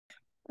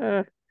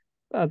আহ,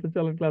 আচ্ছা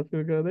চলো ক্লাস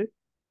শুরু করে দেই।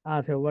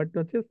 আচ্ছা ওয়ার্ডটা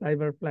হচ্ছে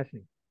সাইবার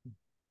ফ্ল্যাশিং।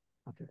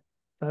 আচ্ছা,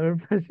 সাইবার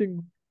ফ্ল্যাশিং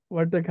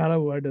ওয়ার্ডটা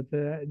খারাপ ওয়ার্ড হচ্ছে।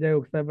 যাই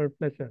হোক, সাইবার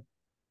ফ্ল্যাশার।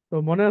 তো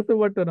মনে আছে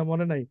ওয়ার্ডটা না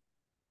মনে নাই?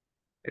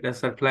 এটা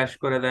স্যার ফ্ল্যাশ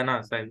করে দেয় না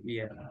স্যার,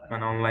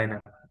 মানে অনলাইনে।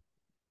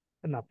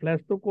 না, ফ্ল্যাশ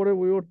তো করে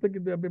ওই অর্থে,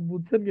 কিন্তু আপনি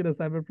বুঝছেন কিনা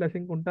সাইবার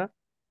ফ্ল্যাশিং কোনটা?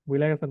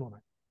 ভুলে গেছেন মনে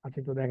হয়। আচ্ছা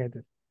একটু দেখাইতে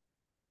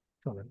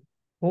চলেন।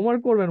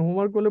 হোমওয়ার্ক করবেন,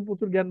 হোমওয়ার্ক করলে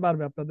প্রচুর জ্ঞান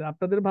বাড়বে আপনাদের,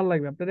 আপনাদের ভালো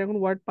লাগবে। আপনারা এখন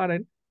ওয়ার্ড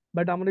পারেন,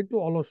 বাট আমরা একটু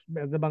অলস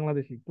যে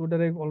বাংলাদেশি, তো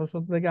ওটার এই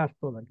অলসতা থেকে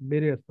আসতে হবে,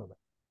 বেরিয়ে আসতে হবে।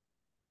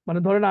 মানে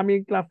ধরেন আমি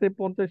ক্লাসে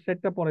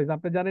 50-60টা পড়াইছি,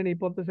 আপনি জানেন এই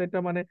 50-60টা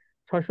মানে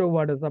 600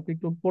 ওয়ার্ড আছে, আপনি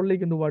একটু পড়লেই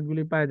কিন্তু ওয়ার্ড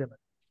গুলি পাওয়া যাবে।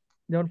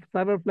 যেমন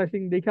সাইবার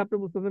ফ্ল্যাশিং দেখে আপনি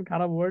বুঝতেছেন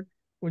খারাপ ওয়ার্ড,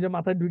 ওই যে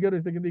মাথায় ঢুকে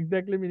রয়েছে, কিন্তু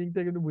এক্স্যাক্টলি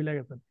মিনিংটা কিন্তু ভুলে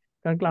গেছেন,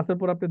 কারণ ক্লাসের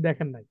পর আপনি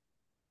দেখেন নাই।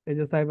 এই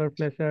যে cyber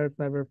flasher,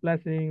 cyber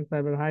flashing,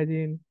 cyber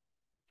hygiene,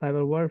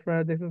 cyber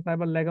warfare, দেখছেন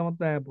সাইবার লেখা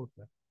মাত্র আয়া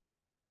পড়ছে।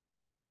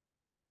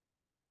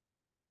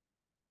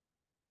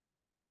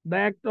 The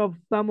act of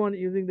someone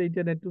using the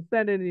internet to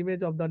send an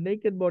image of the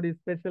naked body,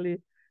 especially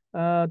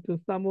to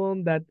someone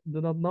that do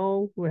not know,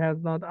 who has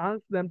not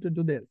asked them to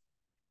do this.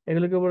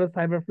 এগুলোকে বলে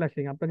cyber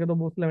flashing. আপনাকে তো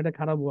বুঝলাম এটা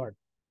খারাপ word.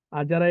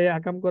 আর যারা এই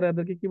আকাম করে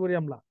এদেরকে কি বলি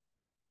আমরা?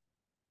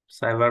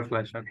 Cyber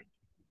flasher.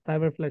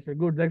 Cyber flasher.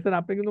 Good, দেখছেন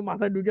আপনি কিন্তু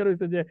মাথায় ঢুকে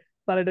রয়েছে যে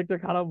স্যার এটা একটা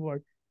খারাপ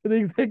ওয়ার্ড, কিন্তু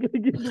এক্স্যাক্টলি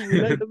কিন্তু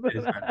ভুলে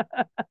গেছেন।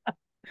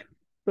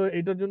 তো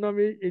এটার জন্য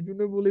আমি এই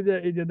জন্য বলি যে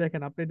এই যে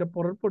দেখেন, আপনি এটা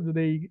পড়ার পর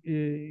যদি এই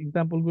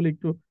এক্সাম্পল গুলো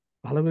একটু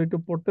ভালো করে একটু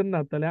পড়তেন না,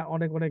 তাহলে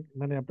অনেক অনেক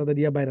মানে আপনাদের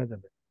ইয়া বাইরে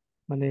যাবে,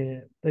 মানে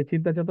এই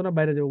চিন্তা চেতনা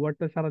বাইরে যাবে,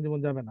 ওয়ার্ডটা সারা জীবন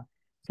যাবে না।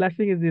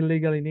 Flashing is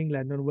illegal in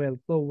England and well,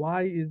 so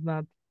Y is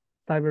not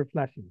cyber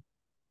flashing?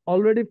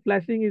 Already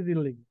flashing is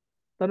illegal,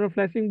 তারপর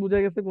ফ্ল্যাশিং বোঝা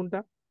গেছে কোনটা?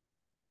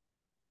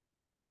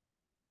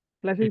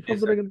 ফ্ল্যাশিং জি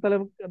শব্দটা স্যার। কিন্তু তাহলে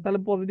তাহলে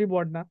পজিটিভ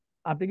ওয়ার্ড না।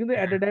 আপনি কিন্তু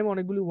এট এ টাইম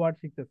অনেকগুলি ওয়ার্ড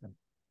শিখতেছেন,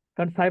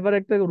 কারণ সাইবার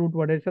একটা রুট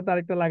ওয়ার্ড, এর সাথে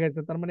আরেকটা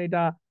লাগাইছে, তার মানে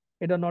এটা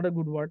এটা not a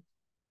good word.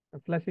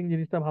 Flashing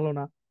জিনিসটা ভালো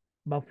না,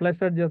 বা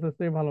ফ্ল্যাশার যে আছে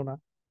সে ভালো না।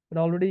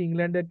 এটা অলরেডি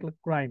ইংল্যান্ডে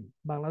ক্রাইম,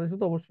 বাংলাদেশে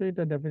তো অবশ্যই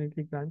এটা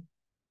ডেফিনেটলি ক্রাইম।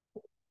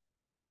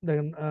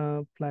 দেখেন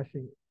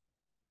ফ্ল্যাশিং।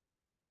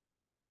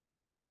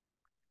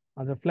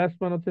 আচ্ছা, ফ্ল্যাশ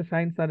মানে হচ্ছে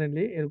শাইন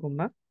সাডেনলি, এরকম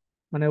না।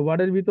 মানে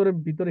ওয়ার্ডের ভিতরে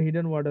ভিতরে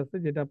হিডেন ওয়ার্ড আছে,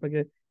 যেটা আপনাকে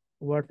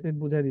ওয়ার্ডসমিথ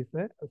বুঝাই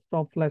দিচ্ছে।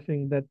 স্টপ ফ্ল্যাশিং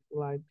দ্যাট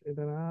লাইট,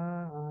 এটা না।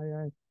 আয়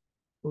আয়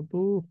তো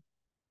তু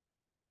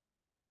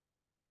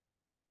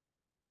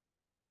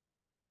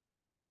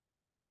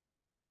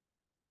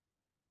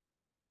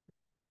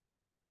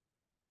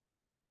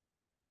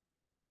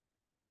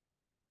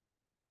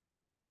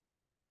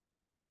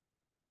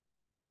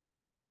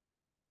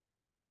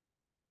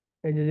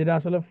এই যে যেটা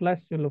আসলে ফ্ল্যাশ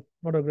ছিল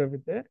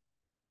ফটোগ্রাফিতে,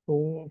 তো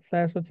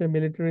ফ্ল্যাশ হচ্ছে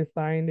মিলিটারি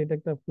সাইন, এটা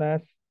একটা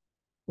ফ্ল্যাশ,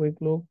 কুইক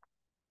লুক।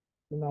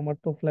 আমার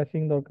তো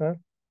ফ্ল্যাশিং দরকার।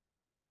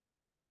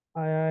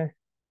 আয় আয়।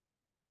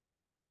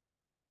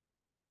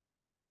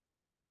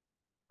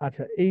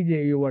 আচ্ছা, এই যে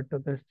এই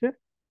ওয়ার্ডটাতে আসছে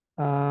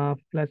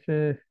ফ্ল্যাশে,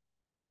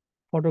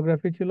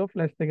 ফটোগ্রাফি ছিল,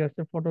 ফ্ল্যাশ থেকে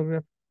আসছে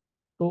ফটোগ্রাফ।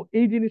 তো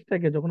এই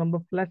জিনিসটাকে যখন আমরা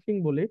ফ্ল্যাশিং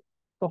বলি,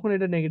 তখন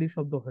এটা নেগেটিভ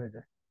শব্দ হয়ে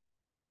যায়।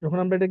 যখন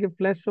আমরা এটাকে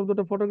ফ্ল্যাশ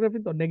শব্দটা ফটোগ্রাফি,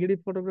 তো নেগেটিভ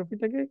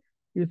ফটোগ্রাফিটাকে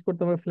ইউজ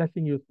করতে হবে,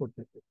 ফ্ল্যাশিং ইউজ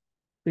করতেছে।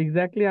 তো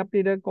এক্স্যাক্টলি আপনি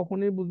এটা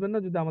কখনোই বুঝবেন না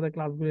যদি আমাদের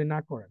ক্লাসগুলি না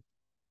করেন।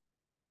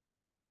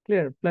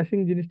 ক্লিয়ার? ফ্ল্যাশিং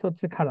জিনিসটা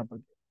হচ্ছে খারাপ আর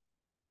কি।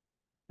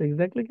 তো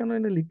এক্স্যাক্টলি কেন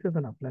এটা লিখতেছে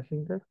না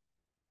ফ্ল্যাশিংটা?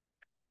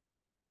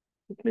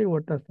 লিখলেই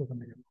ওয়ার্ডটা আসতেছে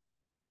না কেন?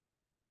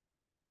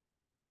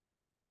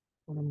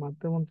 ওরা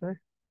মারতে মন চায়।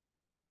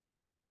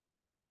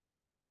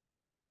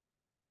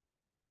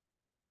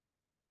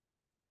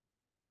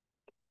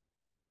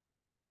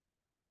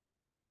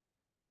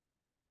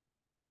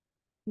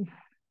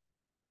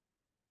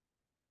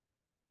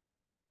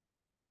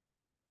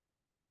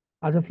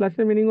 আচ্ছা,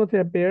 ফ্ল্যাশের মিনিং হচ্ছে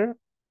অ্যাপিয়ার।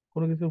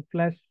 কোনো কিছু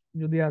ফ্ল্যাশ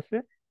যদি আসে,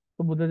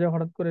 তো বোঝা যায়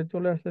হঠাৎ করে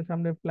চলে আসছে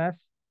সামনে flash.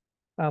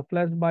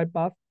 Flash by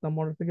pass, the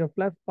motorcycle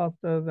flash past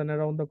us and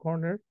around the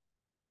corner.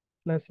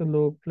 Flash A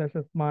look, flash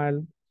A smile,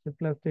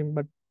 flash team,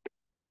 but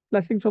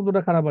flashing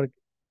শব্দটা খারাপ আর কি।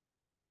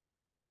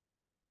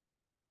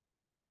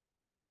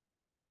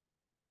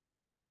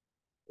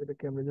 এটা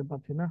ক্যামেরা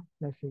পাচ্ছি না।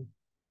 Flashing,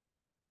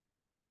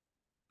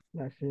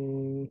 flashing.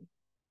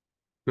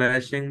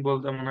 ফ্ল্যাশিং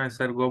বলতে মনে হয়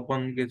স্যার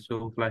গোপন কিছু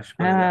ফ্ল্যাশ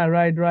করে হ্যাঁ দেয়। হ্যাঁ,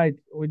 রাইট রাইট,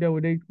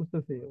 ওইটাই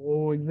খুঁজতেছি। ও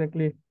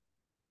এক্স্যাক্টলি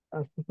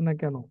আসতেছে না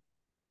কেন?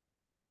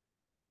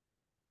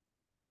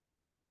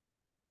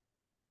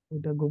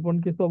 ওইটা গোপন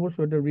কিছু,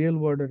 অবশ্যই ওটা রিয়েল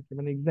ওয়ার্ড আর কি,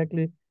 মানে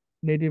এক্স্যাক্টলি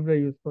নেটিভরা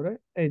ইউজ করে।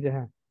 এই যে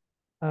হ্যাঁ,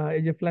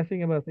 এই যে ফ্ল্যাশিং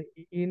এবার আছে,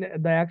 in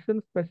the action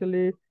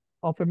specially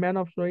of a man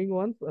of showing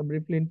once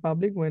briefly in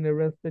public when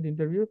arrested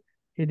interview,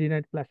 he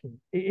denied flashing.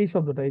 এই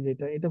শব্দটা, এই যে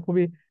এটা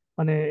খুবই,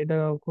 মানে এটা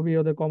খুবই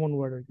ওদের কমন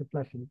ওয়ার্ড আর কি,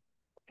 ফ্ল্যাশিং।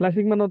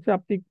 ফ্ল্যাশিং মানে হচ্ছে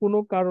আপনি কোনো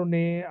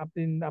কারণে,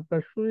 আপনি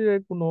আপনার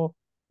শরীরের কোনো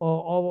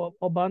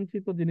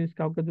অবাঞ্ছিত জিনিস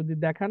কাউকে যদি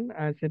দেখান,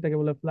 সেটাকে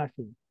বলে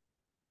ফ্ল্যাশিং।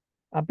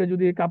 আপনি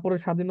যদি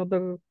কাপড়ের স্বাধীনতা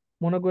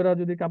মনে করে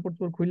যদি কাপড়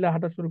চোপড় খুললে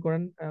হাঁটা শুরু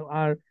করেন,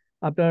 আর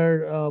আপনার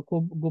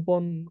খুব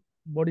গোপন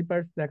বডি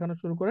পার্টস দেখানো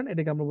শুরু করেন,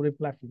 এটাকে আমরা বলি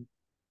ফ্ল্যাশিং।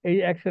 এই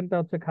অ্যাকশনটা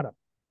হচ্ছে খারাপ।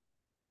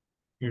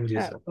 জি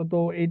হ্যাঁ, স্যার। তো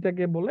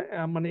এইটাকে বলে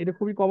মানে এটা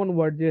খুবই কমন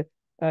ওয়ার্ড যে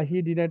হি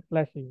denied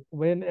flashing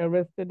when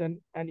arrested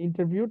and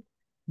interviewed,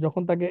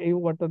 যখন তাকে, এই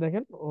ওয়ার্ডটা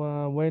দেখেন,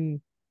 ওয়েন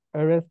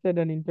অ্যারেস্টেড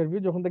অ্যান্ড ইন্টারভিউ,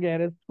 যখন তাকে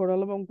অ্যারেস্ট করা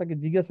হলো এবং তাকে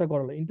জিজ্ঞাসা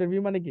করা হলো।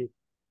 ইন্টারভিউ মানে কি?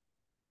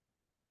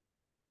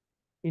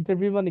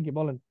 ইন্টারভিউ মানে কি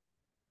বলেন?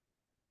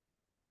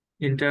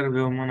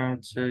 ইন্টারভিউ মানে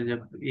হচ্ছে যে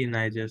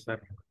নাই যে স্যার,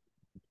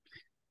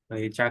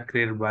 এই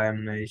চাকরির বা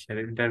এমনি স্যার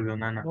ইন্টারভিউ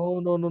না না। No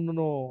no no no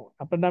no.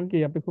 আপনার নাম কি?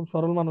 আপনি খুব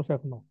সরল মানুষ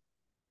এখনো।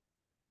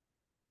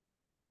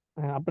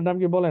 হ্যাঁ, আপনার নাম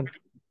কি বলেন?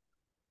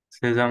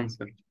 সেজান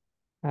স্যার।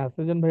 হ্যাঁ,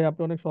 সৃজন ভাই,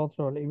 আপনি অনেক সহজ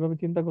সরল, এইভাবে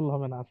চিন্তা করলে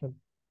হবে না, আসেন।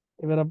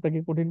 এবার আপনাকে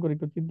কঠিন করে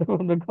একটু চিন্তা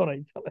ভাবনা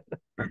করাই চলে।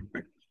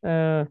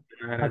 আহ,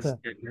 আচ্ছা,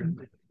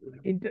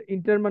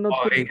 ইন্টার মানে ও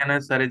হচ্ছে, এখানে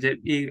স্যার এই যে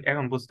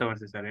এখন বুঝতে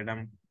পারছি স্যার, এটা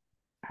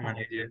হ্যাঁ মানে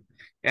এই যে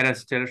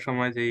অ্যারেস্টের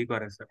সময় যে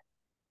করে স্যার,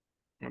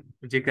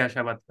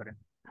 জিজ্ঞাসাবাদ করে,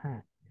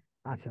 হ্যাঁ।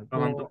 আচ্ছা তো,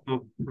 তখন তো খুব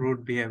রুড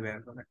বিহেভিয়ার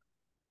করে।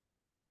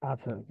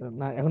 আচ্ছা আচ্ছা,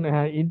 না এখন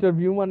হ্যাঁ,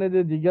 ইন্টারভিউ মানে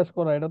যে জিজ্ঞাসা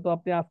করা, এটা তো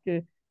আপনি আজকে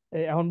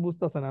এখন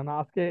বুঝতেছেন না, না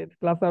আজকে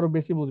ক্লাসে আরো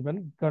বেশি বুঝবেন,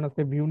 কারণ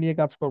আজকে ভিউ নিয়ে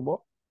কাজ করব,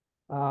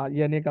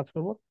 ইয়া নিয়ে কাজ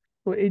করব।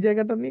 তো এই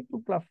জায়গাটা নিয়ে একটু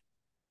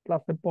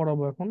ক্লাসে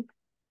পড়াবো এখন।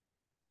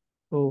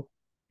 তো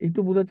একটু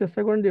বোঝার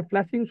চেষ্টা করেন যে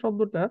ফ্ল্যাশিং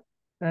শব্দটা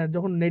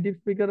যখন নেটিভ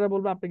স্পিকাররা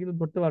বলবে, আপনি কিন্তু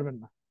ধরতে পারবেন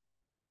না।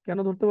 কেন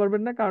ধরতে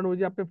পারবেন না? কারণ ওই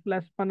যে আপনি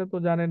ফ্ল্যাশ মানে তো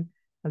জানেন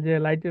যে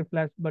লাইটের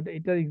ফ্ল্যাশ, বাট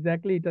এটা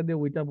এক্স্যাক্টলি এটা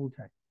দিয়ে ওইটা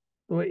বোঝায়।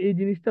 তো এই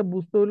জিনিসটা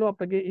বুঝতে হলেও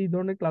আপনাকে এই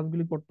ধরনের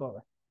ক্লাসগুলি করতে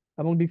হবে।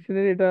 এবং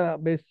ডিকশনারি এটা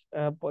বেশ,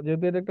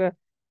 যেহেতু এটা একটা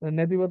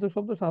নেতিবাচক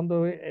শব্দ, সাধারণত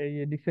এই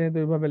ডিকশনারিতে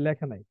ওইভাবে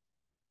লেখা নাই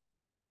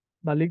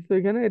বা লিখছে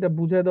ওইখানে, এটা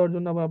বুঝাই দেওয়ার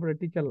জন্য আবার আপনার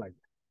টিচার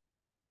লাগবে।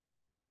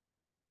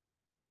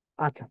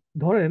 আচ্ছা,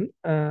 ধরেন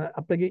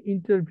আপনাকে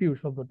ইন্টারভিউ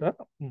শব্দটা,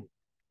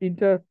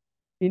 ইন্টার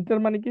ইন্টার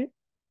মানে কি?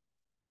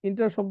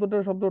 ইন্টার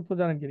শব্দটার শব্দ অর্থ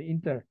জানেন কি?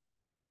 ইন্টার।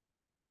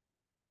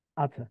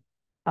 আচ্ছা,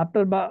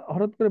 আপনার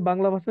হঠাৎ করে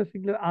বাংলা ভাষা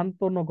শিখলে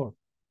আন্তনগর,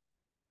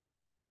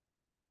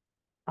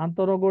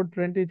 আন্তনগর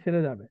ট্রেনটি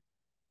ছেড়ে যাবে।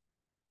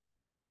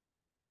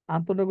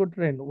 আন্তনগর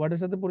ট্রেন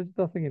ওয়ার্ডের সাথে পরিচিত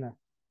আছে কিনা?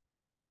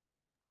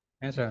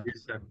 হ্যাঁ স্যার। জি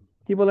স্যার।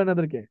 কি বলেন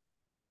এদেরকে?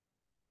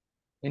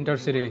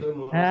 ইন্টারসিটি।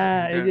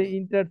 হ্যাঁ, এই ইন্টার যে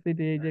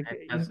ইন্টারসিটি, এই যে হ্যাঁ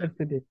স্যার।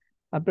 ইন্টারসিটি।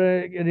 আপনার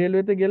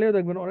রেলওয়েতে গেলেও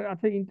দেখবেন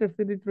আচ্ছা,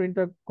 ইন্টারসিটি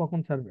ট্রেনটা কখন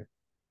ছাড়বে?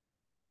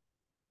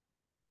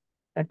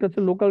 একটা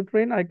হচ্ছে লোকাল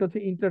ট্রেন, আর একটা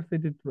হচ্ছে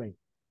ইন্টারসিটি ট্রেন।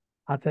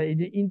 আচ্ছা, এই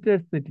যে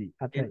ইন্টারসিটি,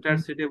 আচ্ছা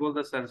ইন্টারসিটি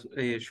বলতে স্যার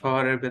এই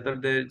শহরের ভেতর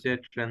দিয়ে যে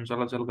ট্রেন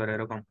চলাচল করে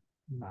এরকম।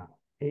 না,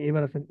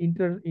 এবার আছেন,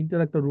 ইন্টার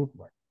ইন্টার একটা রুট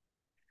ওয়ার্ড।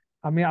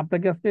 আমি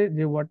আপনাকে আজকে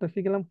যে ওয়ার্ডটা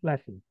শিখলাম,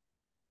 ফ্ল্যাশিং।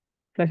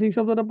 ফ্ল্যাশিং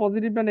শব্দটা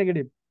পজিটিভ না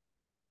নেগেটিভ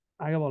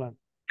আগে বলেন?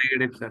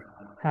 Negative sir.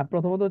 হ্যাঁ,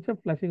 প্রথমত হচ্ছে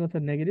ফ্ল্যাশিং হচ্ছে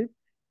নেগেটিভ।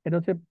 এটা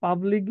হচ্ছে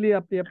পাবলিকলি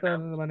আপনি আপনার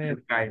মানে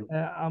ক্রাইম।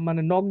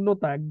 মানে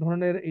নগ্নতা, এক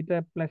ধরনের, এটা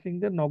ফ্ল্যাশিং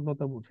দিয়ে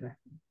নগ্নতা বোঝায়।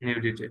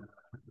 নিউডিটি।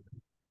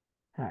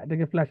 হ্যাঁ,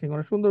 এটাকে ফ্ল্যাশিং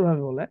অনেক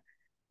সুন্দরভাবে বলে।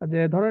 যে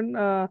ধরেন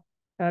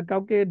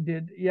কাউকে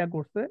ইয়া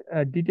করছে,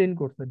 ডিটেইন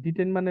করছে।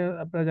 ডিটেইন মানে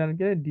আপনারা জানেন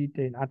কি?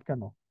 ডিটেইন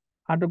আটকানো,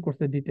 আটক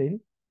করছে, ডিটেইন।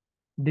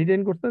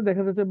 ডিটেইন করছে,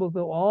 দেখা যাচ্ছে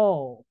বলছে, ও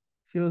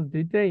she was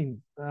detain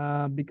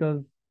because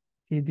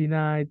he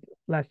denied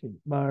flashing,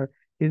 বা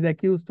he is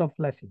accused of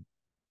flashing.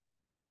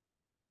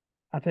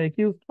 আচ্ছা,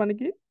 অ্যাকিউজড মানে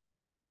কি?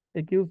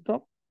 অ্যাকিউজড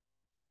অফ,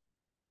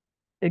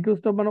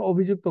 একুশটা মানে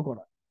অভিযুক্ত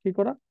করা। কি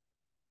করা?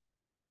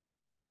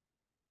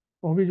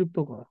 অভিযুক্ত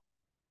করা।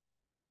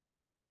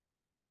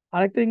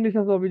 আরেকটা ইংলিশ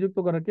আছে অভিযুক্ত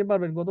করা, কে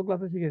পারবেন? গত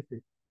ক্লাসে শিখেছি,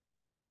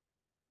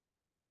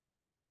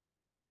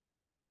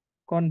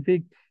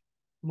 কনভিক্ট।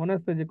 মনে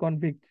আছে যে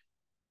কনভিক্ট?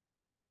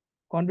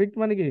 কনভিক্ট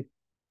মানে কি?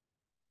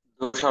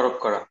 দোষারোপ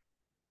করা।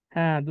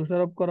 হ্যাঁ,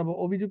 দোষারোপ করা বা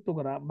অভিযুক্ত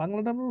করা,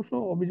 বাংলাটা আমরা অবশ্য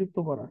অভিযুক্ত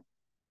করা।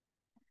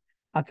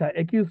 আচ্ছা,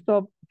 একিউজড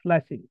অফ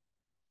ফ্ল্যাশিং।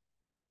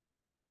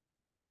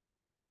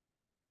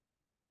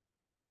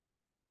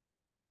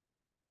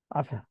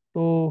 আচ্ছা,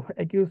 তো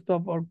accused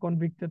of or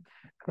convicted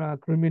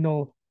criminal,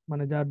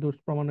 মানে যার দোষ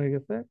প্রমাণ হয়ে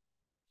গেছে।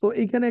 তো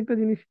এইখানে একটা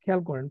জিনিস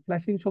খেয়াল করেন,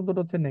 ফ্ল্যাশিং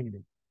শব্দটা হচ্ছে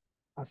নেগেটিভ।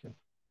 আচ্ছা,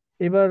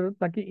 এবার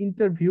তাকে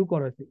ইন্টারভিউ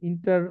করা হয়েছে।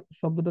 ইন্টার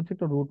শব্দটা হচ্ছে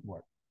একটা রুট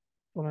ওয়ার্ড।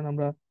 চলেন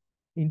আমরা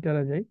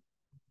ইন্টারে যাই,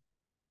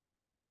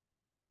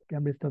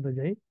 ক্যামব্রিজটাতে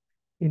যাই।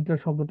 ইন্টার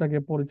শব্দটাকে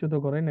পরিচিত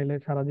করে, নাইলে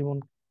সারা জীবন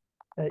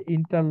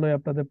ইন্টার লয়ে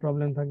আপনাদের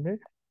প্রবলেম থাকবে।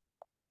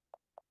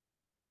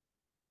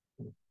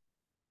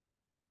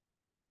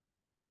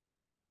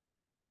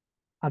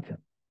 আচ্ছা,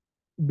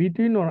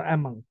 বিটুইন অর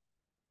অ্যামাং,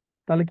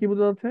 তাহলে কি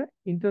বোঝা যাচ্ছে?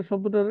 ইন্টার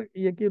শব্দটার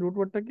ইয়ে কি, রুট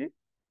ওয়ার্ডটা কি?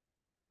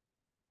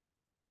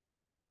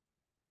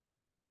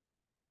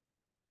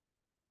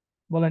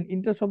 বলেন,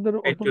 ইন্টার শব্দের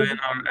অর্থটা কি? Between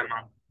or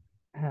among.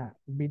 হ্যাঁ,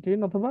 বিটুইন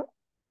অথবা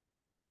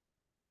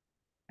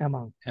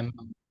অ্যামাং।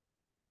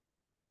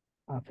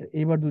 আচ্ছা,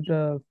 এইবার দুইটা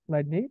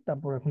স্লাইড নেই,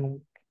 তারপর এখন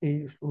এই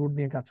রুট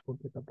নিয়ে কাজ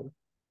করতে। তারপরে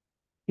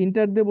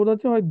ইন্টার দিয়ে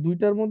বোঝাচ্ছে হয়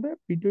দুইটার মধ্যে,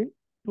 বিটুইন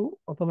টু,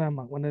 অথবা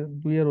অ্যামাং মানে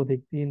দুইয়ের অধিক,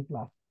 তিন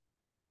প্লাস।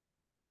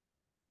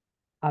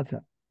 আচ্ছা,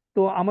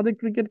 তো আমাদের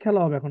ক্রিকেট খেলা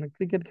হবে, এখন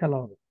ক্রিকেট খেলা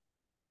হবে।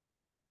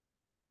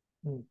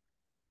 হুম,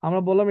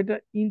 আমরা বললাম এটা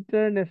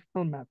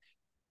ইন্টারন্যাশনাল ম্যাচ।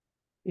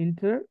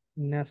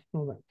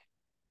 ইন্টারন্যাশনাল ম্যাচ,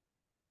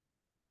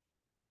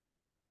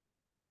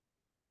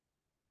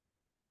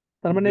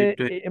 তার মানে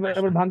বিটুইন এবার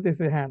এবার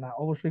ভাঙতেছে, হ্যাঁ না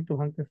অবশ্যই একটু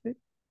ভাঙতেছে,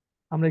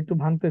 আমরা একটু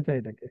ভাঙতে চাই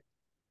এটাকে।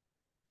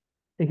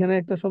 এখানে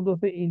একটা শব্দ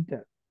আছে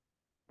ইন্টার,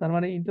 তার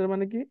মানে ইন্টার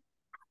মানে কি?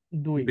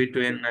 দুই।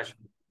 Between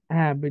nation.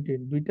 হ্যাঁ,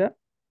 বিটুইন দুইটা।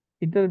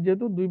 ইন্টার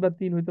যেহেতু দুই বা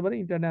তিন হইতে পারে,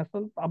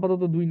 ইন্টারন্যাশনাল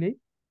আপাতত দুই নেই,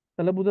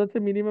 তাহলে বোঝা যাচ্ছে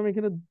মিনিমাম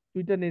এখানে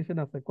দুইটা নেশন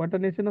আছে। কয়টা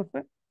নেশন আছে?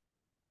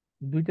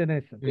 দুইটা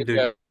নেশন। দুই।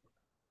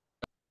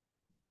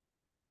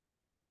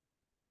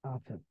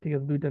 আচ্ছা ঠিক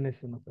আছে, দুইটা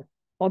নেশন আছে।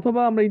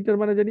 অথবা আমরা ইন্টার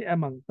মানে জানি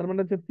অ্যামাং, তার মানে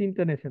হচ্ছে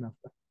তিনটা নেশন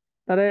আছে।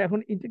 তারা এখন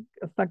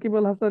সাকিব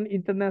আল হাসান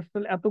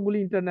ইন্টারন্যাশনাল এতগুলি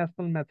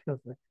ইন্টারন্যাশনাল ম্যাচ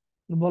খেলছে,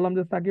 বললাম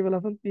যে সাকিব আল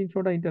হাসান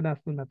 300টা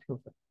ইন্টারন্যাশনাল ম্যাচ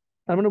খেলছে,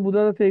 তার মানে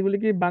বোঝা যাচ্ছে এগুলি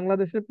কি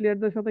বাংলাদেশের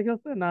প্লেয়ারদের সাথে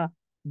খেলছে না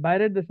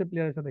বাইরের দেশের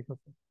প্লেয়ারের সাথে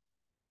খেলছে?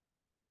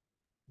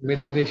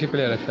 বিদেশি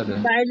প্লেয়ারের সাথে।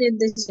 বাইরের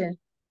দেশে।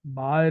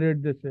 বাইরের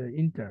দেশে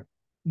ইন্টার,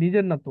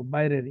 নিজের না তো,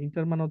 বাইরের।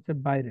 ইন্টার মানে হচ্ছে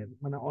বাইরের,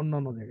 মানে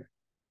অন্যান্য জায়গায়।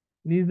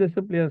 নিজ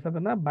দেশের প্লেয়ারের সাথে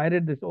না,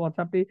 বাইরের দেশে। ও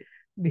আচ্ছা, আপনি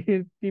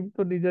টিম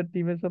তো নিজের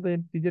টিমের সাথে,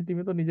 নিজের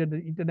টিমে তো নিজের,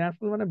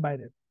 ইন্টারন্যাশনাল মানে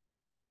বাইরের।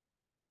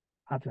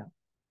 আচ্ছা,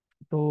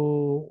 তো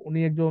উনি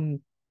একজন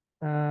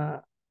আহ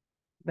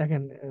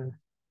দেখেন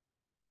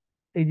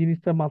এই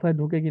জিনিসটা মাথায়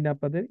ঢুকে কিনা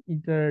আপনাদের,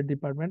 ইন্টার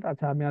ডিপার্টমেন্ট।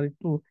 আচ্ছা, আমি আর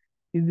একটু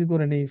ইজি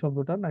করে নেই এই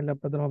শব্দটা, নাইলে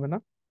আপনাদের হবে না।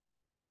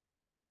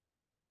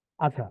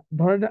 আচ্ছা,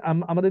 ধরেন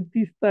আমাদের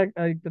তিস্তা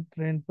একটা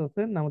ট্রেন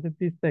আছে, নাম হচ্ছে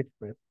তিস্তা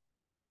এক্সপ্রেস।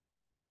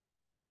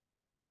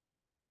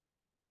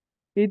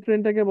 এই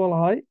ট্রেনটাকে বলা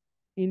হয়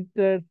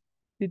ইন্টার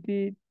সিটি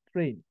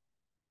ট্রেন।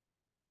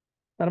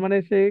 তার মানে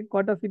সে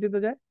কয়টা সিটিতে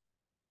যায়?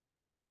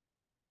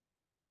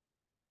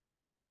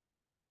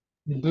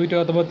 দুইটা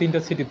অথবা তিনটা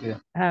সিটিতে।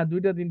 হ্যাঁ,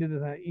 দুইটা তিনটেতে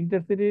যায়।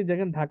 ইন্টারসিটি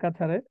যেখানে ঢাকা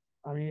ছাড়ে,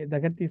 আমি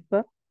দেখেন তিস্তা,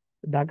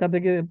 ঢাকা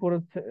থেকে পরে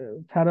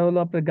ছাড়া হলো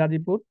আপনার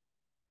গাজীপুর,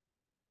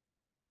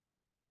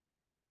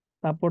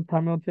 তারপর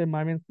থামে হচ্ছে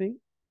ময়মনসিং,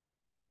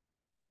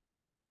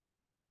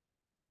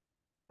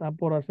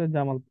 তারপর আসে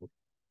জামালপুর।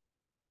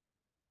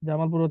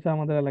 জামালপুর হচ্ছে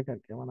আমাদের এলাকার,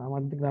 কি মানে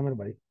আমাদের গ্রামের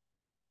বাড়ি।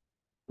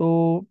 তো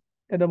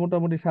এটা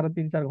মোটামুটি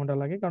 3.5-4 ঘন্টা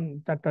লাগে, কারণ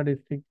 4টা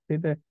ডিস্ট্রিক্ট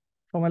যেতে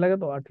সময় লাগে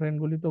তো। আর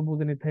ট্রেনগুলি তো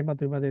বুঝেনি, থেমা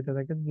থেমা যেতে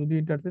থাকে, যদি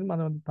ইন্টারসিটি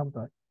মাঝে মাঝে থামতে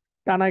হয়।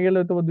 টানা গেলে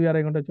তো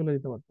 2-2.5 ঘন্টা চলে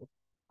যেতে পারতো।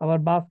 আবার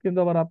বাস কিন্তু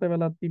আবার রাতের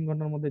বেলা 3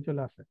 ঘন্টার মধ্যে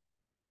চলে আসে,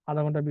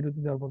 আধা ঘন্টা বিরতি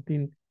দেওয়ার পর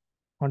 3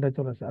 ঘন্টায়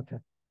চলে আসে। আচ্ছা,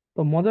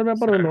 তো মজার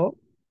ব্যাপার স্যার, হলো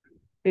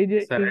এই যে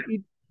স্যার এই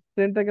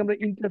ট্রেনটাকে আমরা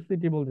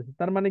ইন্টারসিটি বলতেছি,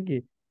 তার মানে কি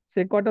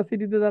সে কয়টা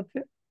সিটিতে যাচ্ছে?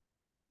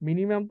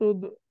 মিনিমাম তো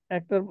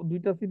একটা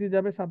দুইটা সিটি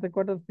যাবে, সাথে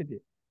কয়টা সিটি?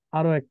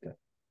 আরো একটা।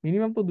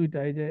 মিনিমাম তো দুইটা,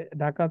 এই যে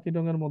ঢাকা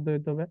চিটং এর মধ্যে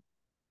হইতে হবে।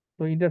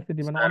 তো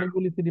ইন্টারসিটি মানে স্যার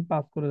অনেকগুলি সিটি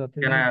পাস করে যাচ্ছে,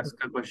 ক্যান আই জিনিসটা। Ask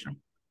a question?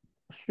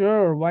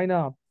 Sure, why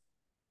not.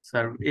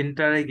 Sir,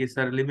 ইন্টারে কি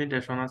স্যার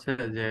লিমিটেশন আছে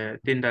যে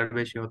তিনটার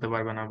বেশি হতে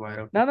পারবে না বা না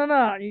এরকম? না না,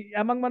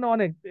 এমাং মানে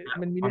অনেক,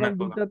 মিনিমাম অনেক হলো।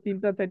 দুইটা,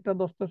 তিনটা, চারটা,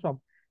 10টা সব।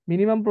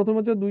 মিনিমাম প্রথম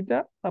হচ্ছে দুইটা,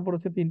 তারপর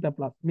হচ্ছে তিনটা,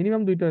 প্লাস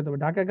মিনিমাম দুইটা হতে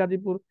হবে। ঢাকা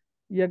গাজীপুর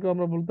ইয়াকে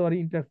আমরা বলতে পারি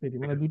ইন্টারসিটি,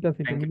 মানে দুইটা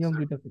city, thank you minimum sir.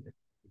 দুইটা সিটি।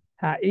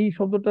 হ্যাঁ, এই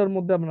শব্দটার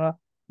মধ্যে আমরা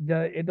যা,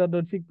 এটা তো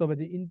শিখতে হবে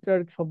যে ইন্টার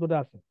শব্দটা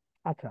আছে।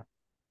 আচ্ছা,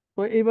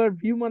 তো এবার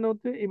ভিউ মানে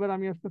হচ্ছে, এবার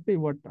আমি আসতেছি এই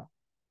ওয়ার্ডটা,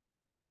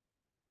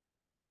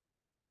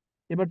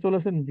 এবার চলে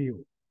আসেন ভিউ।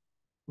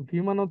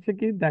 ভিউ মানে হচ্ছে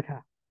কি দেখা।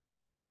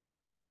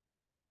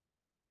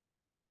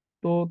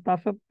 তো তার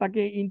সাথে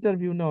তাকে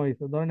ইন্টারভিউ নেওয়া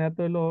হয়েছে, ধরেন এত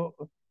হলো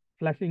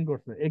ফ্ল্যাশিং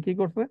করছে, এ কি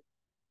করছে?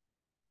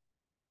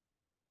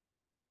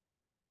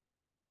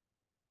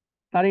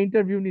 তার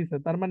ইন্টারভিউ নিছে,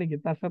 তার মানে কি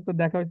তার সাথে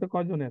দেখা হয়তো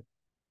কয়জনের?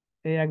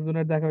 এই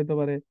একজনের দেখা হইতে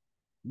পারে,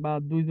 বা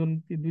দুইজন,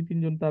 দুই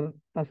তিনজন তার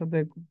তার সাথে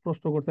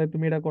প্রশ্ন করছে, "এই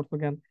তুমি এটা করছো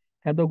কেন?"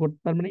 হ্যাঁ তো করছে।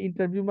 তার মানে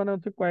ইন্টারভিউ মানে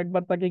হচ্ছে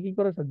কয়েকবার তাকে কি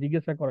করেছে,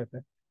 জিজ্ঞাসা করেছে।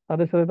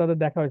 তাদের সাথে তাদের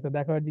দেখা হয়েছে,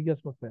 দেখা হয়ে জিজ্ঞেস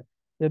করছে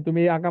যে তুমি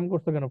এই আকাম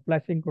করছো কেন,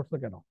 ফ্ল্যাশিং করছো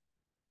কেন,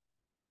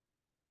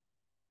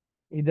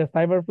 এই যে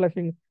সাইবার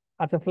ফ্ল্যাশিং।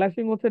 আচ্ছা,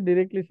 ফ্ল্যাশিং হচ্ছে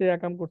ডিরেক্টলি সে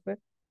আকাম করছে।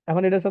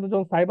 এখন এটার সাথে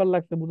যখন সাইবার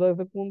লাগছে, বোঝা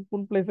যাচ্ছে কোন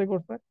কোন প্লেসে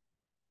করছে,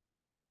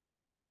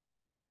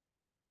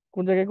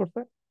 কোন জায়গায় করছে।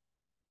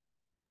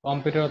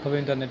 কম্পিউটার অথবা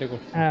ইন্টারনেটে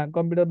করছে। হ্যাঁ,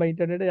 কম্পিউটার বা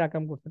ইন্টারনেটে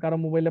আকাম করছে, কারো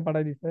মোবাইলে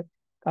পাঠাই দিচ্ছে,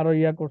 কারো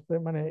ইয়া করছে,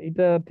 মানে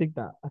এটা ঠিক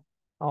না।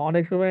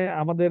 অনেক সময়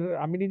আমাদের,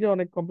 আমি নিজে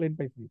অনেক কমপ্লেন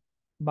পাইছি,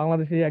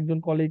 বাংলাদেশে একজন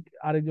কলিগ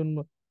আরেকজন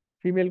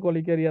ফিমেল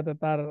কলিগের ইয়াতে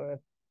তার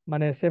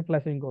মানে সে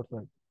ফ্ল্যাশিং করছে।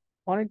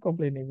 অনেক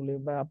কমপ্লেন এগুলি,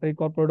 বা আপনি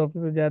কর্পোরেট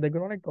অফিসে যা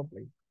দেখবেন অনেক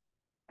কমপ্লেন।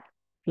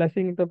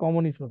 ফ্ল্যাশিং একটা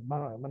কমন ইস্যু,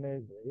 মানে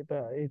এটা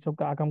এইসব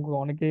আকাম করে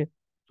অনেকে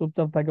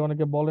চুপচাপ থাকে,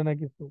 অনেকে বলে না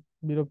কিছু,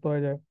 বিরক্ত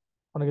হয়ে যায়,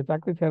 অনেকে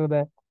চাকরি ছেড়ে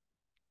দেয়।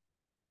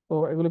 তো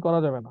এগুলি করা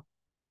যাবে না।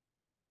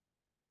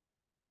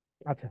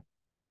 আচ্ছা,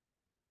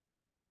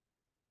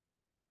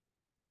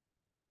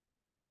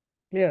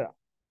 ক্লিয়ার?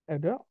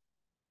 এটা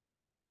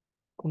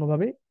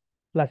কোনোভাবেই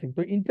ফ্ল্যাশিং।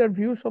 তো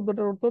ইন্টারভিউ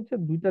শব্দটার অর্থ হচ্ছে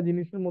দুইটা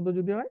জিনিসের মধ্যে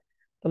যদি হয়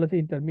তাহলে হচ্ছে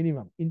ইন্টার,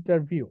 মিনিমাম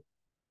ইন্টারভিউ।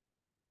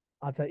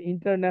 আচ্ছা,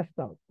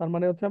 ইন্টারন্যাশনাল তার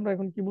মানে হচ্ছে আমরা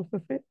এখন কি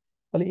বুঝতেছি?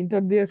 তাহলে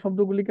ইন্টার দিয়ে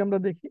শব্দগুলিকে আমরা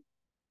দেখি,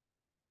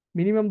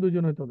 মিনিমাম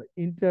দুজন হতে হবে।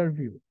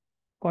 ইন্টারভিউ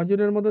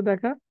কয়জনের মধ্যে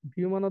দেখা?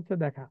 ভিউ মানে হচ্ছে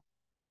দেখা।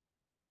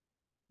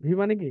 ভিউ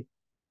মানে কি?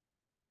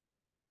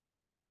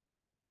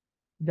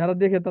 যারা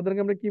দেখে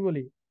তাদেরকে আমরা কি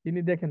বলি? যিনি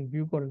দেখেন,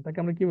 ভিউ করেন, তাকে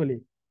আমরা কি বলি?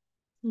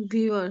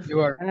 ভিউয়ার।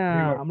 ভিউয়ার। হ্যাঁ,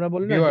 ভিউয়ার। আমরা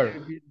বলি না ভিউয়ার।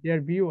 Dear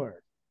viewer.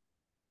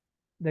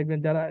 দেখবেন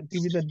যারা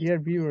টিভিতে ডিয়ার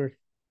ভিউয়ার্স,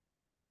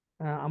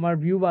 আমার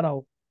ভিউ বাড়াও,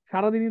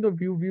 সারাদিনই তো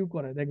ভিউ ভিউ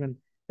করে দেখবেন।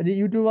 এই যে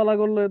ইউটিউব ওয়ালা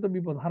করলে তো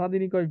বিপদ,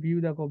 সারাদিনই কয় ভিউ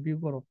দেখো, ভিউ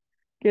করো।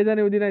 কে জানে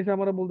ওই দিন এসে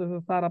আমরা বলতেছে,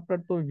 স্যার আপনার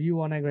তো ভিউ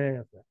অনেক হয়ে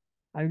গেছে।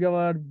 আমি কি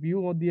আবার ভিউ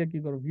দিয়ে কি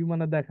করবো? ভিউ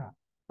মানে দেখা।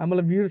 আমি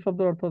বলে ভিউর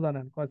শব্দের অর্থ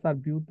জানেন? কয় স্যার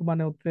ভিউ তো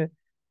মানে হচ্ছে,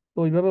 তো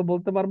ওইভাবে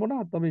বলতে পারবো না,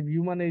 তবে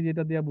ভিউ মানে এই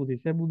যেটা দিয়ে বুঝি।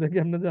 সে বুঝে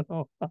কেমনে জানো?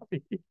 আমি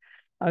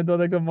আমি তো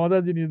একটা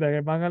মজার জিনিস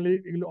দেখাই, বাঙালি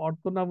এগুলো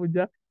অর্থ না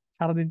বুঝা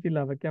সারাদিন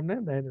চিল্লাবে, কেমনে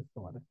দেখা যাচ্ছে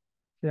তোমার।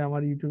 সে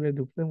আমার ইউটিউবে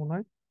ঢুকছে মনে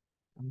হয়,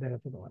 আমি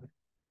দেখাচ্ছি তোমার।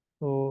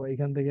 তো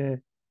এখান থেকে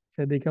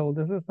সে দেখে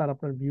বলতেছে স্যার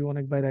আপনার ভিউ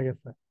অনেক বাইরে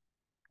গেছে।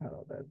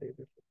 খারাপ,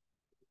 দেখতেছে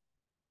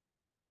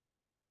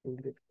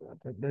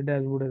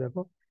ড্যাশবোর্ডে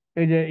দেখো,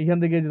 এই যে এখান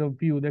থেকে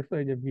ভিউ দেখছো,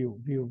 এই যে ভিউ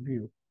ভিউ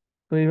ভিউ।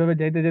 তো এইভাবে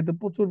যাইতে যাইতে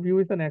প্রচুর ভিউ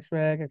হয়েছে না,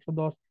 101,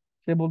 110।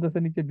 সে বলতেছে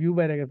নিচে ভিউ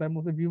বাইরে গেছে। আমি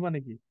বলছি ভিউ মানে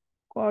কি?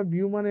 কয়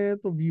ভিউ মানে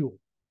তো ভিউ।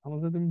 আমার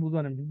কাছে তুমি বুঝো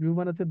না, ভিউ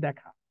মানে হচ্ছে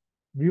দেখা।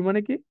 ভিউ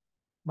মানে কি?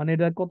 মানে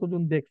এটা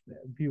কতজন দেখছে,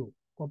 ভিউ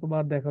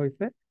কতবার দেখা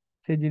হয়েছে,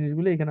 সেই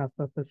জিনিসগুলো এখানে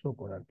আস্তে আস্তে শো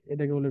করে আর কি,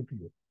 এটাকে বলে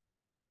ভিউ।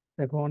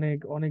 দেখো অনেক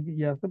অনেক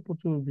ইয়ে আছে,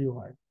 প্রচুর ভিউ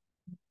হয়।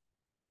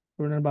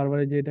 স্টুডেন্ট বারবার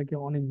যে এটাকে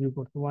অনেক ভিউ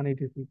করছে,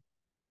 186,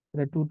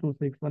 এটা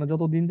 226, মানে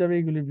যত দিন যাবে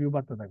এইগুলি ভিউ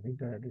বাড়তে থাকবে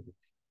ইন্টারনেটে।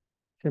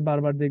 সে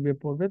বারবার দেখবে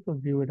পড়বে, তো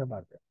ভিউ এটা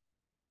বাড়বে।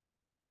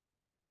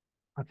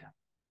 আচ্ছা,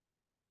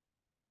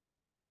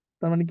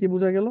 তার মানে কি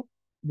বোঝা গেল?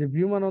 যে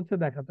ভিউ মানে হচ্ছে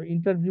দেখা, তো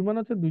ইন্টারভিউ মানে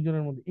হচ্ছে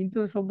দুইজনের মধ্যে,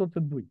 ইন্টার শব্দ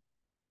হচ্ছে দুই,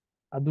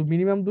 আর দুই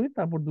মিনিমাম দুই,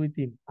 তারপর দুই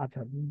তিন।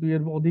 আচ্ছা, দুই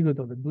এর অধিক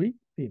হতে হবে, দুই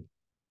তিন।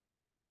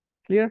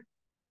 ক্লিয়ার?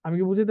 আমি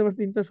কি বুঝতে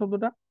পারছি ইন্টার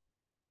শব্দটা?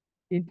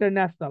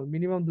 ইন্টারন্যাশনাল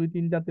মিনিমাম দুই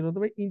তিন জাতির হতে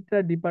হবে,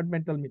 ইন্টার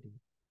ডিপার্টমেন্টাল মিটিং।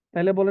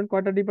 তাহলে বলেন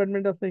কয়টা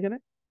ডিপার্টমেন্ট আছে এখানে?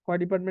 কয়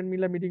ডিপার্টমেন্ট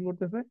মিলে মিটিং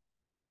করতেছে?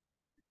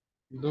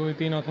 2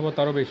 3 অথবা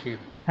তারও বেশি।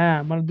 হ্যাঁ,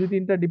 মানে দুই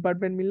তিনটা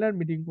ডিপার্টমেন্ট মিলে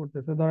মিটিং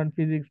করতেছে, ধরেন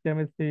ফিজিক্স,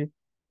 কেমিস্ট্রি,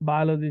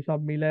 বায়োলজি সব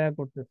মিলায়া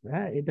করতেছে।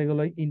 হ্যাঁ, এটা গেল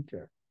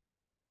ইন্টার।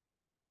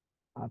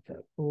 আচ্ছা,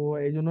 তো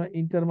এই জন্য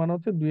ইন্টার মানে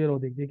হচ্ছে দুইয়ের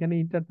অধিক, যেখানে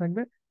ইন্টার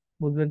থাকবে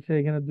বুঝবেন সে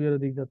এখানে দুইয়ের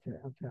অধিক যাচ্ছে।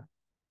 আচ্ছা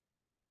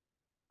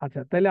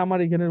আচ্ছা, তাহলে আমার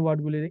এখানের ওয়ার্ড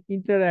গুলি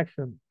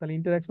ইন্টারঅ্যাকশন, তাহলে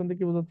ইন্টারঅ্যাকশন দিয়ে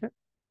কি বোঝাচ্ছে?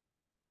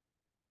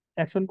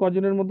 অ্যাকশন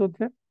কজনের মধ্যে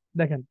হচ্ছে?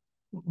 দেখেন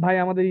ভাই,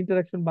 আমাদের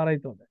ইন্টারঅ্যাকশন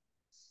বাড়াইতে হবে।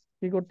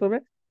 কি করতে হবে?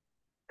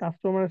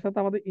 কাস্টমারের সাথে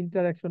আমাদের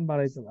ইন্টারঅ্যাকশন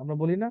বাড়াইতে হবে। আমরা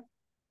বলি না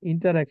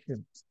ইন্টারঅ্যাকশন,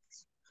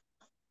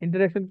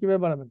 ইন্টারঅ্যাকশন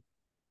কিভাবে বাড়াবেন?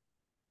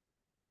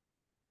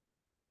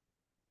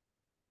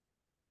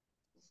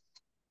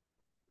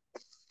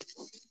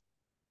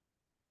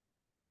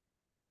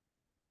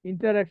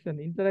 ইন্টারঅ্যাকশন,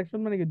 ইন্টারঅ্যাকশন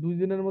মানে কি?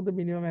 দুইজনের মধ্যে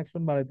মিনিমাম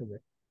অ্যাকশন বাড়াইতে হবে।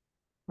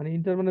 মানে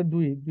ইন্টার মানে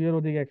দুই, দুইয়ের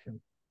অধিক অ্যাকশন।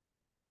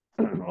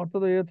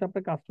 অর্থাৎ এই হচ্ছে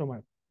আপনার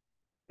কাস্টমার,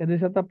 এদের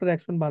সাথে আপনার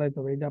অ্যাকশন বাড়াইতে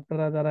হবে। এই যে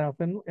আপনারা যারা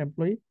আছেন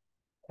এমপ্লয়ি,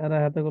 এরা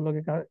হাতে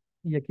গুলোকে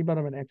ইয়ে কি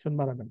বাড়াবেন, অ্যাকশন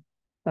বাড়াবেন।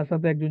 তার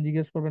সাথে একজন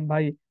জিজ্ঞেস করবেন,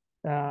 ভাই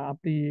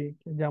আপনি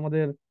যে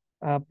আমাদের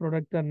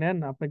প্রোডাক্টটা নেন,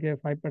 আপনাকে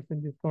 5%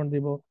 ডিসকাউন্ট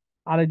দিব।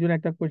 আরেকজন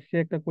একটা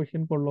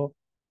কোয়েশ্চেন করলো,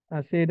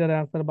 সে এটার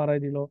অ্যান্সার বাড়াই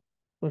দিল।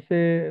 তো সে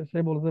সে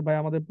বলছে ভাই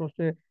আমাদের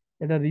প্রশ্নে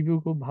এটা রিভিউ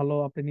খুব ভালো,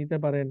 আপনি নিতে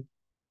পারেন।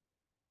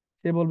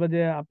 সে বলবে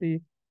যে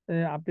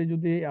আপনি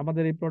যদি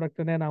আমাদের এই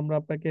প্রোডাক্টটা নেন, আমরা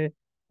আপনাকে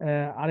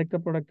আরেকটা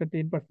প্রোডাক্টে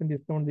 10%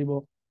 ডিসকাউন্ট দিব।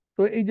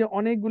 তো এই যে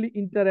অনেকগুলি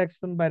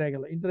ইন্টারাকশন বাইরে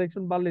গেল,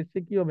 ইন্টারাকশন বাড়লে সে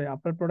কি হবে?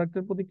 আপনার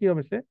প্রোডাক্টের প্রতি কি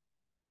হবে? সে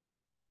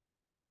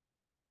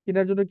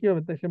কেনার জন্য কি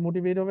হবে? তা সে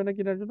মোটিভেট হবে না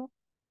কেনার জন্য?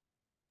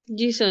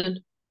 জি স্যার।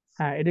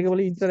 হ্যাঁ, এটাকে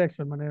বলে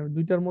ইন্টারাকশন, মানে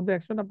দুইটার মধ্যে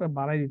অ্যাকশন আপনার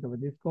বাড়াই দিতে হবে।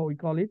 This we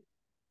call it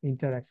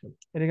interaction.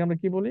 এটাকে আমরা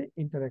কি বলি?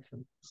 ইন্টারাকশন।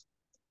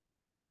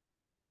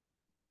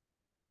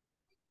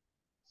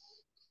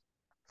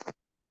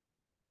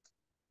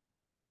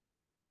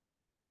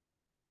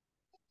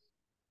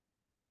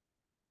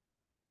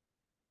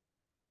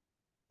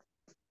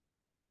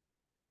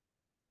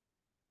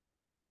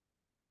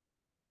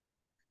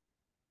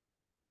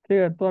 ঠিক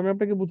আছে, তো আমি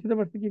আপনাকে বুঝতে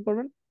পারছি কি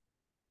করবেন।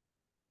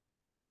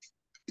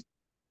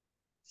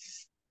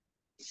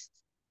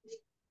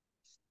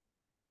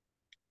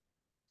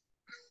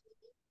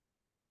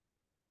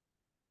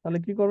 তাহলে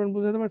কি করবেন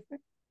বুঝতে পারছি।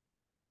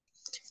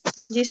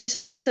 জি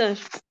স্যার।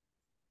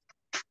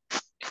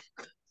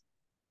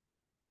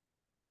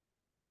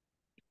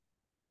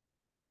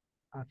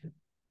 আচ্ছা,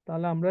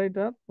 তাহলে আমরা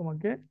এটা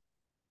তোমাকে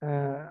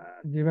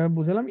যেভাবে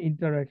বুঝালাম,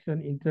 ইন্টারাকশন,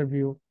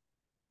 ইন্টারভিউ,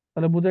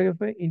 তাহলে বোঝা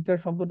গেছে ইন্টার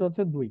শব্দটা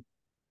হচ্ছে দুই।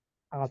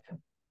 আচ্ছা,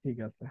 ঠিক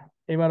আছে।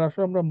 এবার আসো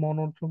আমরা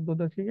মনো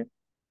শব্দটা শিখে,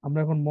 আমরা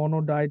এখন মনো,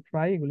 ডাই,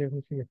 ট্রাই এগুলো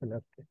এখন শিখে ফেলে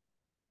আজকে।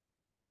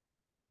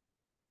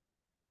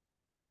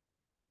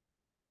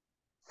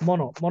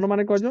 মনো, মনো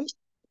মানে কয়জন?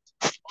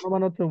 মনো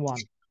মানে হচ্ছে ওয়ান।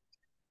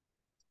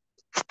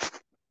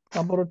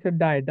 তারপর হচ্ছে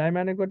ডাই, ডাই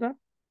মানে কয়টা?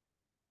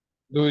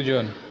 2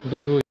 জন।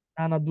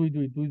 না না, দুই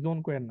দুই, দুইজন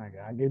কয়েন না, আগে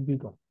আগে দুই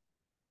জন।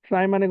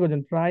 ট্রাই মানে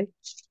কয়জন? ট্রাই।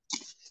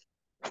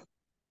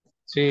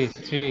 3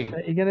 3।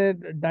 এখানে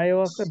ডাইও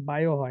আছে,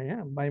 বাইও হয়।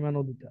 হ্যাঁ, বাই মানে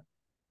দুইটা।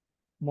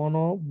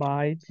 মনো,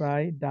 বাই,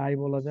 ট্রাই, ডাই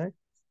বলা যায়।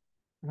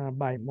 হ্যাঁ,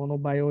 বাই, মনো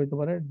বাইও হইতে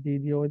পারে, ডি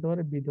দিয়েও হইতে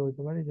পারে, বি দিয়ে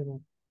হইতে পারে, এই জন্য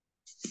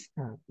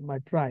হ্যাঁ বাই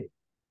ট্রাই।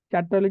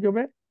 চারটা হলে কি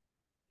হবে?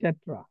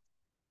 টেট্রা।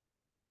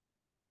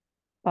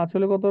 পাঁচ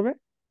হলে কত হবে?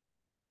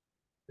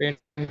 পেন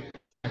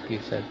কি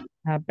স্যার?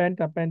 হ্যাঁ,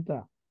 পেন্টা, পেন্টা।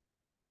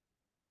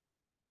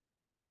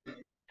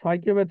 ছয়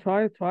কি হবে?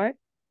 ছয় ছয়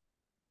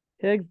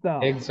হেক্সা।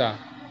 হেক্সা।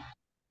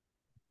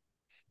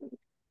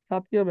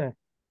 সাত কি হবে?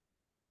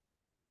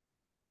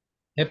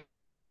 হেপ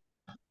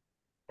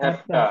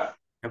হ্যাপটা।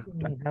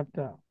 একটা।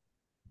 হ্যাপটা।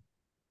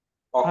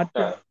 আটটা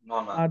অক্টা,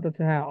 ননা। আট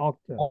হচ্ছে হ্যাঁ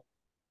অক্টা।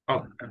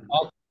 অক্টা,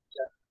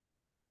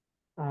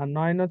 আর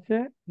 9 হচ্ছে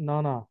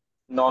ননা।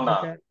 ননা।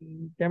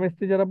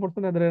 কেমিস্ট্রি যারা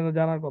পড়ছেন এদের এটা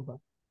জানার কথা।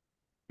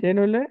 10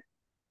 হইলে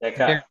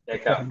ডেকা,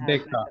 ডেকা। হ্যাঁ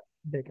ডেকা।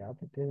 ডেকা।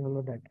 আচ্ছা 10 হলো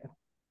ডেকা।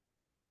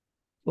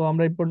 তো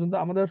আমরা এই পর্যন্ত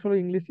আমাদের আসলে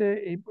ইংলিশে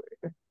এই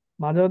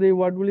মাঝে মাঝে এই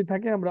ওয়ার্ড গুলি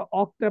থাকে। আমরা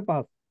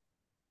অক্টোপাস।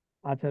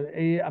 আচ্ছা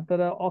এই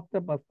আপনারা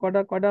অক্টোপাস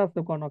কয়টা কয়টা আছে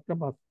কোন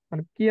অক্টোপাস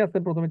মানে কি আছে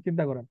প্রথমে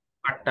চিন্তা করেন।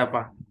 আটটা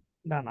পা,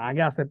 না না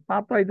আগে আছে পা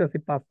তো আইতাছি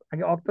পাঁচ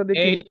আগে অক্টা দিয়ে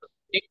কি এইট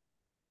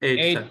এইট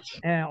এইট স্যার।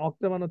 হ্যাঁ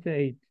অক্টা মানে হচ্ছে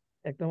 8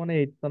 একটা মানে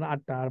 8 মানে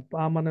আটটা আর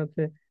পা মানে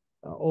হচ্ছে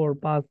ওর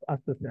পাঁচ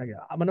আসতেছে আগে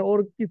মানে ওর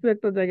কিছু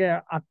একটা জায়গায়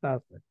আটটা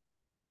আছে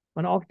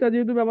মানে অক্টা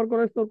যেহেতু ব্যবহার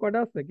করা হয়েছে ওর কয়টা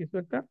আছে কিছু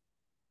একটা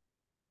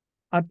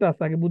আটটা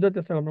আছে আগে বুঝার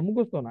চেষ্টা করবেন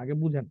মুখস্থ না আগে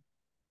বুঝেন।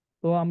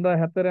 তো আমরা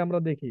হাতের আমরা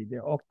দেখি যে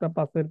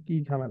অক্টোপাসের কি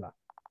ঝামেলা।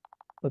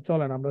 তো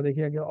চলেন আমরা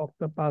দেখি আগে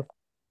অক্টোপাস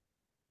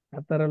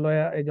হাতের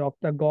লয়া এই যে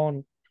অক্টাগন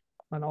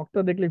মানে অক্টা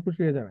দেখলে খুশি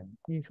হয়ে যাবেন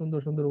কি সুন্দর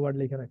সুন্দর ওয়ার্ড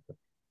লিখে রাখছে।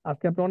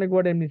 আজকে আপনি অনেক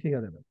ওয়ার্ড এমনি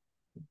শিখে যাবেন।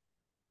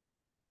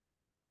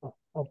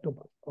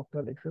 অক্টোপাস অক্টা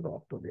লিখছে তো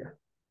অক্টো দিয়া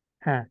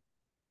হ্যাঁ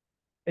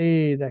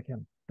এই দেখেন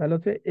তাহলে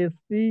হচ্ছে A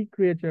C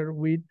creature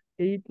with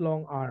 8 long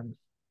arms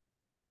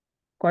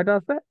কয়টা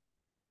আছে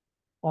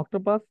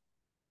অক্টোপাস।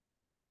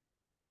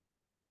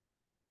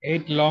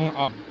 Eight long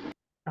arm.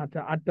 আচ্ছা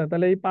আটটা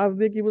তাহলে এই পাঁচ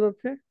দিয়ে কি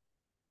বোঝাচ্ছে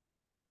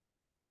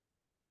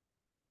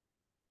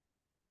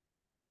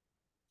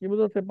কি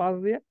বোঝাচ্ছে পাঁচ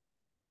দিয়ে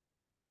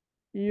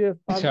ইউএস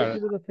পাঁচ দিয়ে স্যার কি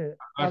বোঝাচ্ছে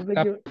পাঁচ দিয়ে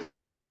আটটা কি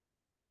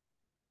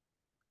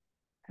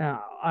হ্যাঁ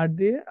আট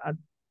দিয়ে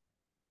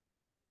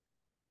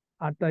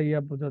আটটা ইয়া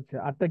বোঝাচ্ছে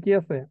আটটা কি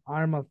আছে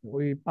আর্ম আছে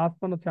ওই পাঁচ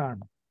পান হচ্ছে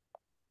আর্ম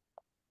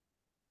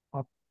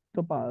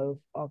অক্টোপাস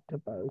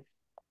অক্টোপাস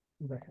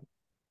দেখেন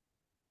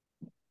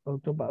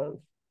অক্টোপাস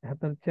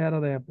হাতের চেহারা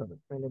দেয় আপনাদের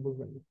তাহলে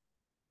বুঝবেন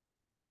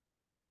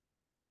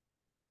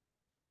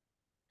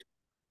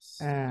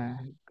হ্যাঁ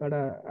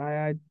কটা I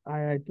I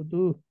I I to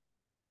do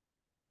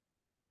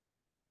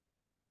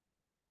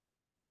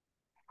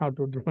how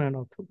to draw an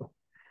octopus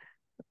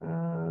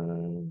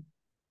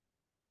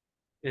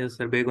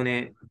sir বেগুনি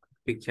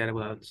পিকচারে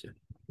বলা হচ্ছে।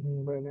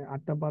 মানে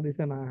আটটা পা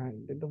দিছে না হ্যাঁ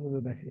এটা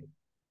বুঝে দেখে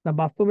না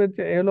বাস্তবের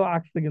এলো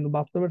আঁকছে কিন্তু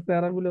বাস্তবের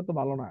চেহারা গুলো তো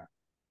ভালো না।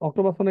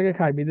 অক্টোপাস অনেকে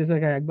খায় বিদেশে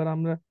খায় একবার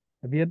আমরা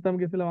ভিয়েতনাম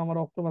গেছিলাম আমার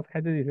অক্টোপাস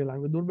খাইতে দিয়েছিল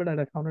আমি দূর বেটা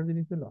এটা খাওয়ানোর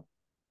জিনিস ছিল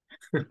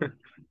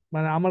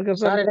মানে আমার কাছে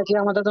স্যার আমি এটা কি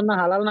আমাদের জন্য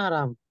হালাল না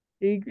হারাম?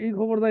 এই এই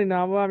খবর জানি না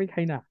আবার আমি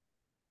খাই না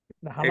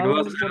হালাল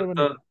এগুলো হারাম ছাড়া পরে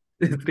তো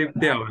মানে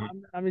তৃপ্তি হবে না।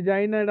 আমি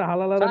জানি না এটা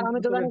হালাল হারাম স্যার আমি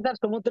কি তো করে। জানি স্যার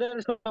সমুদ্রের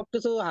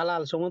সবকিছু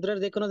হালাল, সমুদ্রের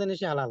যে কোনো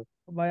জিনিসই হালাল।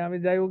 ভাই আমি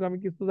যাই হোক আমি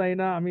কিছু জানি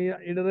না আমি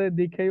এটারে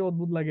দেখাই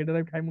অদ্ভুত লাগে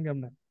এটারে খাইমু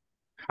কেমনে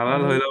হালাল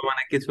মানে হইলেও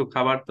মানে কিছু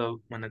খাবার তো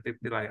মানে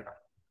তৃপ্তি লাগে না।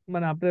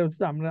 মানে আপনার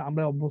হচ্ছে আমরা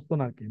আমরা অভ্যস্ত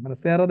না আর কি মানে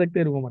চেহারা দেখতে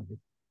এরকম আর কি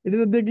এটা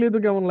দেখলেই তো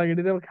কেমন লাগে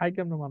এটা আবার খাই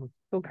কেমন মানুষ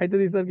তো খাইতে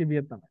দিচ্ছে আর কি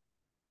ভিয়েতনামে।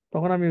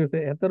 তখন আমি হচ্ছে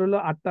এত হলো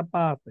আটটা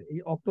পা আছে এই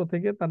অক্টো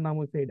থেকে তার নাম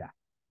হচ্ছে এটা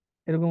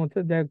এরকম হচ্ছে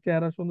যাই হোক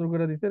চেহারা সুন্দর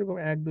করে দিচ্ছে এরকম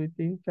 1 2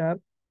 3 4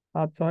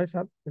 5 6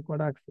 7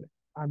 কটা আঁকছে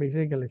আর বেশি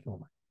গেলে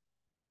সময়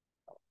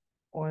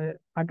ওই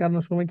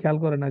আঁকানোর সময় খেয়াল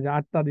করে না যে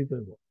আটটা দিতে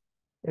হইব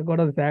এ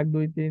কটা দিচ্ছে 1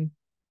 2 3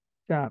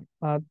 4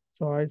 5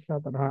 6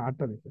 7 8 হ্যাঁ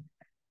আটটা দিচ্ছে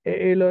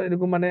এইগুলো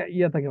এরকম মানে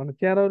ইয়া থাকে মানে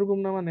চেহারা এরকম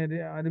না মানে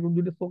এরকম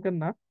দুইটা চোখের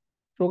না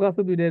চোখ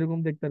আছে দুইটা এরকম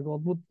দেখতে আর কি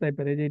অদ্ভুত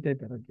টাইপের এই যে এই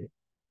টাইপের আর কি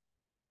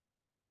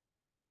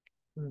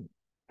হুম।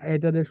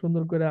 এটা দিয়ে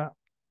সুন্দর করে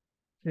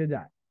সে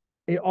যায়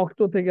এই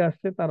অক্টো থেকে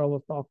আসছে তার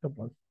অবস্থা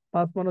অক্টোপাস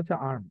পাঁচ মানে হচ্ছে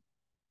আর্ম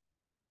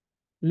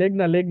লেগ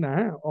না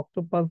হ্যাঁ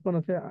অক্টোপাস মানে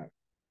হচ্ছে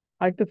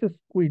আরেকটা হচ্ছে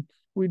স্কুইড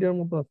স্কুইডের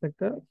মতো আছে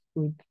একটা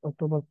স্কুইড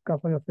অক্টোপাস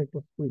কাছাকাছি একটা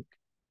স্কুইড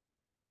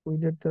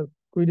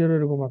স্কুইডের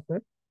এরকম আছে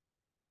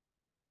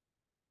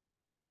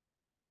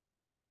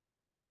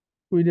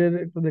স্কুইডের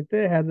একটু দেখতে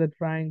হ্যাজ এ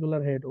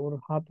ট্রায়াঙ্গুলার হেড ওর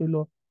হাত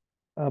হইলো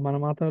মানে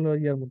মাথা হলো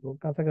ইয়ার মতো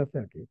কাছাকাছি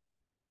আর কি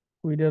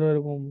স্কুইডেরও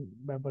এরকম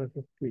ব্যাপার আছে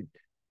স্কুইড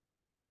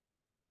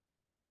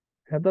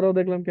হেতারাও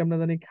দেখলাম কেমনে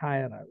জানি খায়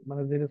এরা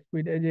মানে যেটা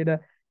স্কুইড এই যে এটা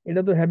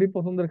এটা তো হেভি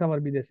পছন্দের খাবার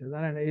বিদেশে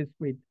জানেন এই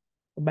স্কুইড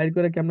বাইর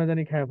করে কেমনে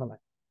জানি খায়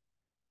ফেলায়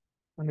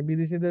মানে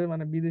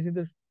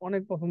বিদেশিদের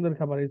অনেক পছন্দের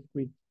খাবার এই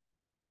স্কুইড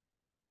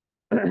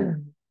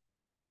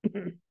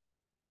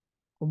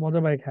খুব মজা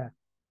পায় খায়।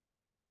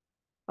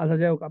 আচ্ছা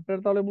যাই হোক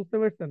আপনারা তাহলে বুঝতে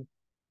পারছেন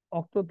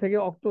অক্টো থেকে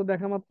অক্টো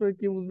দেখা মাত্রই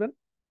কি বুঝবেন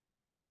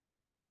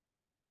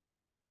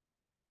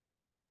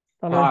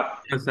তাহলে আট।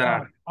 স্যার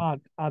আট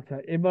আট আচ্ছা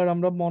এবার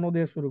আমরা মনো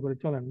দিয়ে শুরু করি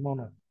চলেন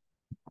মনো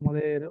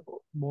আমাদের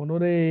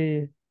মনোরে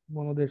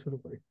মনো দিয়ে শুরু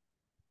করি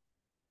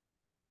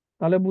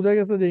তাহলে বোঝা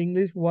গেছে যে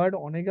ইংলিশ ওয়ার্ড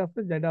অনেক আছে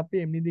যেটা আপনি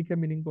এমনি দেখে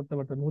মিনিং করতে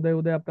পারতেন হুদায়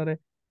হুদায় আপনার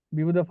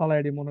বিপদে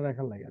ফালাইডি মনে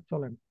রাখার লাগে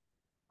চলেন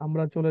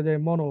আমরা চলে যাই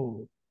মনো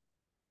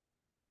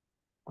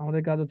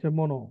আমাদের কাজ হচ্ছে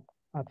মনো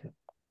আচ্ছা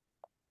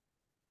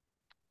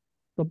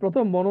তো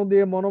প্রথম মনো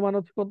দিয়ে মনো মানে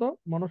হচ্ছে কত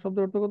মনো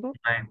শব্দের অর্থ কত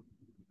 9।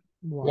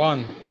 One one.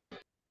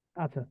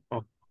 আচ্ছা ও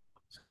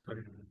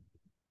সরি।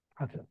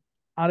 আচ্ছা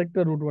আরেকটা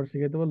রুট ওয়ার্ড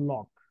শিখাইতে হবে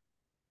লক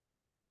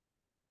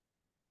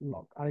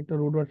লক আরেকটা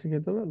রুট ওয়ার্ড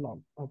শিখাইতে হবে লক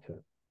আচ্ছা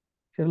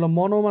সেটা হলো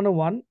মনো মানে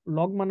ওয়ান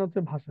লগ মানে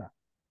হচ্ছে ভাষা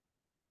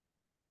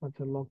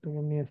আচ্ছা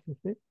লকটাকে নিয়ে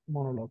আসতেছি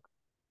মনোলগ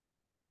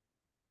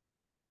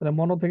তাহলে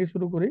মনো থেকে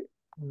শুরু করি।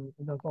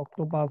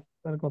 অক্টোপাস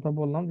এর কথা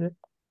বললাম যে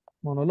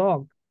মনোলগ।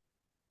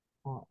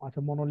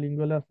 আচ্ছা,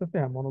 মনোলিঙ্গুয়ালে আসতেছে,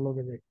 হ্যাঁ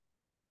মনোলগে যাই।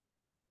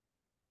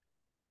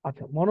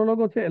 আচ্ছা, মনোলগ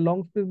হচ্ছে long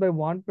speech by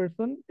one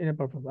person in a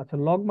purpose. আচ্ছা,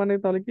 লগ মানে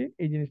তাহলে কি,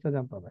 এই জিনিসটা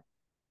জানতে হবে।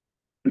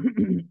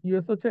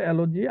 ইউএস হচ্ছে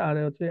এলওজি, আর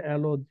এ হচ্ছে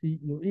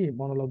এলওজিইউই,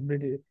 মনোলগ।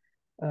 ব্রিটিশ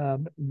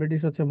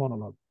ব্রিটিশ হচ্ছে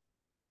মনোলগ।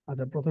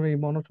 আচ্ছা, প্রথমে এই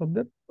মনো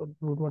শব্দের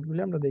রুট ওয়ার্ড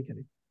গুলি আমরা দেখে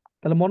নিই।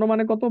 তাহলে মনো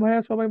মানে কত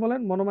ভাইয়া, সবাই বলেন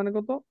মনো মানে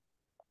কত?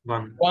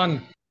 1 ওয়ান।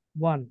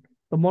 ওয়ান।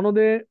 তো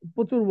মনোতে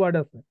প্রচুর ওয়ার্ড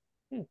আছে।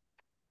 হুম,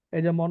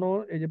 এই যে মনো,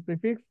 এই যে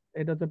প্রিফিক্স,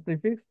 এটা হচ্ছে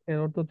প্রিফিক্স, এর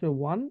অর্থ হচ্ছে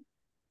ওয়ান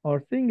আর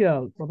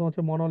সিঙ্গেল। প্রথম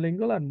হচ্ছে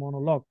মনোলিঙ্গুয়াল আর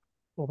মনোলগ।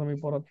 প্রথমেই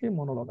পড়াচ্ছি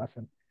মনোলগ,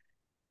 আসেন।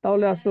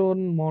 তাহলে আসুন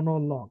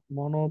মনোলগ,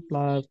 মনো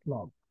প্লাস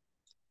লগ,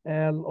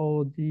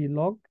 LOG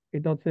লগ।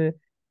 এটা হচ্ছে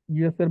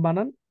ইউএস এর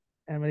বানান,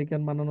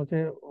 আমেরিকান বানান হচ্ছে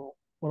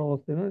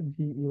পরবর্তী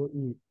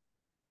GUE,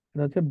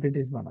 এটা হচ্ছে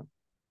ব্রিটিশ বানান।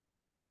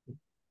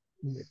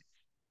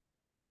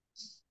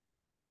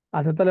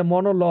 আচ্ছা, তাহলে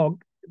মনোলগ,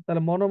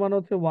 তাহলে মনো মানে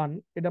হচ্ছে ওয়ান,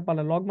 এটা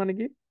পারলে। লগ মানে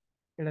কি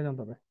এটা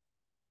জানতে হবে।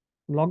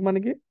 লগ মানে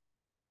কি?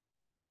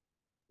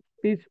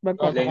 স্পিচ বা লগ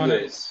কথা। মানে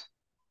ল্যাঙ্গুয়েজ।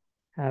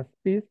 হ্যাঁ,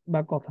 স্পিচ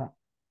বা কথা।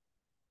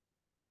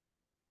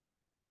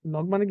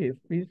 লগ মানে কি?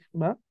 স্পিচ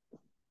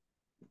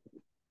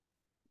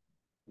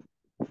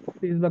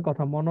বা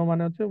কথা। মনো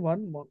মানে হচ্ছে ওয়ান।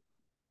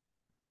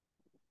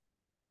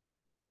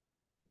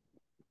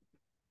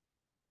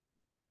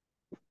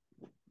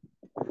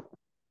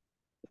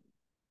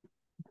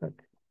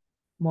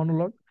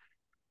 মনোলগ,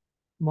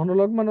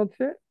 মনোলগ মানে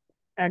হচ্ছে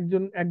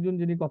একজন একজন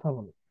যিনি কথা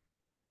বলে।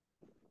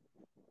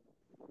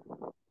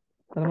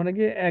 তার মানে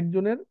কি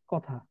একজনের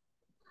কথা।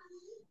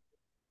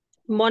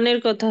 মনের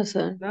কথা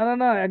স্যার। না না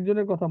না,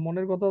 একজনের কথা।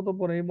 মনের কথা তো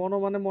পরে, এই মনো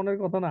মানে মনের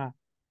কথা না,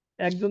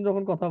 একজন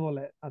যখন কথা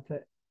বলে। আচ্ছা,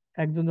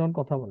 একজন যখন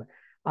কথা বলে।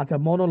 আচ্ছা,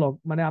 মনোলগ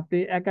মানে আপনি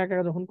একা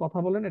একা যখন কথা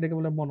বলেন, এটাকে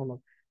বলে মনোলগ।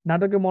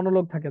 নাটকে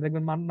মনোলগ থাকে,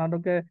 দেখবেন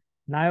নাটকে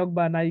নায়ক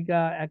বা নায়িকা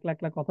একলা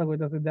একলা কথা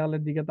কইতাছে,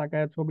 দেওয়ালের দিকে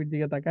তাকায়, ছবির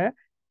দিকে তাকায়,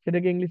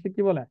 সেটাকে ইংলিশে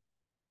কি বলে?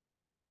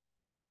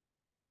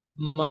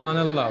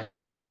 মানে লাভ।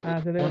 হ্যাঁ,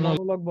 সেটাকে মনো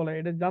মনোলগ বলে।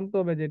 এটা জানতে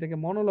হবে যে এটাকে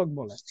মনোলগ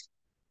বলে।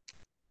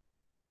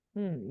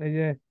 এই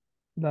যে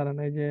দাঁড়ান,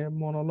 এই যে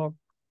মনোলগ,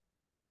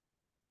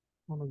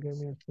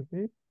 মনোগেমি আসতেছি,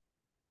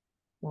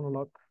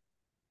 monologue.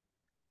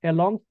 A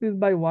long speech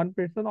by one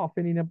person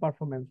often in a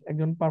performance,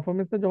 একজন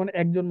পারফরমেন্সে যখন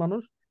একজন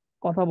মানুষ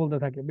কথা বলতে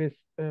থাকে, বেশ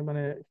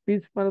মানে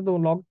স্পিচ মানে তো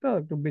লগটা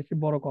একটু বেশি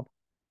বড় কথা।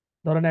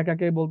 ধরেন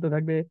একাকে বলতে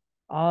থাকবে,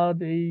 আজ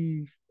এই,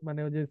 মানে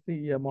ওই যে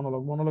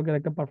মনোলগ, মনোলগের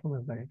একটা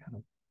পারফরমেন্স থাকে এখানে।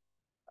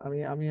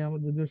 আমি আমার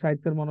যদিও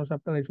সাহিত্যের মানুষ,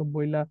 আপনার এইসব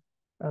বইলা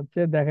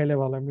হচ্ছে দেখাইলে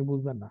ভালো, আপনি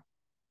বুঝবেন না।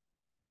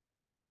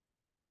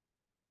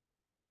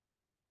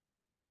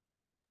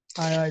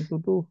 আয় আয়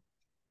তুতু,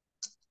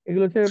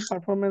 এগুলো হচ্ছে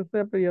পারফরমেন্সে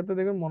আপনি ইয়াতে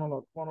দেখবেন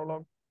মনোলগ,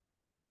 মনোলগ।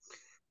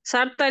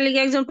 স্যার তাইলে কি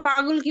একজন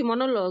পাগল কি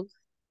মনোলগ?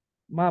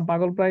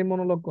 পাগল প্রায়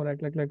মনোলগ করে,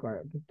 একলা একলা করে।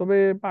 তবে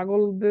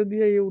পাগলদের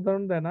দিয়ে এই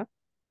উদাহরণ দেয় না,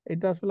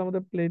 এটা আসলে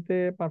আমাদের প্লেতে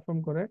পারফর্ম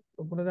করে।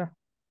 উপরে যা,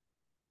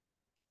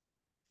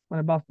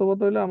 মানে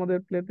বাস্তবতা হইলে আমাদের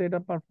প্লেতে এটা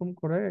পারফর্ম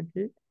করে আর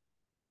কি।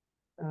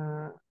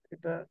 আহ,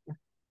 এটা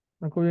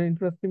খুবই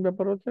ইন্টারেস্টিং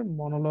ব্যাপার হচ্ছে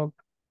মনোলগ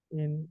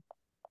ইন,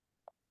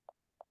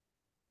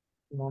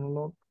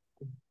 মনোলগ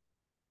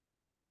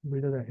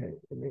ভিডিও দেখায়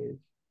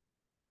image,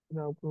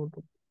 এটা upload।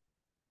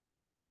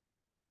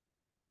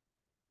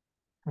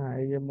 হ্যাঁ,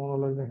 এই যে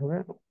মনোলগ দেখাবে,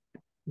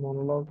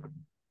 মনোলগ,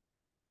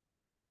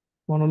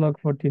 মনোলগ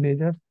ফর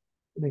টিনেজার।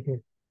 দেখে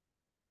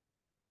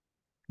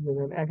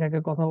দেখবেন একা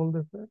একা কথা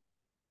বলতেছে,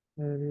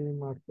 ভেরি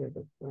মার্কেট।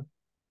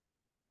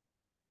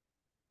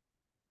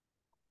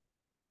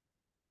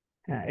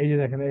 হ্যাঁ, এই যে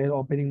দেখেন এর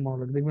ওপেনিং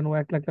মনোলগ, দেখবেন ও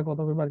এক লাখ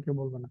কথা বলবে আর কেউ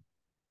বলবে না,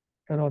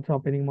 এটা হচ্ছে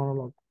opening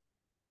monologue.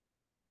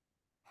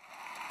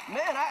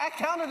 Man, I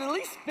counted at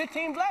least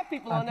 15 black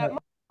people on আচ্ছা that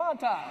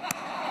montage.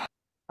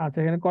 আচ্ছা,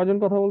 এখানে কয়জন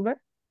কথা বলবে?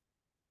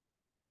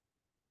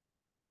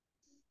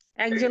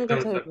 একজন একদম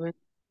কথা স্যার। বলবে।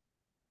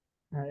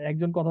 হ্যাঁ,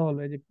 একজন কথা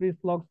বলবে। এই যে ক্রিস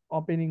লকস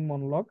ওপেনিং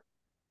মনোলগ,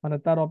 মানে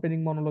তার ওপেনিং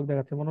মনোলগ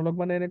দেখাচ্ছে। মনোলগ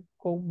মানে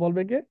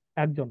বলবে কে?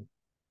 একজন।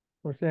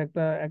 তো সে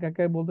একটা একা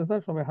একাই বলতেছে,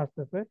 আর সবাই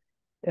হাসতেছে।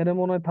 এর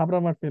মনে হয় থাপড়া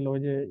মারছিল ওই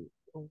যে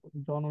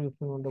জন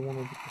উইলসন, মনে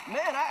হচ্ছে।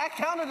 Man, I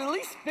counted at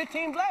least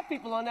 15 black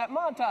people on that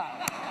montage.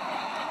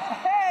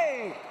 Hey!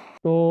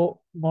 তো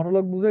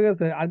মনোলগ বুঝে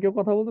গেছে, আর কেউ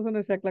কথা বলতেছে না,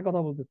 সে একলা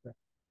কথা বলতেছে।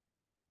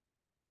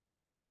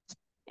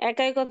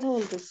 একাই কথা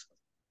বলতেছে।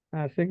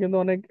 হ্যাঁ, সে কিন্তু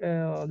অনেক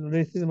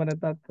রেসিস, মানে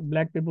তার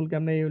ব্ল্যাক পিপুল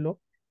কেমনে এই হলো,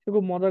 সে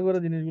খুব মজা করে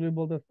জিনিসগুলি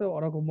বলতেছে,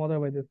 ওরা খুব মজা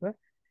পাইতেছে।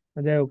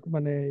 যাই হোক,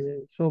 মানে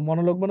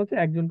মনোলগ মানে হচ্ছে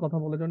একজন কথা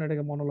বলে যখন,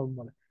 এটাকে মনোলগ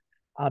বলে।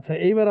 আচ্ছা,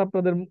 এইবার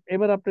আপনাদের,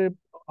 এবার আপনি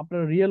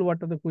আপনার রিয়েল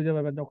ওয়ার্ডটাতে খুঁজে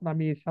পাবেন যখন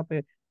আমি এর সাথে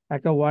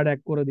একটা ওয়ার্ড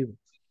অ্যাড করে দিব।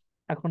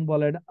 এখন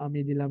বলেন, আমি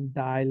দিলাম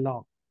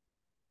ডায়লগ।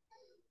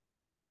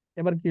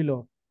 এবার কি হলো?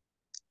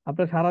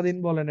 আপনার সারাদিন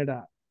বলেন এটা,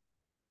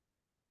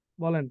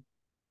 বলেন,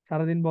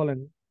 সারাদিন বলেন,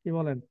 কি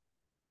বলেন?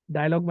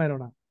 ডায়লগ মাইরো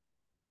না,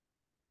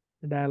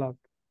 ডায়লগ,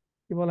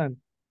 কি বলেন?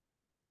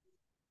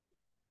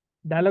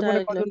 ডায়লগ মানে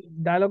ডায়লগ। কজন?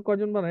 ডায়লগ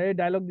কজন মানে এই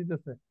ডায়লগ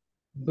দিতেছে?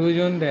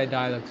 দুইজন দেয়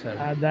ডায়লগ স্যার।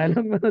 আর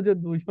ডায়লগ মানে হচ্ছে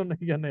দুইজন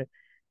এখানে।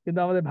 কিন্তু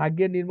আমাদের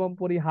ভাগ্যের নির্মম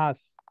পরিহাস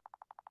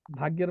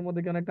ভাগ্যের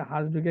মধ্যে কেন একটা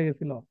হাঁস ঢুকে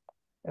গেছিল।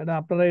 এটা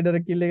আপনারা এটারে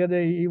কি লেগে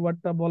যায় এই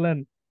ওয়ার্ডটা বলেন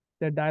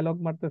যে ডায়লগ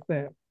মারতেছে।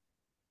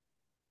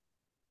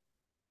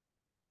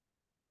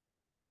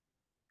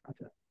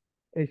 আচ্ছা,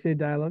 এই সেই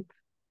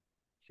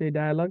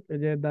ডায়ালগ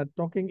যে the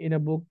talking in a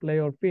book play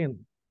or film,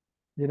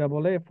 যেটা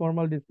বলে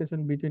formal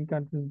discussion between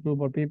countries group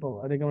or people,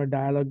 এটাকে আমরা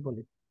ডায়ালগ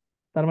বলি।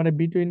 তার মানে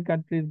between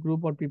countries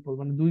group or people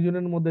মানে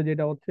দুইজনের মধ্যে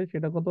যেটা হচ্ছে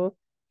সেটা কত,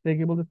 সেটা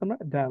কি বলতেছে আমরা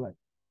ডায়ালগ।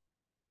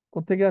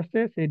 কোথেকে আসছে,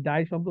 সেই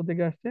ডাই শব্দ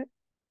থেকে আসছে।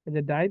 এই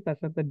যে ডাই, তার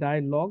সাথে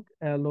ডায়লগ,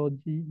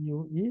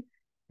 LOGUE,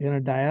 এখানে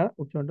ডায়া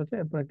উচ্চারণটা হচ্ছে,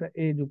 এরপর একটা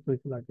এ যুক্ত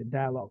হয়েছিল আর কি,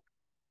 dialogue.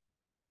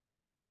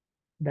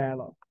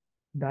 Dialogue,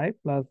 die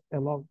plus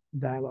এলগ,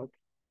 dialogue.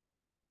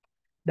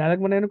 Dialogue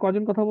মানে এখানে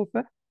কজন কথা বলছে?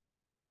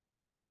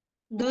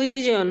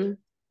 দুইজন।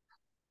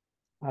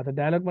 আচ্ছা,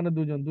 ডায়ালগ মানে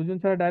দুজন, দুজন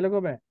ছাড়া ডায়লগ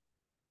হবে?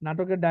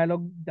 নাটকের ডায়লগ,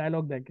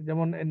 ডায়লগ দেখ,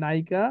 যেমন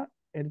নায়িকা,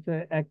 এর হচ্ছে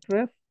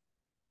অ্যাক্ট্রেস,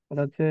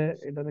 এটা হচ্ছে,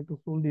 এটার একটু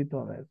ফুল দিতে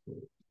হবে।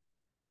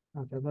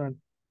 আচ্ছা ধরেন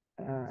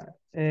আহ,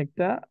 এ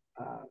একটা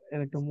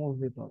এর একটা মোজ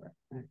দিতে হবে,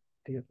 হ্যাঁ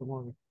ঠিক আছে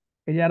মোজ।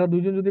 এই যে আরো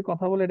দুজন যদি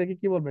কথা বলে এটাকে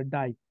কি বলবে,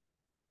 ডাই।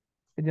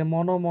 এই যে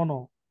মনো মনো,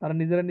 তারা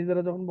নিজেরা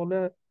নিজেরা যখন বলে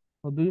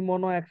দুই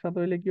মনো একসাথে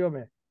হইলে কি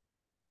হবে,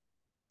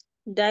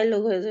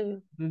 ডায়লগ হয়ে যাবে।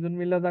 দুজন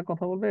মিলে যা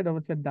কথা বলবে এটা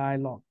হচ্ছে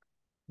ডায়লগ।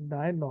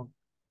 ডায়লগ,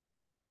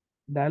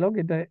 ডায়লগ,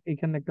 এটা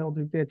এখানে একটা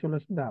অতিরিক্ত এ চলে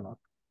আসছে, ডায়লগ।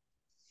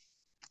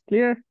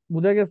 ক্লিয়ার?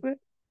 বুঝা গেছে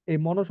এই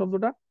মনো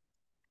শব্দটা?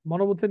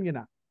 মনো বুঝছেন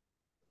কিনা?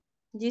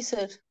 জি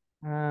স্যার।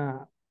 হ্যাঁ,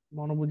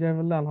 মনো বুঝাই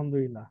ফেললে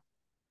আলহামদুলিল্লাহ।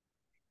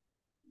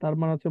 তার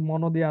মানে হচ্ছে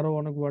মনো দিয়ে আরো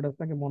অনেক ওয়ার্ড আছে,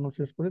 তাকে মনো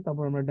শেষ করি,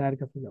 তারপর আমরা ডায়ের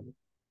কাছে যাবো।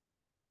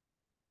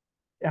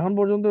 এখন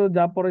পর্যন্ত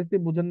যা পরিস্থিতি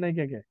বুঝেন নাই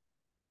কে কে?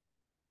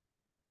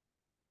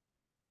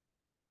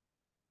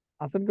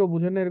 আছেন কেউ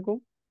বুঝেন না এরকম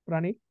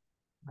প্রাণী?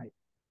 নাই।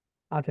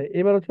 আচ্ছা,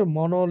 এবার হচ্ছে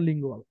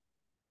মনোলিঙ্গুয়াল।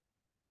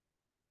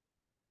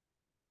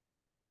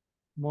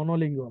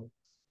 মনোলিঙ্গুয়াল,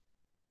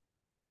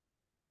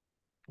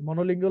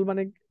 মনোলিঙ্গুয়াল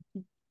মানে কি,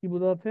 কি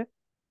বোঝা যাচ্ছে?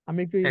 আমি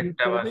একটু ইংলিশ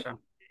একটা করে দিই। ভাষা।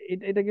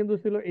 এটা কিন্তু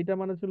ছিল, এটা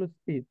মানে ছিল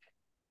স্পিচ,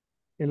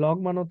 এই লগ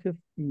মানে হচ্ছে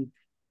স্পিচ।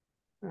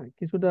 হ্যাঁ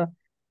কিছুটা,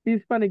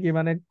 স্পিচ মানে কি,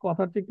 মানে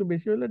কথার চেয়ে একটু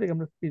বেশি হলে এটাকে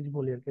আমরা স্পিচ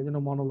বলি আর কি, এই জন্য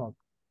মনোলগ।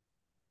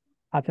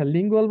 আচ্ছা,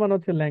 লিঙ্গুয়াল মানে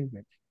হচ্ছে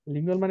ল্যাঙ্গুয়েজ।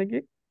 লিঙ্গুয়াল মানে কি?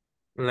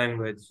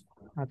 ল্যাঙ্গুয়েজ।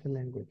 আচ্ছা,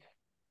 ল্যাঙ্গুয়েজ।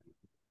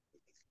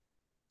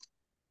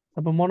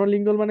 তারপর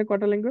মনোলিঙ্গুয়াল মানে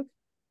কয়টা ল্যাঙ্গুয়েজ?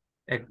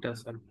 একটা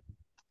স্যার।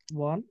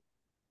 One,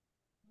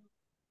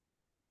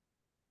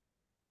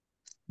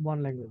 one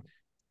language.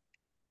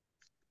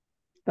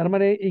 তার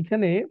মানে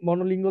এইখানে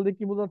মনোলিঙ্গুয়াল দিয়ে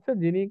কি বোঝাচ্ছে,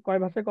 যিনি কয়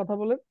ভাষায় কথা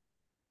বলেন?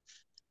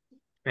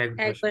 এক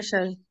এক ভাষা।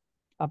 ভাষায়।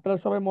 আপনারা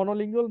সবাই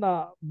মনোলিঙ্গুয়াল না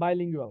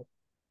বাইলিঙ্গুয়াল?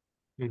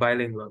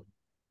 বাইলিঙ্গুয়াল।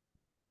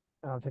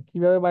 আচ্ছা,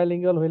 কিভাবে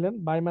বাইলিঙ্গুয়াল হইলেন?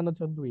 বাই মানে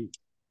হচ্ছে দুই,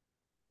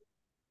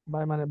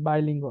 বাই মানে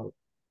বাইলিঙ্গুয়াল।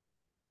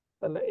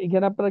 তাহলে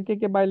এখানে আপনারা কে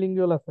কে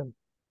বাইলিঙ্গুয়াল আছেন?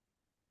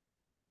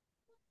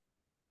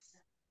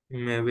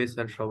 মেবি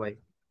স্যার সবাই।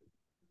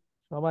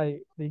 সবাই?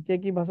 কে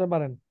কি ভাষা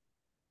পারেন?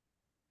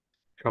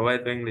 সবাই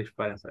তো ইংলিশ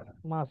পারে স্যার।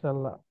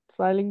 মাশাআল্লাহ।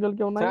 ট্রাইলিঙ্গুয়াল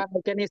কেউ নাই? Sir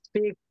I can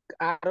speak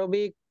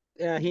Arabic,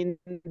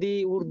 Hindi,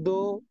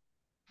 Urdu,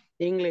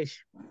 English,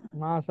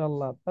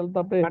 মাশাআল্লাহ, তাহলে তো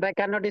আপনি but I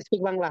can not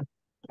speak Bangla.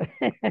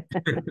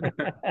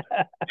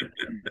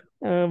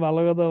 ভালো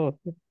কথা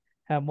বলছে।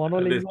 হ্যাঁ, This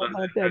মনোলিঙ্গুয়াল was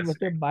মানে হচ্ছে এক ভাষা,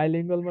 interesting.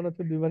 বাইলিঙ্গুয়াল মানে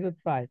হচ্ছে দুই ভাষা,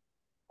 ট্রাই,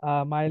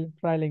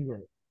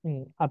 ট্রাইলিঙ্গুয়াল।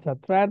 আচ্ছা,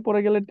 ট্রায়ের পরে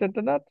গেলে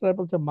টেট্রা না, ট্রাই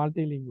বলছে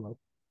মাল্টিলিঙ্গুয়াল।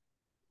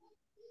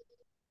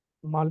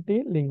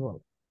 মাল্টিলিঙ্গুয়াল,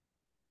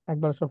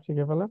 একবার সব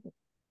শিখে ফেলেন।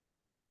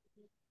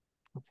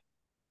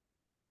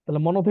 তাহলে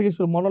মনো থেকে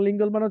শুরু,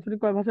 মনোলিঙ্গুয়াল মানে হচ্ছে উনি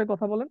কয় ভাষায়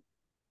কথা বলেন?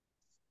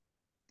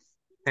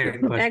 এক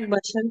এক ভাষা।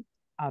 ভাষায়।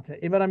 আচ্ছা,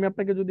 এবার আমি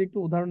আপনাকে যদি একটু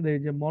উদাহরণ দিই,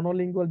 যে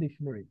মনোলিঙ্গুয়াল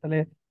ডিকশনারি, তাহলে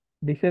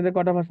ডিকশনারিতে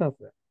কয়টা ভাষা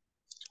আছে?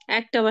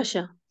 একটা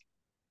ভাষা।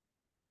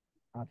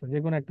 আচ্ছা, যে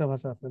কোনো একটা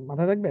ভাষা আছে,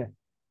 মাথায় রাখবে।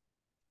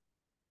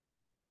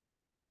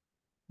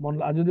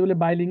 আর যদি বলে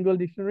বাইলিঙ্গুয়াল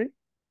ডিকশনারি?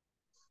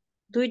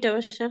 দুইটা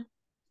ভাষা।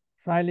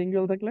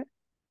 ট্রাইলিঙ্গুয়াল থাকলে?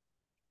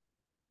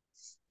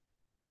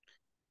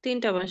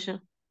 তিনটা ভাষা।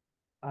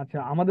 আচ্ছা,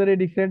 আমাদের এই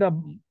ডিকশনারিটা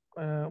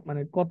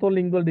মানে কত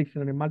lingual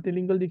dictionary,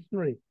 multilingual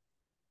dictionary?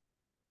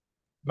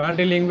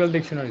 Multilingual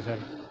dictionary sir.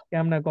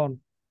 কেমনে কোন?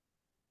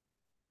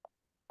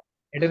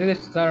 এটাতে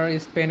স্যার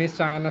স্প্যানিশ,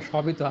 চায়না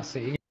সবই তো আছে।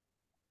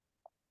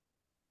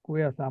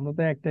 কই আছে? আমরা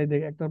তো একটাই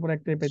একটার পর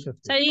একটাই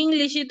পাইতেছি। স্যার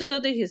ইংলিশই তো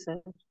দেখি স্যার।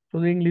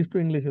 শুধু ইংলিশ টু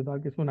ইংলিশ, তো আর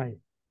কিছু নাই।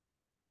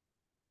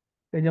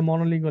 এই যে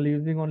মনোলিঙ্গুয়াল,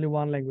 ইউজিং অনলি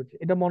ওয়ান ল্যাঙ্গুয়েজ,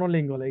 এটা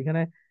মনোলিঙ্গুয়াল।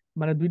 এখানে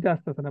মানে দুইটা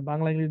আসতেছে না,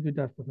 বাংলা ইংলিশ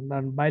দুইটা আসতেছে না,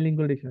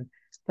 বাইলিঙ্গুয়াল ডিকশনারি।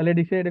 তাহলে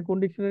ডিকশনারি, এটা কোন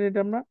ডিকশনারি?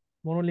 এটা আমরা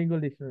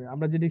মনোলিঙ্গুয়াল ডিকশনারি।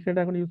 আমরা যে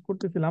ডিকশনারিটা এখন ইউজ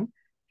করতেছিলাম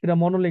সেটা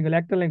মনোলিঙ্গুয়াল,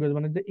 একটা ল্যাঙ্গুয়েজ,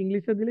 মানে যে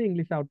ইংলিশে দিলে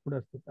ইংলিশে আউটপুট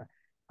আসতেছে।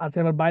 আচ্ছা,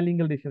 এবার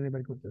বাইলিঙ্গুয়াল ডিকশনারি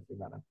বের করতেছি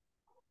দাঁড়া।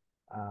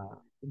 আহ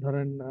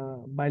ধরেন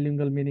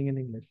bilingual meaning in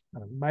English,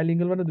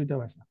 bilingual মানে দুইটা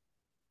ভাষা।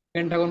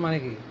 পেন্টাগন মানে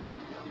কি?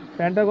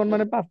 প্যান্টাগন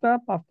মানে পাঁচটা,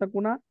 পাঁচটা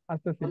কোনা।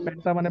 আসতেছি,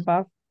 প্যান্টা মানে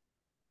পাঁচ।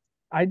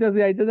 আইতাছি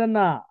আইতে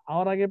না,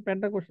 আমার আগে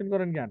প্যান্টা কোশ্চেন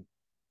করেন কেন?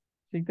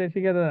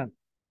 শিখে দেন।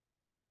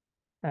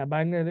 হ্যাঁ,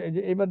 বাংলা, এই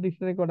যে এবার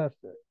ডিকশনারি কোড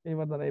আসছে।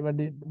 এবার দাঁড়া, এবার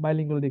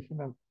বাইলিঙ্গুয়াল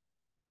ডিকশনারি।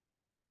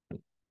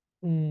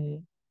 হম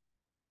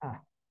আহ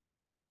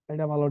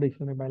এটা ভালো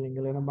ডিকশনারি,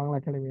 বাইলিঙ্গুয়াল, এটা বাংলা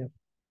একাডেমি আছে।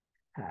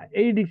 হ্যাঁ,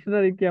 এই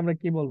ডিকশনারিকে আমরা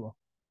কি বলবো?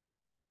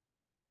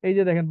 এই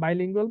যে দেখেন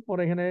বাইলিঙ্গুয়াল,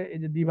 পরে এখানে এই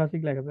যে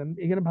দ্বিভাষিক লেখা আছে,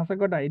 এখানে ভাষা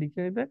কয়টা এই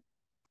ডিকশনারিতে?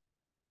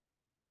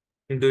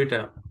 দুইটা।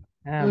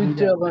 হ্যাঁ, দুইটা।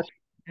 দুইটা ভাষা।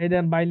 এই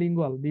দেন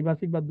বাইলিঙ্গুয়াল,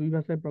 দ্বিভাষিক বা দুই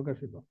ভাষায়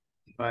প্রকাশিত।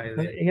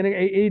 তাহলে এখানে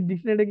এই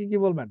ডিকশনারিটাকে কি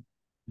বলবেন?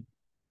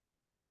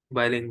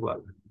 বাইলিঙ্গুয়াল।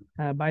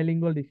 হ্যাঁ,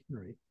 বাইলিঙ্গুয়াল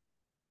ডিকশনারি।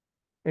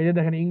 এই যে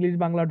দেখেন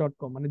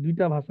englishbangla.com, মানে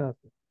দুইটা ভাষা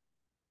আছে।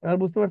 এবার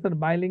বুঝতে পারছেন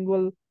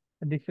বাইলিঙ্গুয়াল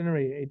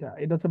ডিকশনারি,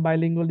 এটা হচ্ছে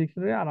বাইলিঙ্গুয়াল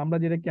ডিকশনারি। আর আমরা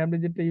যেটা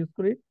ক্যামব্রিজেরটা ইউজ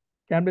করি,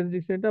 ক্যামব্রিজ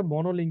ডিকশনারিটা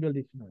মনোলিঙ্গুয়াল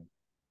ডিকশনারি।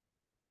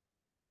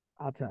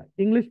 আচ্ছা,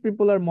 ইংলিশ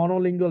পিপল আর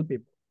মনোলিঙ্গুয়াল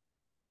পিপল।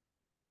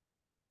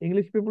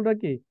 ইংলিশ পিপলটা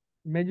কি?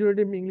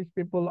 মেজরিটি ইংলিশ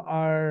পিপল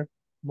আর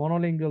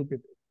মনোলিঙ্গুয়াল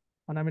পিপল।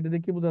 মানে আমি এটা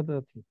দিয়ে কি বোঝাতে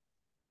চাচ্ছি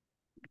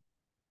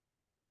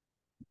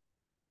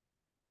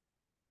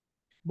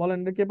বলেন,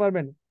 এটা কে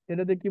পারবেন?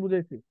 এটা দিয়ে কি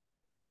বুঝাইছি?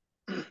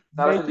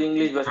 তারা শুধু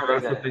ইংলিশ ভাষাটাই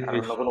তারা জানে শুধু আর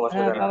ইংলিশ। অন্য কোনো ভাষা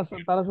হ্যাঁ, জানে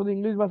না। তারা শুধু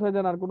ইংলিশ ভাষায়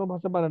জানে, আর কোনো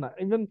ভাষা পারে না।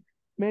 Even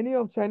many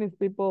of Chinese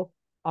people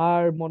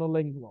আর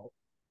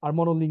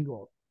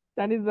মনোলিঙ্গুয়াল।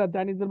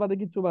 চাইনিজদের বাদে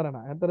কিচ্ছু পারে না।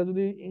 আর তারা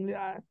যদি English,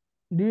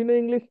 do you know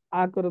English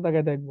আ করে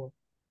তাকায় দেখবো,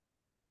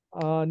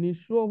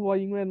 নিঃস্ব বা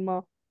ইংল্যান্ড মা,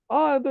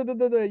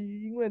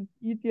 ইংল্যান্ড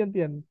তিয়ান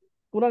তিয়ান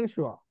কোরআন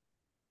শোয়া।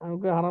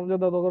 আমাকে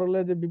হারামজাদা দখল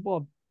যে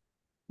বিপদ।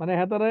 মানে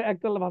হ্যাঁ, তারা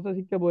একটা ভাষা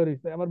শিক্ষা বয়ে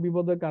রয়েছে, আবার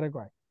বিপদের কারে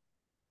কয়।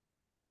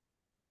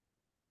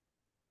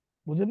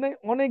 বুঝেন নাই?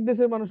 অনেক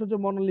দেশের মানুষ হচ্ছে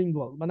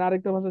মনোলিঙ্গুয়াল, মানে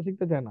আরেকটা ভাষা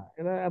শিখতে চায় না,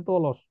 এরা এত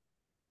অলস।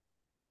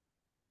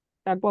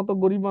 একমাত্র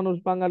গরিব মানুষ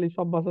বাঙালি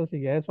সব ভাষা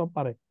শিখে, সব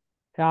পারে।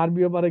 হ্যাঁ,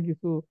 আরবিও পারে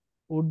কিছু,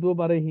 উর্দুও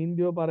পারে,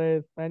 হিন্দিও পারে,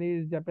 স্প্যানিশ,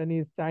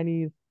 জাপানিজ,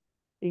 চাইনিজ,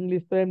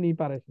 ইংলিশ তো এমনি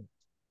পারে সে,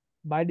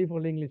 বাই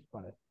ডিফল্ট ইংলিশ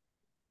পারে।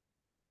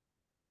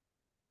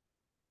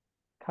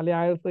 খালি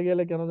আইএলটিএস এ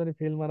গেলে কেন জানি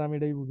ফেল মারে, আমি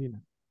এটাই বুঝি না।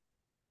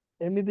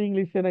 এমনিতে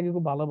ইংলিশে নাকি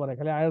খুব ভালো পারে,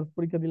 খালি আইএলটিএস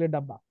পরীক্ষা দিলে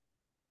ডাব্বা।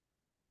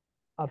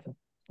 আচ্ছা,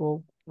 তো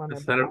মানে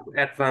স্যার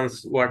অ্যাডভান্স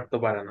ওয়ার্ড তো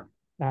পারে না,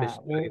 হ্যাঁ,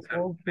 ও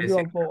বেশিরভাগই ও স্যার খুবই বেসিক।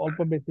 অল্প অল্প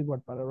বেসিক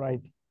ওয়ার্ড পারে,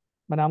 রাইট।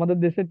 মানে আমাদের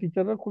দেশের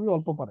টিচাররা খুবই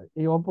অল্প পারে,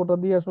 এই অল্পটা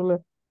দিয়ে আসলে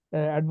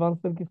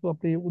অ্যাডভান্সের কিছু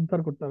আপনি উদ্ধার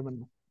করতে পারবেন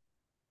না।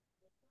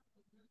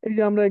 এই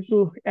যে আমরা একটু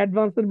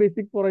অ্যাডভান্সের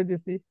বেসিক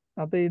পড়াইতেছি,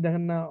 তাতেই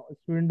দেখেন না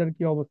স্টুডেন্টের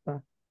কি অবস্থা,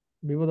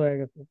 বিপদ হয়ে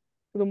গেছে।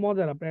 কিন্তু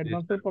মজার, আপনার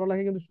অ্যাডভান্সের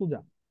পড়ালেখা কিন্তু সোজা,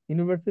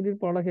 ইউনিভার্সিটির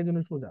পড়ালেখার জন্য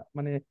সোজা।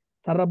 মানে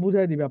স্যাররা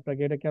বুঝাই দিবে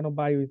আপনাকে এটা কেন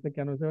বাই হয়েছে,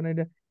 কেন হয়েছে, মানে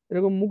এটা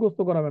এরকম মুখস্থ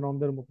করাবেন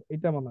অন্ধের মতো,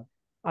 এটা মনে হয়।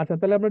 আচ্ছা,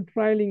 তাহলে আপনার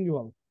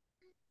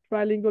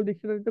ট্রাইলিঙ্গুয়াল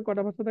ডিকশনারিতে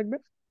কটা ভাষা থাকবে?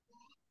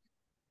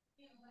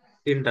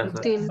 তিনটা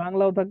স্যার। তিন।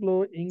 বাংলাও থাকলো,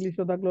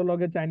 ইংলিশও থাকলো,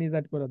 লগে চাইনিজ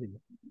অ্যাড করে দিল।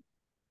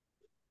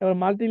 এবার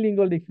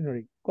মাল্টিলিঙ্গুয়াল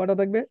ডিকশনারি কটা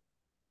থাকবে?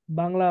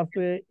 বাংলা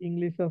আছে,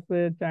 ইংলিশ আছে,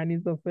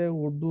 চাইনিজ আছে,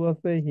 উর্দু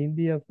আছে,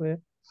 হিন্দি আছে,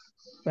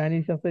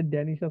 স্প্যানিশ আছে,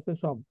 ড্যানিশ আছে,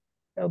 সব।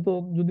 তো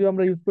যদিও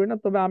আমরা ইউজ করি না,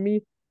 তবে আমি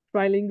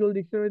ট্রাইলিঙ্গুয়াল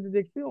ডিকশনারিতে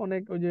দেখছি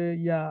অনেক ওই যে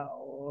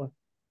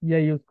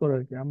ইউজ করে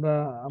আর কি। আমরা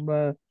আমরা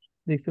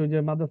দেখছি ওই যে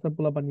মাদ্রাসা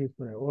পোলাপান ইউজ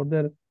করে,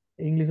 ওদের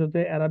ইংলিশ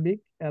হচ্ছে অ্যারাবিক,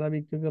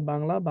 অ্যারাবিক থেকে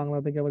বাংলা, বাংলা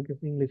থেকে আবার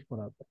কিছু ইংলিশ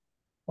করা আছে।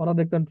 ওরা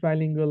দেখতাম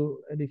ট্রাইলিঙ্গুয়াল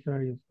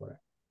ডিকশনারি ইউজ করে।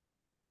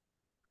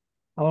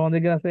 আবার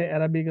অনেকে আছে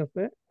অ্যারাবিক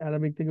আছে,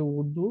 অ্যারাবিক থেকে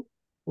উর্দু,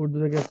 উর্দু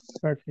থেকে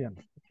পার্সিয়ান,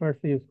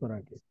 ফার্সি ইউজ করে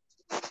আর কি।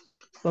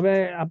 তবে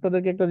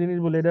আপনাদেরকে একটা জিনিস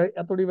বলি, এটা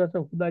এতটি ভাষা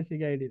হুদায়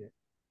শিখে আইডিরে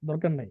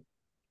দরকার নাই।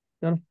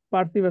 কারণ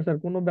ফার্সি ভাষার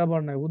কোনো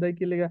ব্যবহার নাই, হুদায়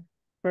কি লেখা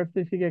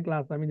ফার্সি শিখে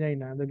ক্লাস, আমি যাই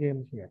না এদেরকে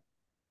এখানে শিখায়।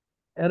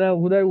 এরা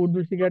হুদায় উর্দু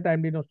শিখে টাইম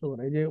দিয়ে নষ্ট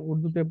করে। এই যে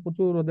উর্দুতে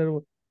প্রচুর ওদের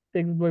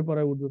টেক্সট বই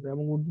পড়ায় উর্দুতে,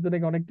 এবং উর্দুতে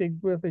নাকি অনেক টেক্সট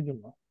বই আছে এই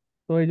জন্য।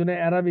 তো এই জন্য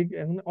অ্যারাবিক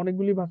এখন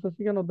অনেকগুলি ভাষা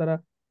শিখানো, তারা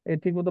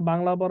ঠিক মতো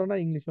বাংলা পারে না,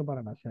 ইংলিশও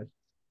পারে না, শেষ।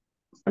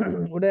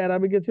 ওটা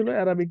অ্যারাবিকে ছিল,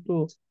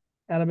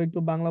 অ্যারাবিক টু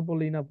বাংলা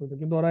পড়লে ইনাফ হতো,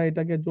 কিন্তু ওরা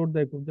এটাকে জোর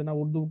দেয় খুব যে না,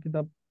 উর্দু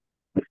কিতাব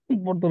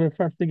পড়তে হবে,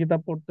 ফার্সি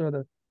কিতাব পড়তে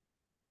হবে।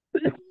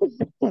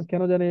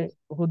 কেন জানি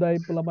হুদাই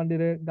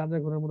পোলাপান্ডিরে গাঁজা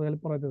ঘরের মতো খালি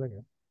পড়াইতে থাকে,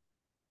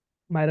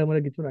 মায়েরা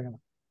মরে কিছু রাখে না।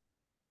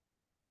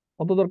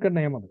 অত দরকার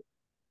নাই আমাদের।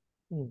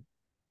 হম,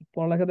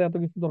 পড়ালেখাতে এত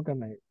কিছু দরকার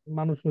নাই,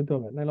 মানুষ হইতে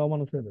হবে, নাহলে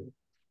অমানুষ হয়ে যাবে।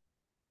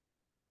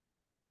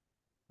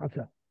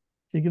 আচ্ছা,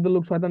 শিক্ষিত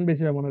লোক শয়তান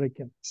বেশি হয়, মনে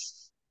রাখেন।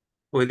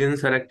 ওই দিন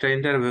স্যার একটা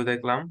ইন্টারভিউ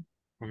দেখলাম,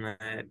 মানে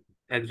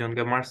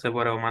একজনকে মারছে,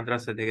 পরে ও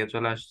মাদ্রাসা থেকে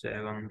চলে আসছে,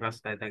 এখন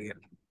রাস্তায় থাকে।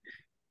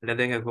 এটা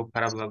দেখে খুব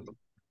খারাপ লাগলো।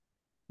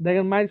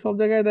 দেখেন, মাইর সব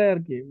জায়গায় দেয় আর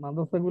কি,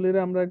 মাদ্রাসাগুলিরে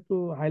আমরা একটু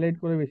হাইলাইট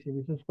করে বেশি,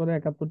 বিশেষ করে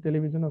 71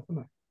 টেলিভিশন আছে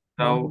না,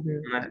 তাও রংপুরে।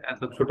 মানে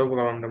এত ছোট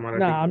পোলাপানকে মারা না,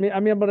 ঠিক না।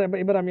 আমি আবার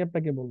এবার আমি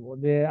আপনাকে বলবো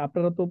যে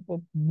আপনারা তো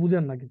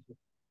বুঝেন না কিছু।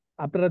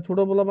 আপনারা ছোট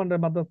পোলাপানরা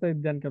মাদ্রাসায়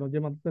দেন কেন, যে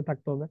মাদ্রাসায়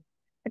থাকতে হবে?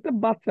 একটা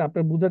বাচ্চা,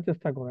 আপনি বোঝার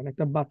চেষ্টা করেন,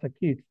 একটা বাচ্চা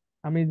কিডস,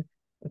 আমি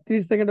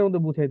 30 সেকেন্ডের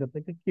মধ্যে বুঝাই যাচ্ছে,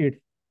 একটা কিডস,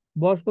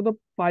 বয়স কত,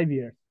 5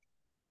 ইয়ার্স।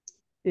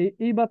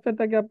 এই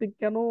বাচ্চাটাকে আপনি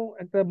কেন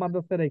একটা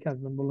মাদ্রাসায় রেখে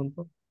আসবেন বলুন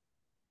তো?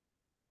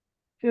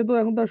 সে তো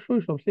এখন তার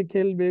শৈশব, সে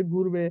খেলবে,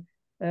 ঘুরবে,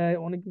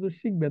 অনেক কিছু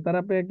শিখবে, তার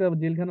আপনি একটা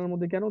জেলখানার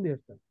মধ্যে কেন দিয়ে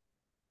আসছেন?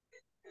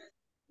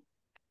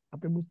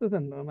 আপনি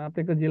বুঝতেছেন? আপনি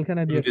একটা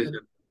জেলখানায় দিয়ে জি আসছেন,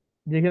 স্যার।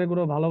 যেখানে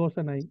কোনো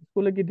ভালোবাসা নাই।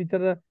 স্কুলে কি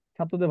টিচাররা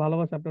ছাত্রদের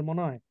ভালোবাসে আপনার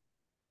মনে হয়?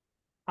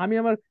 আমি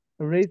আমার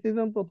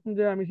রেসিজম প্রথম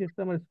যে আমি শিখছি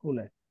আমার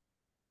স্কুলে।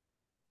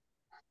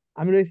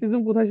 আমি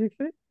রেসিজম কোথায়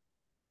শিখছি?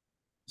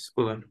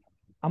 স্কুলে।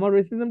 আমার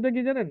রেসিজমটা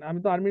কি জানেন? আমি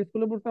তো আর্মি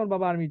স্কুলে পড়ছি, আমার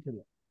বাবা আর্মি ছিল।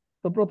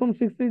 তো প্রথম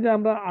শিখছি যে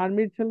আমরা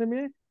আর্মির ছেলে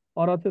মেয়ে,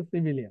 ওরা হচ্ছে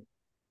সিভিলিয়ান।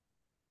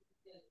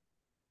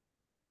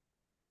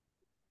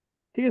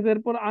 ঠিক আছে,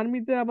 এরপর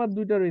আর্মিতে আবার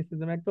দুইটা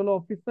রেসিজম, একটা হলো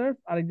অফিসার্স,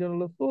 আরেকজন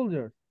হলো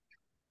সোলজার্স।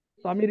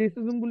 তো আমি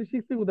রেসিজম গুলি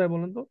শিখছি কোথায়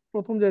বলেন তো?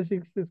 প্রথম যে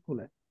শিখছি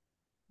স্কুলে।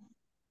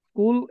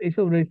 স্কুল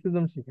এইসব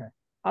রেসিজম শিখায়,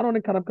 আর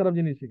অনেক খারাপ খারাপ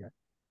জিনিস শিখায়।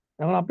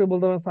 এখন আপনি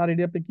বলতে পারেন স্যার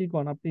এটি আপনি কি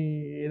করেন, আপনি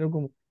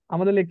এরকম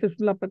আমাদের লেকচার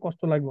শুনলে আপনার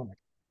কষ্ট লাগবে না।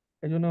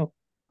 এই জন্য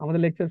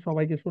আমাদের লেকচার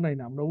সবাইকে শোনাই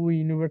না, আমরা ওই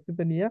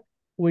ইউনিভার্সিটিতে নিয়ে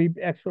ওই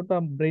 100টা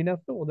ব্রেন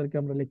আছে ওদেরকে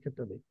আমরা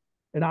লেকচারটা দিই।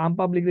 এটা আম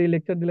পাবলিক এই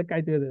লেকচার দিলে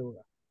কাইতে হয়ে যাবে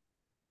ওরা।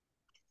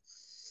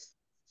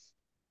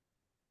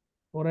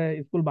 পরে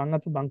স্কুল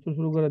ভাঙচুর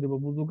শুরু করে দেবো,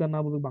 বুঝুক আর না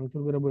বুঝুক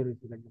ভাঙচুর করে বই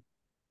রয়েছে একদম।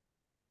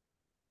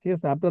 ঠিক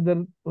আছে, আপনাদের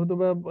হয়তো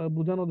বা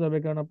বোঝানো যাবে,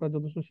 কারণ আপনারা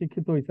যথেষ্ট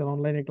শিক্ষিত হয়েছেন,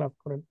 অনলাইনে ক্লাস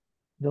করেন,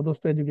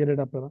 যথেষ্ট এডুকেটেড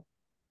আপনারা।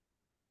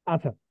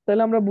 আচ্ছা,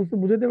 তাহলে আমরা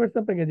বুঝাতে পারছি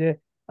আপনাকে যে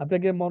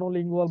আপনাকে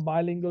মনোলিঙ্গুয়াল,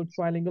 বাইলিঙ্গুয়াল,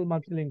 ট্রাইলিঙ্গুয়াল,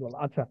 মাল্টিলিঙ্গুয়াল।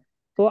 আচ্ছা,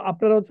 তো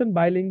আপনারা হচ্ছেন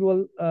বাইলিঙ্গুয়াল,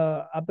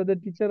 আপনাদের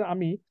টিচার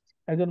আমি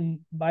একজন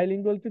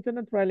বাইলিঙ্গুয়াল টিচার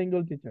না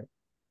ট্রাইলিঙ্গুয়াল টিচার?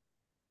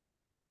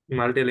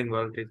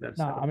 মাল্টিলিঙ্গুয়াল টিচার না,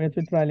 স্যার। আমি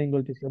হচ্ছে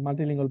ট্রাইলিঙ্গুয়াল টিচার,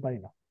 মাল্টিলিঙ্গুয়াল পারি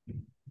না।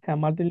 হ্যাঁ,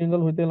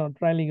 মাল্টিলিঙ্গুয়াল হইতে হলাম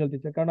ট্রাইলিঙ্গুয়াল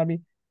টিচার, কারণ আমি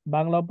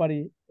বাংলাও পারি,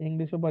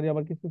 ইংলিশও পারি,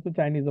 আবার কিছু কিছু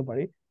চাইনিজও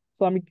পারি।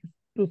 তো আমি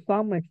টু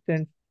সাম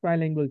এক্সটেন্ট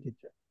ট্রাইলিঙ্গুয়াল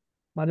টিচার।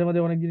 মাঝে মাঝে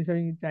অনেক জিনিস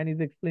আমি চাইনিজ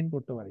এক্সপ্লেন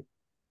করতে পারি,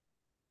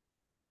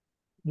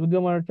 যদিও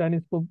আমার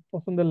চাইনিজ খুব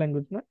পছন্দের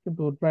ল্যাঙ্গুয়েজ না,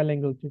 কিন্তু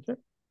ট্রাইলিঙ্গুয়াল টিচার।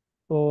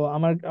 তো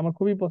আমার আমার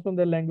খুবই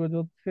পছন্দের ল্যাঙ্গুয়েজ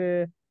হচ্ছে,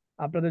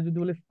 আপনাদের যদি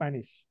বলি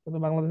স্প্যানিশ, কিন্তু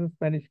বাংলাদেশে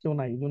স্প্যানিশ কেউ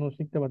নাই, এই জন্য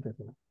শিখতে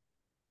পারতেছে না।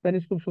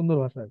 স্প্যানিশ খুব সুন্দর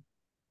ভাষা,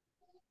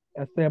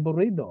 এসে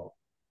অ্যাবোরিদো,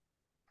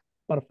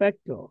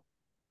 পারফেক্টো,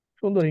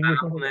 সুন্দর স্যার ইংলিশ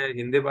ভাষা। আপনি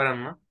হিন্দি পারেন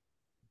না?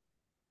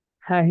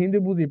 হ্যাঁ, হিন্দি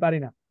বুঝি, পারি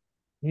না।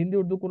 হিন্দি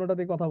উর্দু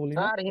কোনোটাতে কথা বলি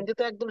না। স্যার হিন্দি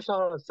তো একদম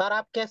সহজ। স্যার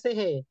আপ कैसे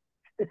है?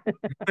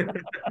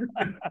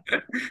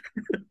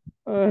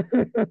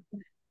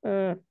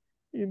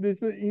 হিন্দি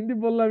হিন্দি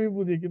বললে আমি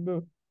বুঝি, কিন্তু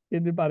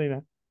হিন্দি পারি না।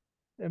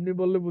 এমনি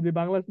বললে বুঝি,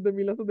 বাংলার সাথে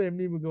মিল আছে তো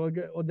এমনি বুঝি,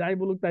 ও যাই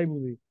বলুক তাই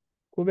বুঝি।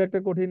 খুব একটা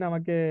কঠিন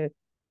আমাকে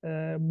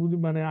বুঝি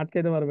মানে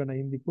আটকাইতে পারবে না,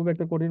 হিন্দি খুব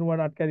একটা কঠিন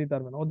ওয়ার্ড আটকাই দিতে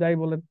পারবে না, ও যাই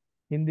বলে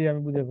হিন্দি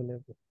আমি বুঝে ফেলে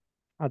আর কি।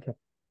 আচ্ছা।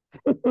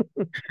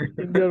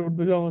 হিন্দি আর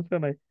উর্দু সমস্যা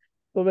নাই,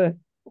 তবে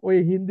ওই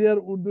হিন্দি আর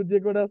উর্দু যে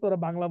কটা আছে ওরা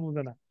বাংলা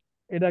বুঝে না,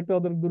 এটা একটা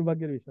ওদের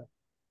দুর্ভাগ্যের বিষয়।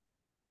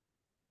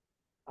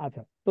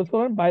 আচ্ছা, তো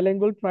শোনেন,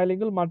 বাইলিঙ্গুয়াল,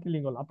 ট্রাইলিঙ্গুয়াল,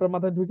 মাল্টিলিঙ্গুয়াল আপনার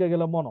মাথায় ঢুকে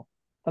গেল মনো।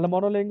 তাহলে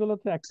মনোলিঙ্গুয়াল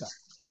হচ্ছে একটা,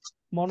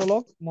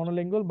 মনোলগ,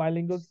 মনোলিঙ্গুয়াল,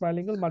 বাইলিঙ্গুয়াল,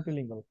 ট্রাইলিঙ্গুয়াল,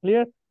 মাল্টিলিঙ্গুয়াল।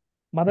 ক্লিয়ার?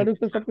 মাথায়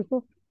ঢুকছে সবকিছু?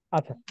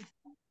 আচ্ছা।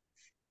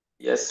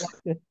 ইয়েস।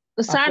 আজকে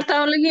স্যার আজকে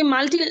তাহলে কি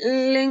মাল্টি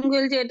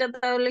ল্যাঙ্গুয়েজ, এটা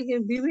তাহলে কি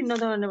বিভিন্ন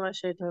ধরনের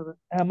ভাষা এটা হবে?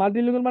 হ্যাঁ,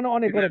 মাল্টিলিঙ্গুয়াল মানে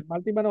অনেক অনেক,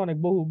 মাল্টি মানে অনেক,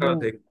 বহু বহু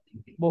ঠিক।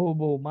 বহু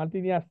বহু মাল্টি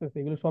নিয়ে আসতেছে,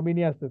 এগুলো সবই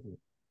নিয়ে আসতেছে।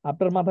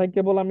 আপনার মাথায়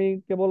কেবল আমি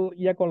কেবল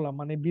ইয়া করলাম,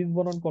 মানে বীজ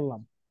বরণ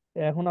করলাম।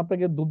 এখন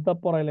আপনাকে দুধদাপ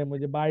পড়াইলাম, ওই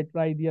যে বাই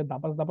ট্রাই দিয়ে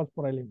ধাপাস ধাপাস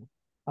পড়াইলাম।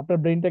 আপনার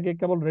ব্রেনটাকে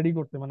কেবল রেডি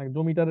করছে, মানে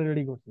জমিটারে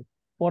রেডি করছে।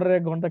 পরের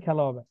 1 ঘন্টা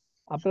খেলা হবে।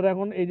 আপনার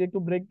এখন এই যে একটু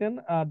ব্রেক নেন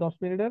 10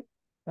 মিনিটের,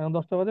 এখন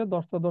 10টা বাজে,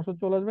 10টা 10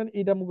 চলে আসবেন,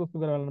 এটা মুখস্থ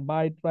করে ফেলেন,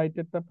 বাই ট্রাই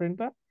টেট্রা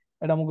প্রিন্টটা,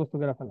 এটা মুখস্থ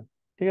করে ফেলেন।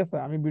 ঠিক আছে,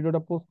 আমি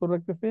ভিডিওটা পোস্ট করে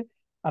রাখতেছি।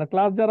 আর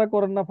ক্লাস যারা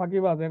করেন না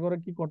ফাঁকিবাজ, এ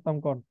কি করতাম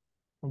কর,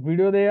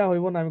 ভিডিও দেয়া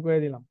হইব না, আমি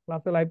কয়ে দিলাম,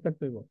 ক্লাসে লাইভ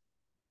থাকতে হইব।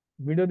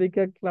 ভিডিও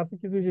দেখে ক্লাসে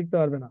কিছুই শিখতে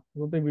পারবে না,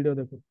 যতই ভিডিও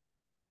দেখো।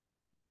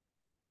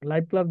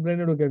 লাইভ ক্লাস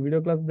ব্রেনে ঢুকে,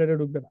 ভিডিও ক্লাস ব্রেনে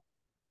ঢুকবে না।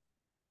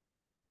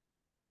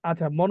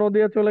 আচ্ছা, মনো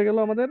দিয়ে চলে গেল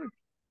আমাদের।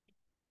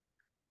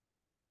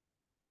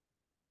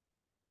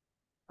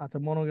 আচ্ছা,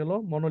 মনো গেল,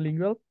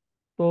 মনোলিঙ্গুয়াল।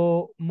 তো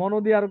মনো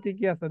দিয়ে আরো কি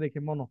কি আছে দেখি।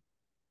 মনো,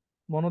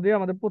 মনো দিয়ে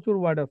আমাদের প্রচুর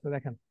ওয়ার্ড আছে,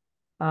 দেখেন।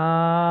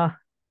 আহ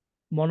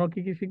মনো কি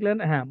কি শিখলেন?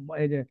 হ্যাঁ,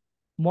 এই যে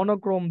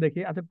মনোক্রোম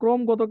দেখি। আচ্ছা, ক্রোম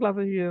গত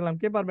ক্লাসে শিখে গেলাম,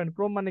 কে পারবেন?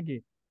 ক্রোম মানে কি?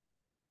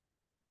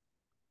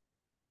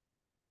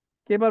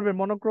 কে পারবেন?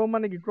 মনোক্রোম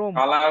মানে কি? ক্রোম।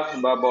 কালার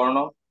বা বর্ণ।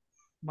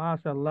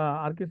 মাশাআল্লাহ,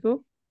 আর কিছু?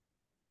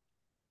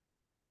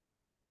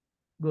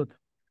 গুড,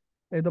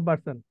 এই তো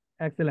পারছেন,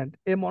 excellent.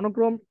 A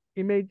monochrome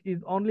image is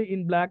only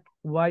in black,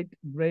 white,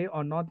 grey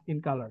or not in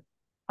colour.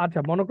 আচ্ছা,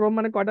 মনোক্রোম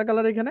মানে কয়টা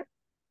কালার এখানে?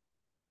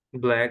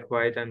 Black,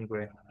 white and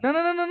grey. না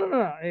না না না না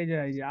না, এই যে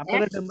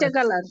আপনারা একটা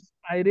কালার।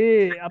 আরে,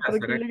 আপনারা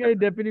স্যার কি লেগে একটা। এই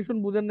ডেফিনিশন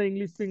বুঝেন না?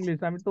 ইংলিশ টু ইংলিশ,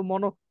 আমি তো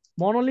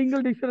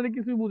মনোলিঙ্গুয়াল ডিকশনারি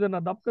কিছুই বুঝেন না,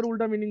 দপ্তর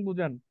উল্টা মিনিং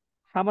বুঝেন।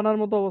 সাবানার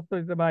মতো অবস্থা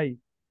হয়েছে ভাই,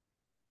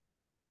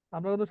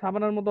 আপনারা তো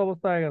সাবানার মতো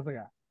অবস্থা হয়ে গেছে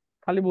গা,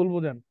 খালি ভুল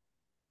বুঝেন।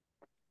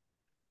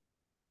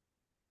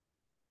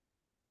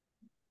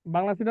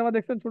 বাংলা সিনেমা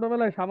দেখছেন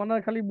ছোটবেলায়?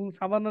 সাবানারে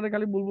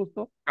খালি ভুল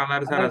বুঝতো।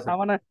 কালার আর স্যার নাহলে আছে।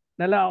 সাবানা,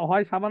 নাহলে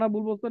হয় সাবানা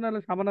ভুল বুঝতো, নাহলে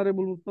সাবানারে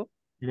ভুল বুঝতো।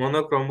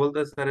 মনোক্রোম বলতে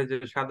স্যার এই যে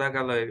সাদা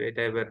কালো এই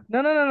টাইপের। না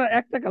না না না,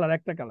 একটা কালার,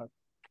 একটা কালার।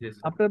 জি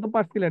স্যার। আপনারা তো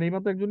পারছিলেন,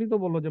 এইমাত্র একজনই তো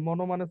বললো যে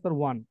মনো মানে স্যার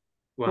ওয়ান।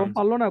 ওয়ান। ক্রোম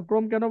পারলো না?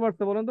 ক্রোম কেন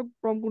পারছে বলেন তো?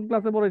 ক্রোম কোন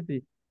ক্লাসে পড়াইছি?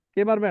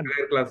 কে পারবেন?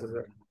 আগের ক্লাসে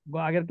স্যার।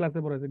 আগের ক্লাসে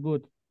পড়াইছে,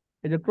 গুড।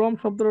 এই যে ক্রোম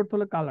শব্দের অর্থ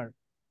হলো কালার।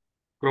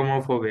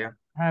 ক্রোমোফোবিয়া।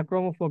 হ্যাঁ,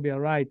 ক্রোমোফোবিয়া,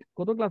 রাইট।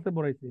 কত ক্লাসে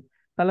পড়াইছি?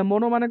 তাহলে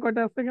মনো মানে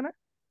কয়টা আছে এখানে?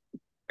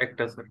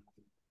 একটা স্যার।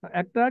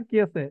 একটা কি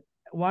আছে?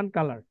 One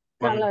colour.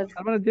 ওয়ান। কালার।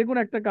 তার মানে যে কোনো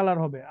একটা কালার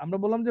হবে। আমরা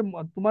বললাম যে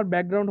তোমার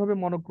ব্যাকগ্রাউন্ড হবে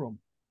মনোক্রোম,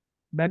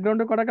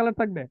 ব্যাকগ্রাউন্ডে কটা কালার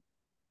থাকবে?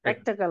 একটা।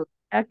 একটা কালার।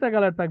 একটা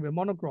কালার থাকবে,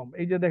 মনোক্রোম।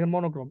 এই যে দেখেন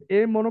মনোক্রোম,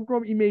 এই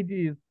monochrome image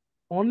is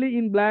only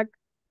in black,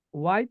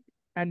 white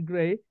and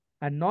grey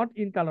and not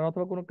in colour,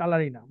 অথবা কোনো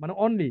কালারই না, মানে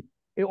অনলি,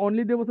 এই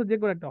অনলি দিয়ে বলছে যে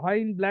কোনো একটা, হয়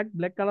ইন ব্ল্যাক,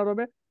 ব্ল্যাক কালার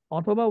হবে,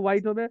 অথবা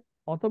হোয়াইট হবে,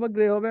 অথবা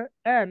গ্রে হবে,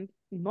 অ্যান্ড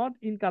নট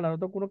ইন কালার,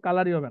 অথবা কোনো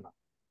কালারই হবে না।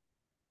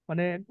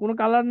 মানে কোনো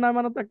কালার না,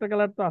 মানে তো একটা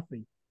কালার তো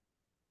আছেই।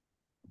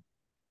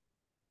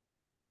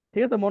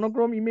 ঠিক আছে,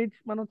 মনোক্রোম ইমেজ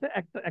মানে হচ্ছে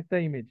একটা একটা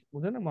ইমেজ,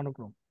 বুঝলেন না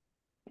মনোক্রোম?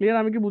 ক্লিয়ার?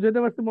 আমি কি বুঝাতে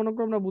পারছি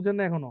মনোক্রোম, না বুঝেন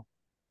না এখনো?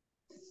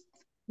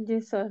 জি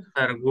স্যার।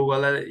 স্যার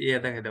গুগলে ইয়ে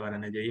দেখাতে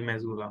পারেন, এই যে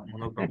ইমেজ গুলা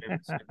মনোক্রম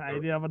ইমেজ।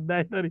 আইডি আবার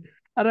দেয় সরি।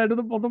 আরে এটা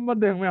তো প্রথমবার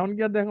দেখো, এখন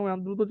কি আর দেখো,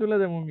 এখন দ্রুত চলে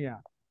যাবো মিয়া।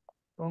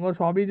 তোমার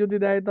সবই যদি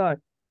দেয় তাই,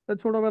 তা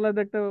ছোটবেলায়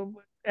দেখতে,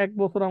 1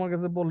 বছর আমার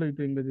কাছে বললো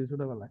একটু ইংরেজি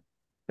ছোটবেলায়।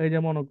 এই যে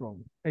মনোক্রোম,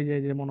 এই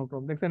যে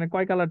মনোক্রোম দেখছেন,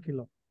 কয় কালার ছিল?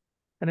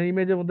 এটা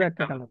ইমেজের মধ্যে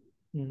একটা একটা কালার।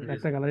 জি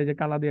একটা স্যার। কালার, এই যে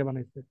কালা দিয়ে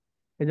বানাইছে।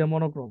 এই যে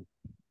মনোক্রোম,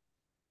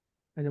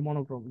 এই যে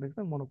মনোক্রোম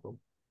দেখছেন, মনোক্রোম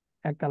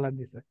এক কালার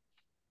দিছে,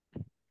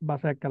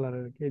 বাসা এক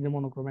কালারের আর কি। এই যে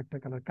মনোক্রোম একটা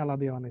কালার, কালা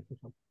দিয়ে বানাইছে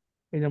সব।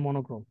 এই যে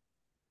মনোক্রোম,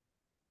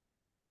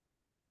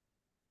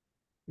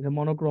 এই যে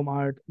মনোক্রোম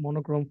আর্ট,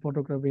 মনোক্রোম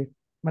ফটোগ্রাফি,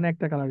 মানে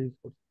একটা কালার ইউজ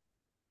করছে।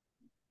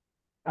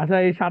 আচ্ছা,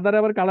 এই সাদার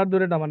আবার কালার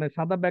ধরে না, মানে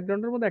সাদা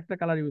ব্যাকগ্রাউন্ডের মধ্যে একটা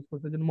কালার ইউজ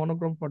করছে, যেন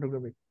মনোক্রোম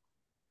ফটোগ্রাফি।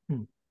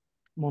 হুম,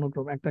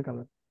 মনোক্রোম একটা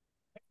কালার।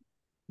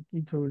 কি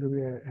ছবি টবি,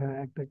 হ্যাঁ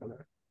একটা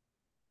কালার।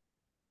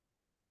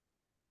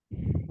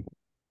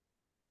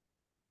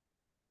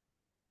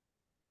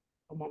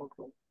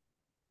 মনোক্রোম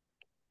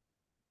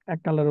এক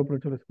কালার উপরে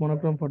চলেছে,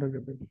 মনোক্রোম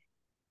ফটোগ্রাফি।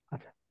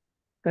 আচ্ছা,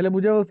 তাহলে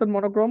বুঝে বলছেন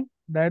মনোক্রোম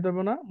দেয়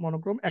দেবে না,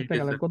 মনোক্রোম একটা জি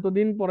কালার। স্যার।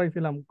 কতদিন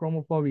পড়াইছিলাম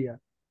ক্রোমোফোবিয়া,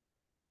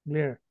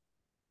 ক্লিয়ার?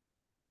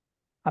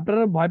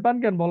 আপনারা ভয় পান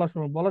কেন বলার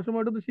সময়? বলার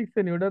সময় ওটা তো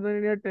শিখছেনি, ওটা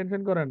নিয়ে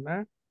টেনশন করেন,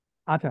 হ্যাঁ?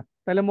 আচ্ছা,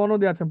 তাহলে মনো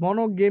দিয়ে আছে,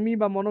 মনোগেমি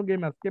বা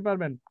মনোগেমাস, কে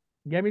পারবেন?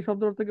 গেমি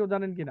শব্দ অর্থ কেউ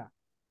জানেন কিনা?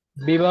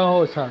 বিবাহ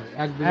স্যার,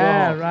 এক বিবাহ।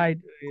 হ্যাঁ রাইট।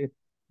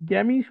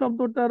 গ্যামি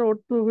শব্দটার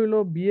অর্থ হইলো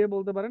বিয়ে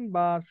বলতে পারেন,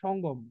 বা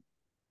সঙ্গম।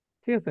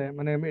 ঠিক আছে,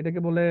 মানে এটাকে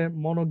বলে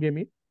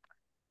মনোগেমি।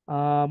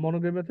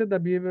 মনোগেমি হচ্ছে the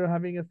behaviour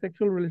having a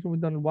sexual relation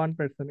with one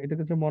person, এটা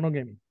হচ্ছে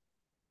মনোগেমি।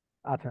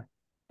 আচ্ছা,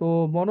 তো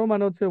মনো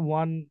মানে হচ্ছে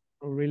ওয়ান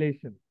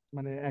রিলেশন,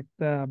 মানে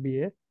একটা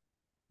বিয়ে,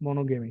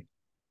 মনোগেমি।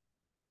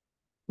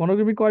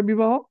 মনোগেমি কয়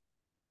বিবাহ?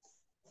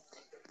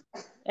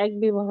 এক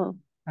বিবাহ।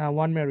 হ্যাঁ,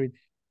 ওয়ান ম্যারেজ।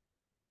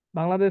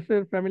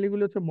 বাংলাদেশের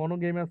ফ্যামিলিগুলো হচ্ছে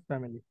মনোগেমাস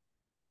ফ্যামিলি।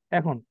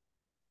 এখন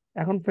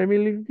এখন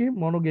ফ্যামিলি কি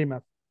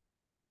মনোগেমাস?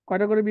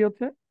 কয়টা করে বিয়ে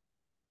হচ্ছে?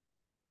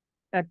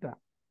 একটা।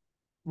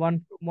 ওয়ান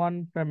ওয়ান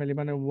ফ্যামিলি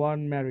মানে ওয়ান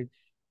ম্যারেজ।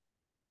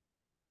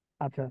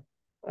 আচ্ছা,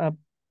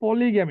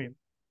 পলিগ্যামি।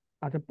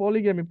 আচ্ছা,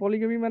 পলিগ্যামি,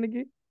 পলিগ্যামি মানে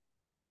কি?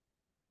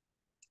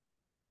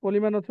 পলি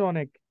মানে হচ্ছে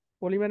অনেক,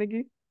 পলি মানে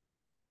কি?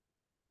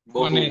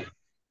 বহু। মানে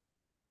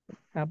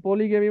হ্যাঁ,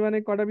 পলিগ্যামি মানে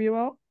কয়টা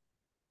বিবাহ?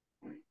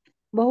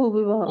 বহু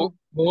বিবাহ।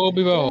 বহু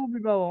বিবাহ। বহু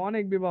বিবাহ,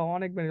 অনেক বিবাহ,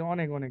 অনেক marriage,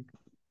 অনেক অনেক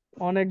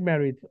অনেক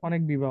ম্যারেজ,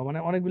 অনেক বিবাহ, মানে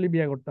অনেকগুলি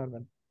বিয়ে করতে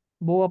পারবেন।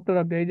 বউ আপনার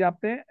রাখতে, এই যে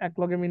আপনি এক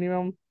লগে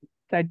মিনিমাম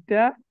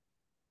 4টা,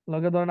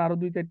 লগে ধরেন আরো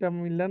 2-4টা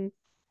মিললেন,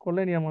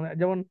 করলেন এমন।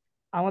 যেমন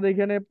আমাদের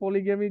এখানে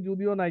পলিগেমি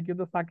যদিও নাই,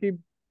 কিন্তু সাকিব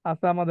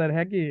আছে আমাদের,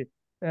 হ্যাঁ কি?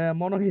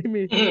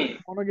 মনোগেমি,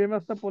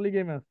 মনোগেমাসটা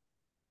পলিগেমাস।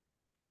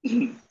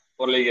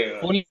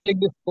 পলিগেমাস। পলি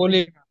পলি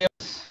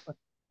পলিগেমাস।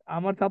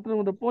 আমার ছাত্রের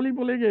মধ্যে পলি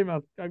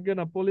পলিগেমাস, কালকে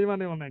না পলি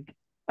মানে অনেক।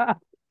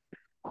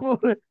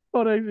 ওরে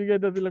ওরে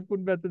শিখাইতেছিল কোন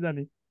ব্যাচে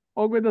জানি,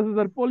 ও কইতাছে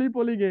স্যার পলি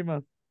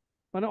পলিগেমাস,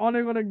 মানে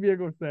অনেক অনেক বিয়ে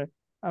করছে।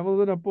 আমি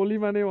বলছি না, পলি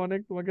মানে অনেক,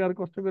 তোমাকে আর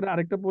কষ্ট করে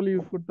আরেকটা পলি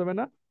ইউজ করতে হবে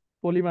না।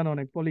 পলি মানে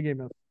অনেক,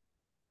 পলিগেমাস।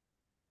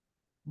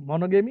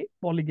 মনোগেমি,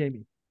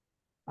 পলিগেমি।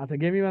 আচ্ছা,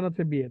 গেমি মানে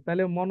হচ্ছে বিয়ে,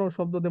 তাহলে মনো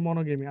শব্দ দিয়ে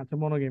মনোগেমি, আচ্ছা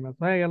মনোগেমাস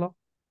হয়ে গেল।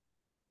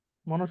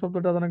 মনো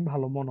শব্দটা তো অনেক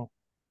ভালো, মনো।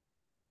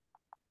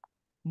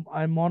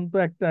 আর মন তো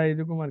একটা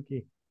এরকম আর কি।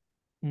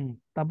 হুম,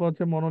 তারপর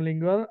হচ্ছে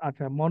মনোলিঙ্গুয়াল।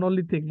 আচ্ছা,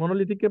 মনোলিথিক,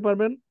 মনোলিথিক কে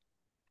পারবেন?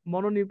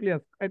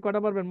 মনোনিউক্লিয়াস, এই কটা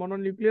পারবেন?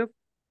 মনোনিউক্লিয়াস,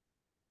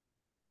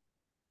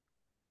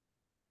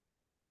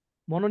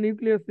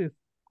 মনোনিউক্লিয়াসিস,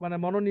 মানে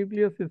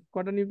মনোনিউক্লিয়াসিস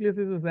কটা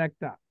নিউক্লিয়াসিস আছে?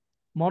 একটা।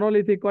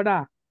 মনোলিথিক কটা?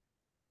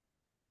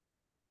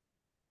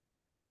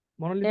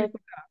 মনোলিথিক এক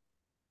কয়টা?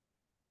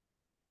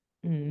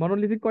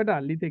 মনোলিথিক কয়টা?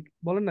 লিথিক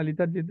বলেন না,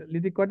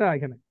 লিথিক কয়টা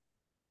এখানে?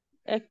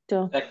 একটা।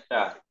 একটা।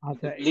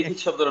 আচ্ছা, লিথিক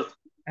শব্দের অর্থ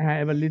হ্যাঁ,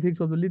 এবার লিথিক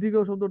শব্দ, লিথিক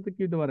শব্দ অর্থ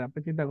কি হতে পারে আপনি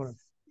চিন্তা করেন?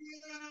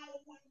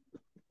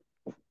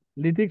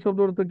 লিথিক শব্দ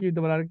অর্থ কি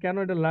হতে পারে, আর কেন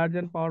এটা লার্জ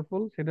এন্ড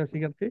পাওয়ারফুল সেটা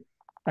শিখাচ্ছি।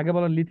 তাকে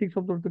বলা লিথিক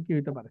শব্দ অর্থ কি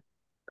হতে পারে?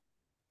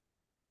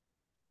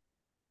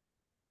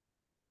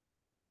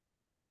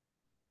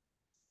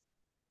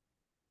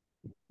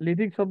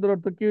 লিথিক শব্দের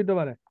অর্থ কি হতে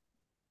পারে?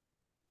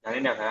 জানি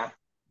না ভাইয়া।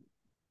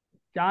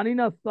 জানি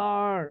না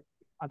স্যার।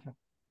 আচ্ছা,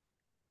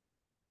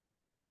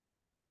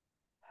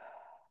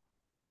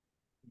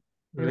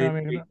 এবার আমি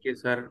এখানে, লিথিক কি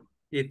স্যার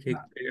ইথিক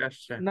না থেকে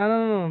আসছে? না না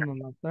না না, না,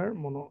 না, স্যার,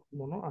 মনো,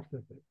 মনো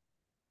আসতেছে,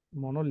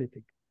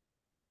 মনোলিথিক।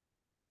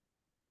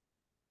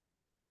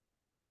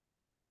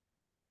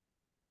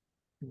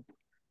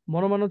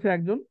 মনো মানে হচ্ছে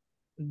একজন,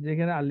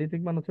 যেখানে আর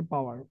লিথিক মানে হচ্ছে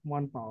পাওয়ার,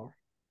 ওয়ান পাওয়ার।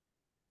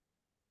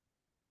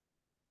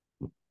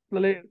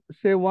 তাহলে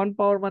সে ওয়ান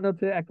পাওয়ার মানে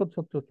হচ্ছে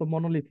একচ্ছত্র, তো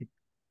মনোলিথিক।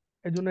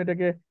 এই জন্য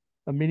এটাকে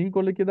মিনিং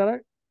করলে কি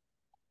দাঁড়ায়?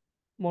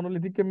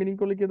 মনোলিথিককে মিনিং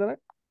করলে কি দাঁড়ায়?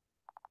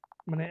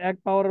 মানে এক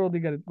পাওয়ারের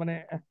অধিকারী, মানে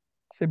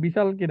সে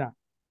বিশাল কিনা,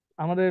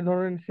 আমাদের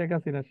ধরেন শেখ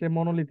হাসিনা, সে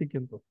মনোলিথিক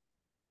কিন্তু,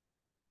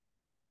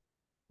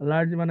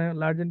 লার্জ মানে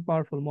লার্জ এন্ড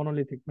পাওয়ারফুল,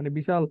 মনোলিথিক মানে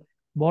বিশাল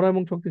বড়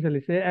এবং শক্তিশালী।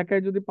 সে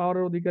একাই যদি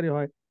পাওয়ারের অধিকারী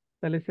হয়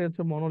তাহলে সে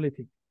হচ্ছে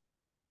মনোলিথিক।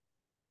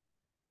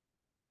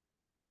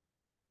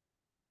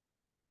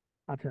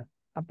 আচ্ছা,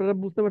 আপনারা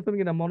বুঝতে পারছেন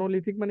কিনা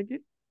মনোলিথিক মানে কি?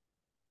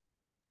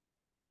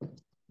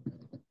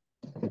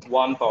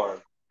 ওয়ান পাওয়ার।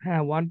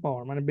 হ্যাঁ, ওয়ান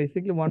পাওয়ার মানে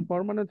বেসিক্যালি ওয়ান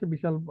পাওয়ার মানে হচ্ছে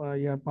বিশাল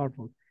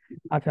পাওয়ারফুল।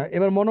 আচ্ছা,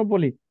 এবার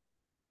মনোপলি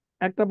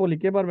একটা বলি,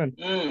 কে পারবেন?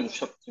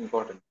 সবচেয়ে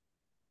ইম্পর্টেন্ট।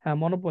 হ্যাঁ,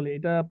 মনোপলি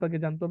এটা আপনাকে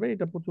জানতে হবে,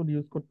 এটা প্রচুর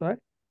ইউজ করতে হয়।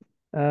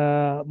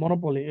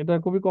 মনোপলি এটা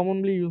খুবই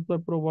কমনলি ইউজ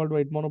হয় পুরো world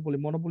wide, monopoly,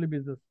 monopoly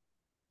business.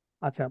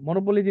 আচ্ছা,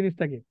 মনোপলি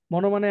জিনিসটা কি?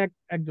 মনো মানে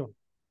একজন।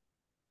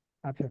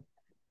 আচ্ছা,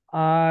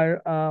 আর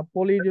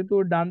পলি যেহেতু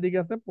ডান দিকে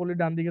আছে, পলি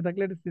ডান দিকে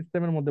থাকলে এটা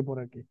সিস্টেমের মধ্যে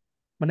পড়ে আর কি,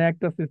 মানে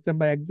একটা সিস্টেম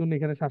বা একজন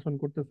এখানে শাসন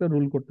করতেছে,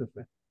 রুল করতেছে,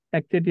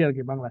 একচেটি আর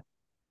কি বাংলা।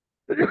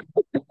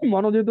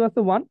 মনো যেহেতু আছে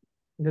ওয়ান,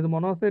 যেহেতু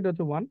মনো আছে এটা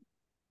হচ্ছে ওয়ান।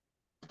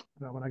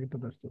 আমার আগে তো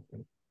দশটা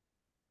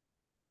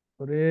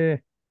ওরে,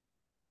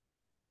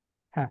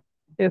 হ্যাঁ,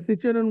 a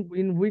situation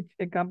in which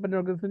a company or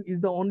organization is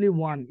the only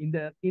one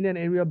in an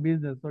area of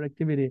business or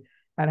activity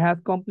and has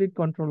complete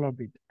control of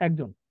it,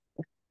 একজন।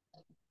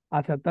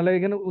 আচ্ছা, তাহলে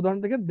এখানে উদাহরণ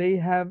থেকে they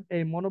have a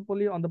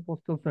monopoly on the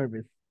postal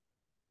service.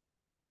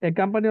 A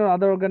company or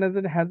other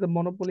organization has a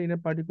monopoly in a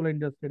particular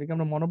industry, এটাকে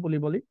আমরা monopoly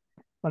বলি।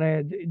 মানে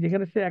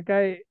যেখানে সে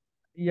একাই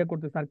ইয়ে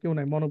করতেছে আর কেউ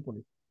নাই,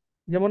 মনোপলি।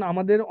 যেমন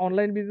আমাদের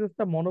অনলাইন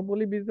বিজনেসটা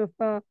মনোপলি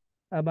বিজনেসটা,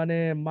 মানে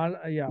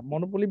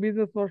মনোপলি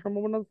বিজনেস হওয়ার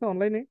সম্ভাবনা আছে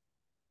অনলাইনে?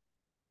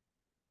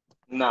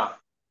 না।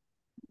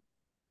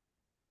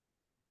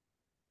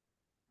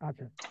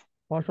 আচ্ছা,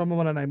 হওয়ার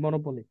সম্ভাবনা নাই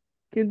মনোপলি।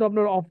 কিন্তু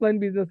আপনার অফলাইন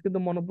বিজনেস কিন্তু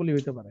মনোপলি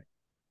হইতে পারে।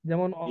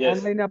 যেমন ইয়েস।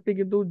 অনলাইনে আপনি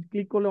কিন্তু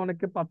ক্লিক করলে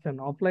অনেককে পাচ্ছেন,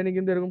 অফলাইনে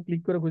কিন্তু এরকম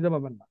ক্লিক করে খুঁজে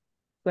পাবেন না।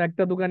 তো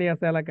একটা দোকানই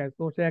আছে এলাকায়,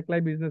 তো সে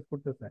একলাই বিজনেস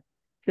করতেছে।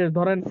 সে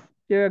ধরেন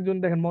কেউ একজন,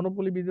 দেখেন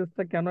মনোপলি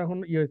বিজনেসটা কেন এখন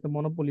ইয়ে হয়েছে,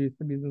 মনোপলি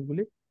হয়েছে বিজনেস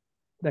গুলি,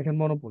 দেখেন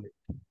মনোপলি।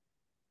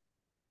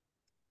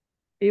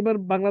 এবার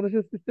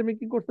বাংলাদেশের সিস্টেমে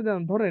কি করতে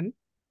জানেন? ধরেন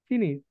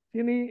চিনি,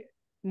 চিনি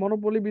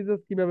মনোপলি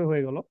বিজনেস কিভাবে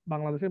হয়ে গেল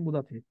বাংলাদেশে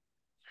বুঝাচ্ছি।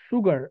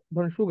 সুগার,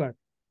 ধরেন সুগার,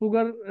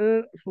 সুগার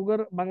সুগার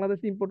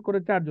বাংলাদেশে ইম্পোর্ট করে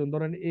চারজন,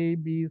 ধরেন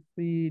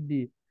ABCD,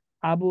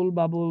 আবুল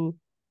বাবুল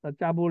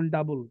চাবুল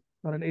ডাবুল,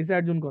 ধরেন এই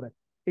চারজন করে,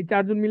 এই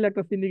চারজন মিলে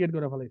একটা সিন্ডিকেট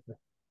করে ফেলাইছে।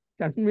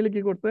 চারজন মিলে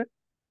কি করছে?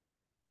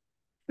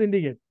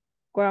 সিন্ডিকেট।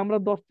 কয় আমরা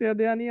 10 টাকা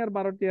দেয়া নি আর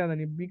 12 টাকা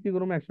দেনি, বিক্রি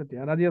করবো 100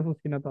 টাকা, রাজি আছিস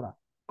কিনা তোরা?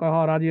 কয়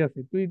হ্যাঁ রাজি আছি।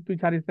 তুই তুই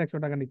ছাড়িস না 100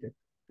 টাকা নিচে,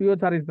 তুইও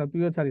ছাড়িস না,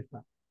 তুইও ছাড়িস না।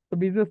 তো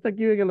বিজনেসটা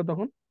কি হয়ে গেল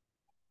তখন?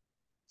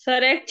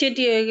 স্যার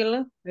একচেটি হয়ে গেল।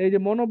 এই যে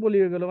মনোপলি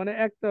হয়ে গেল, মানে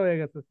একটা হয়ে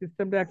গেছে,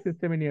 সিস্টেমটা এক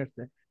সিস্টেমে নিয়ে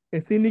আসছে।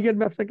 এই সিন্ডিকেট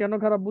ব্যবসা কেন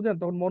খারাপ বুঝেন?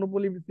 তখন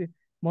মনোপলি,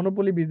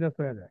 মনোপলি বিজনেস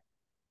হয়ে যায়,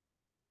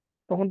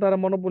 তখন তারা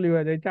মনোপলি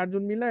হয়ে যায়। এই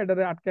চারজন মিলে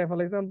এটারে আটকায়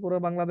ফেলাইছে, এখন পুরো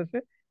বাংলাদেশে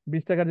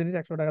 20 টাকার জিনিস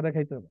 100 টাকা দিয়ে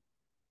খাইতে হবে।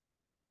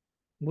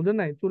 বুঝেন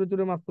নাই? চুরে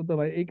চুরে মাছ তো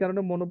ভাই, এই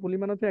কারণে মনোপলি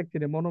মানে হচ্ছে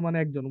একচেটে, মনো মানে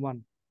একজন, ওয়ান।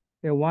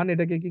 এই ওয়ান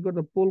এটাকে কি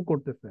করতে, পুল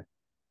করতেছে।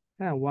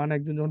 হ্যাঁ, ওয়ান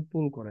একজন যখন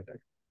পুল করে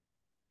এটাকে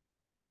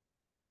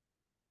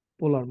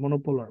পোলার,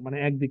 মনোপোলার মানে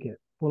একদিকে,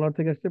 পোলার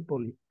থেকে আসছে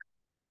পলি,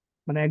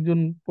 মানে একজন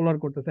পোলার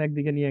করতেছে,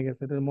 একদিকে নিয়ে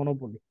গেছে, এটা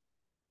মনোপলি।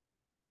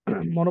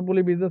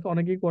 মনোপলি বিজনেস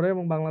অনেকেই করে,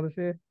 এবং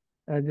বাংলাদেশে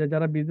যে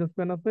যারা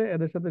বিজনেসম্যান আছে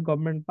এদের সাথে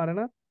গভর্নমেন্ট পারে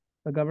না।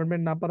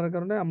 গভর্নমেন্ট না পারার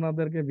কারণে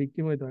আমাদেরকে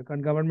ভিকটিম হইতে হয়,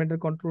 কারণ গভর্নমেন্টের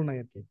কন্ট্রোল নাই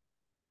আর কি।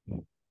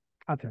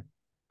 আচ্ছা,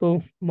 তো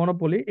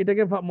মনোপলি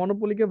এটাকে,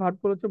 মনোপলিকে ভাগ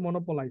করেছে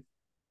মনোপলাইজ।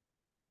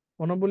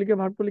 মনোপলিকে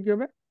ভাগ করলে কি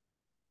হবে?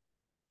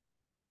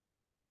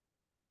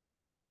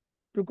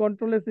 To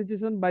control a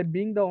situation by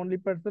being the only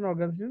person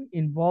organisation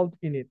involved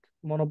in it,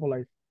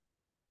 মনোপলাইজ।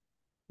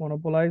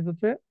 মনোপলাইজ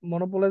হচ্ছে,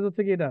 মনোপলাইজ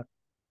হচ্ছে কি এটা?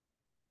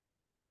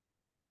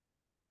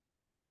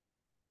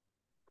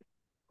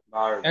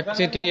 আর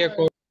একচেটিয়া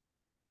করে।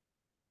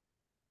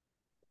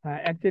 হ্যাঁ,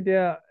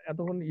 একচেটিয়া।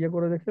 এতক্ষণ ইয়ে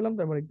করে দেখছিলাম,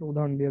 তারপর একটু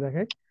উদাহরণ দিয়ে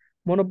দেখাই।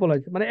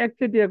 মনোপলাইজ মানে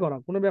একচেটিয়া করা,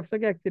 কোনো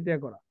ব্যবসাকে একচেটিয়া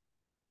করা,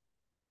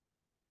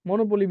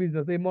 মনোপলি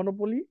বিজনেস, এই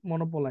মনোপলি,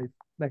 মনোপলাইজ।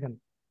 দেখেন,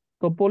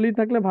 তো পলি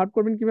থাকলে ভাগ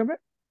করবেন কিভাবে?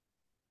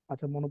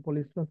 আচ্ছা,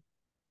 মনোপলি,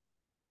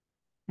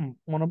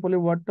 মনোপলি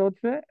ওয়ার্ডটা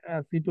হচ্ছে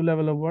C2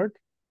 level of word.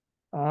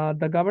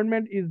 The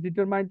government is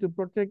determined to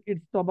protect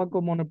it's tobacco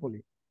monopoly.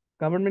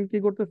 Government কি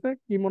করতেছে,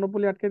 কি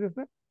মনোপলি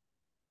আটকাইতেছে?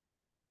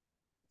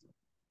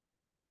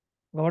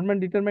 গভর্নমেন্ট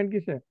ডিটারমাইন্ড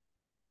কিসে?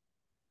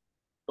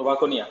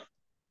 টোবাকো নিয়া।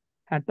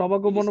 হ্যাঁ,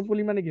 টবাকো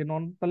মনোপলি মানে কি,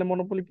 নন, তাহলে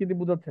মনোপলি কি দিয়ে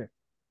বোঝাচ্ছে?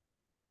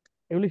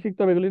 এগুলি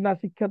শিখতে হবে, এগুলি না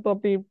শিক্ষা তো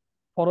আপনি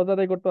ফরজ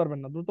আদায় করতে পারবেন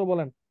না। দ্রুত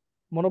বলেন,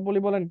 মনোপলি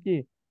বলেন কি?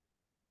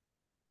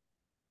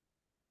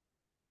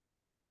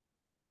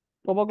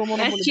 টোবাকো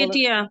মনোপলি বলেন।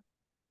 একচেটিয়া।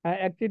 হ্যাঁ,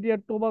 একচেটিয়া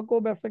টোবাকো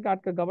ব্যবসাকে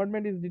আটকা,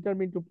 government is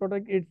determine to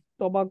protect it's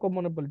tobacco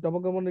monopoly,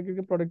 tobacco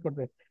মনোপলিকে protect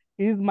করতে।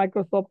 Is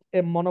Microsoft A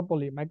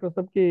monopoly,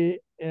 Microsoft কি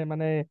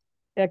মানে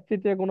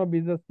একচেটিয়া কোনো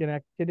বিজনেস কিনা,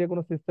 একচেটিয়া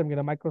কোনো সিস্টেম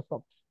কিনা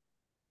মাইক্রোসফট?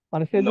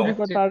 মানে সে নো। যদি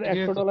কয় তার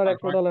একচেটিয়া একশো তো ডলার স্যার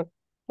 100 ডলার,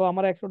 তো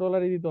আমার 100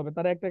 ডলারই দিতে হবে,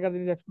 তার 1 টাকার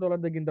জিনিস 100 ডলার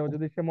দিয়ে কিনতে হবে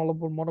যদি সে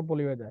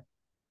মনোপলি হয়ে যায়।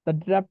 The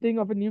drafting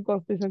of a new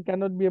constitution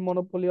cannot be a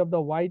monopoly of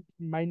the white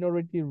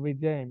minority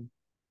regime,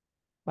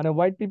 মানে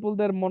হোয়াইট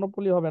পিপলদের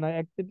মনোপলি হবে না,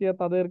 একচেটিয়া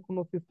তাদের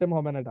কোনো সিস্টেম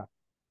হবে না এটা।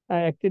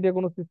 একচেটিয়া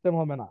কোনো সিস্টেম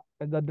হবে না।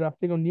 The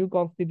drafting of new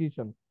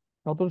constitution,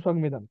 নতুন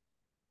সংবিধান।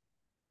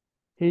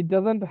 He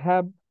doesn't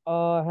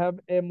have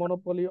a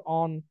monopoly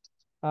on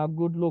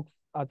good looks.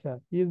 আচ্ছা,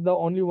 he is the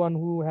only one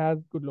who has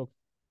good looks.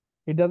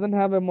 He doesn't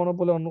have a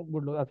monopoly on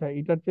good looks. আচ্ছা,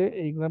 এটার চেয়ে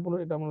এই example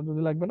এটা আমার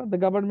যদি লাগবে না। The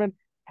government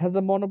has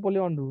a monopoly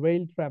on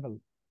rail travel.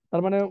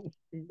 তার মানে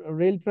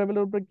রেল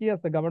ট্রাভেলের উপরে কি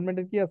আছে,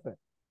 গভর্নমেন্টের কি আছে?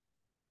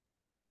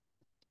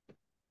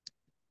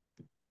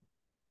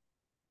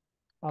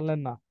 পারলেন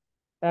না।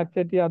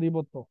 একচেটিয়া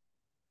আধিপত্য।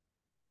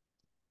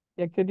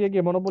 একচেটিয়া কি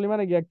মনোপলি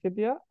মানে কি?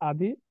 একচেটিয়া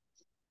আধি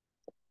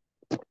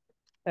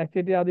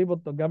একচেটিয়া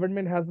আধিপত্য।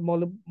 Government has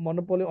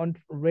monopoly on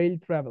rail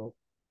travel.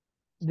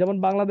 যেমন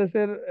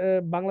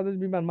বাংলাদেশ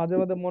বিমান মাঝে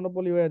মাঝে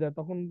মনোপলি হয়ে যায়,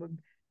 তখন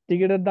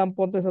টিকিটের দাম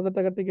 50,000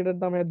 টাকা, টিকিটের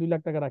দাম 2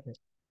 লাখ টাকা রাখে।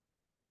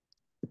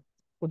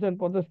 বুঝছেন,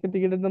 50 কে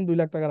টিকিটের দাম 2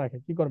 লাখ টাকা রাখে,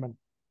 কি করবেন?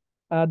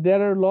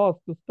 দেয়ার আর loss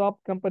to stop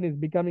companies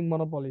becoming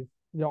মনোপলিজ।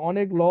 যে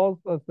অনেক লস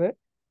আছে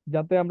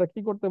যাতে আমরা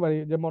কি করতে পারি,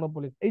 যে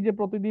মনোপলিজ। এই যে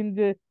প্রতিদিন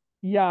যে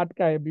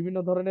আটকায় বিভিন্ন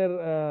ধরনের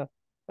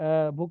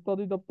ভুক্ত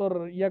অধিদপ্তর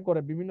করে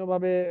বিভিন্ন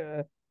ভাবে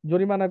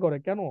জরিমানা করে,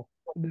 কেন?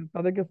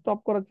 তাদেরকে স্টপ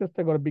করার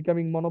চেষ্টা করে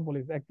বিকামিং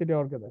মনোপলিজ, একচেটিয়া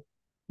হওয়ার ক্ষেত্রে।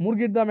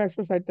 মুরগির দাম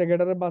 160 টাকা,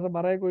 এটারে বাসা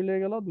বাড়ায় কইলে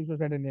গেল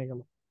 260 নিয়ে গেল।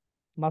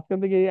 মাঝখান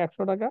থেকে এই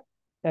 100 টাকা,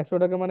 100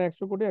 টাকা মানে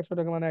 100 কোটি, 100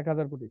 টাকা মানে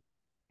 1000 কোটি।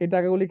 এই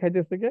টাকাগুলি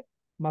খাইতেছে থেকে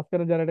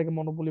মাঝখানে যারা এটাকে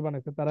মনোপলি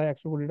বানাইছে তারা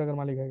 100 কোটি টাকার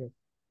মালিক হয়ে গেছে।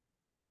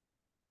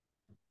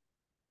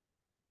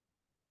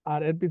 আর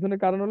এর পিছনে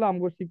কারণ হলো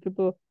আমগো শিক্ষিত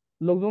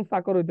লোকজন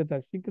চাকর হইতে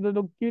চায়। শিক্ষিত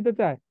লোক কি হইতে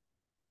চায়?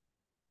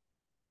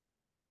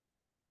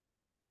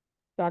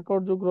 চাকর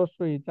যুগ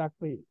রস্বই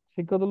চাকরি।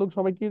 শিক্ষিত লোক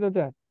সবাই কি হইতে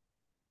চায়?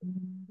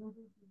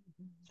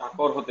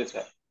 চাকর হতে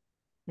চায়।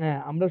 হ্যাঁ,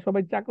 আমরা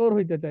সবাই চাকর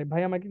হইতে চাই।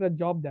 ভাই আমাকে একটা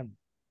জব দেন।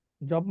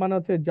 জব মানে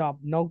হচ্ছে জব,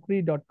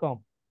 নৌকরি.com।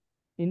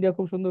 ইন্ডিয়া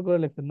খুব সুন্দর করে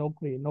লেখছে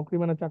নৌকরি। নৌকরি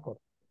মানে চাকর,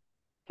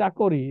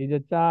 চাকরি। এই যে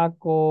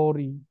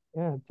চাকরি,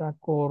 হ্যাঁ,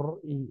 চাকর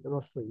ই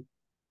রস্বই।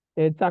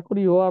 এই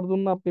চাকরি হওয়ার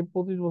জন্য আপনি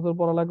 25 বছর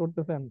পড়ালেখা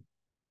করতেছেন।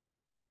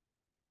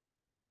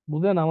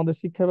 বুঝেন, আমাদের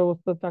শিক্ষা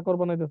ব্যবস্থা চাকর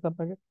বানাইতেছে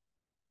আপনাকে।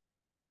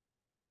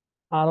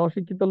 আর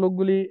অশিক্ষিত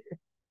লোকগুলি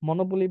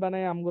মনোপলি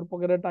বানায় আমগোর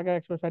পকেটের টাকা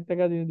 160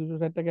 টাকা জিনিস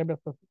 260 টাকায়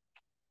ব্যস্ত আছে।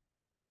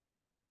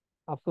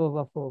 আফসোস,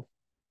 আফসোস।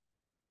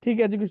 ঠিক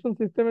এডুকেশন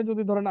সিস্টেমে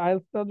যদি ধরেন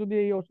আইএলটিএসটা যদি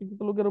এই অশিক্ষিত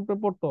লোকের উপরে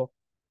পড়তো,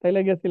 তাইলে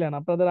গেছিলেন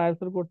আপনাদের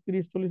আইএলটিএস এর কোর্স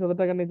 30-40 হাজার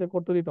টাকার নিচে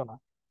করতে দিত না,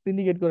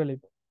 সিন্ডিকেট করে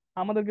নিত।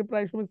 আমাদেরকে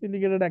প্রায় সময়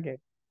সিন্ডিকেটে ডাকে,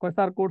 কয়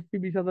স্যার কোর্স ফি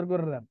 20,000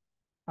 করে দেন।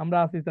 আমরা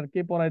আছি স্যার, কে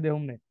পড়াই দেয়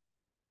অমনে।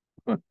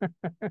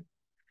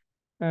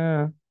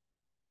 হ্যাঁ,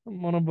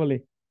 মনোপলি।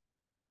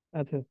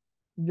 আচ্ছা,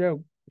 যাই হোক,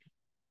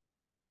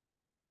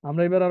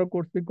 আমরা এবার আরো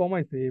কোর্স ফি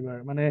কমাইছি এবার,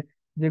 মানে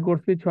যে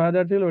কোর্স ফি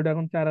 6,000 ছিল ওটা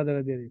এখন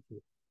 4,000 দিয়ে দিচ্ছি।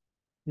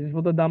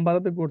 জিনিসপত্রের দাম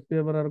বাড়াতে কোর্স ফি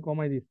এবার আরো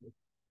কমাই দিচ্ছি।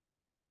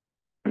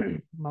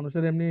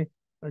 মানুষের এমনি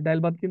ডাইল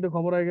ভাত কিনতে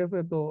খবর হয়ে গেছে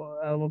তো,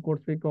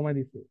 কোর্স ফি কমাই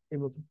দিচ্ছে এই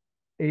বছর,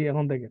 এই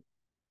এখন থেকে।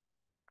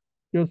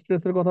 কেউ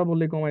স্ট্রেসের কথা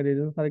বললে কমাই দিয়ে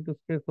স্যার একটু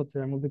স্ট্রেস হচ্ছে,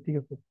 আমি বলছি ঠিক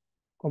আছে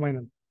কমাই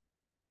নেন।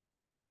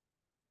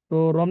 তো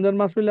রমজান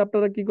মাস হইলে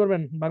আপনারা কি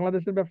করবেন?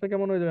 বাংলাদেশের ব্যবসা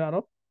কেমন হয়ে যাবে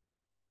আরো?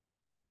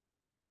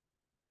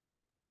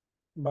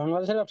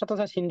 বাংলাদেশের ব্যবসা তো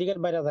সিন্ডিকেট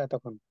বাইরে যায়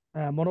তখন।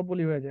 হ্যাঁ,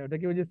 মনোপলি হয়ে যায়।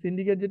 ওটাকে ওই যে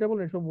সিন্ডিকেট যেটা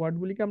বলে, সব ওয়ার্ড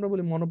গুলিকে আমরা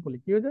বলি মনোপলি।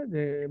 কি হয়ে যায়?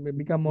 যে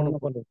বিকাম মনোপলি।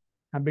 মনোপলি।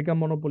 হ্যাঁ, বিকাম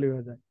মনোপলি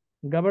হয়ে যায়।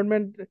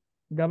 গভর্নমেন্ট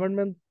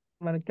গভর্নমেন্ট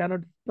মানে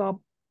cannot stop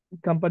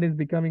companies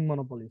becoming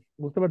monopoly.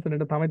 বুঝতে পারছেন,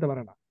 এটা থামাইতে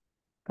পারে না,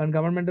 কারণ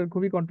গভর্নমেন্টের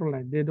খুবই কন্ট্রোল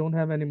নাই। They don't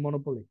have any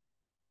monopoly.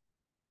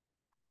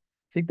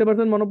 শিখতে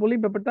পারছেন মনোপলি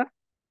ব্যাপারটা?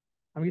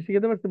 আমি কি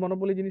শিখাতে পারছি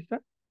মনোপলি জিনিসটা?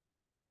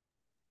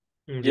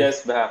 জি। ইয়েস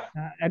ভাইয়া।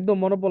 হ্যাঁ, একদম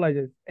মনোপলাইজ।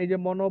 এই যে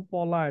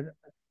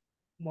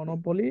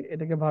মনোপলি,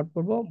 এটাকে ভাগ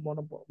করবো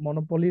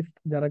মনোপলিস্ট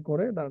যারা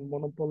করে,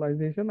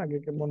 মনোপলাইজেশন আগে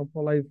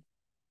monopolized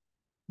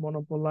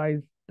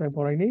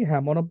পড়াইনি।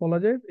 হ্যাঁ,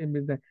 monopolize in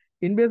business.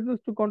 In business,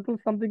 to control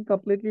something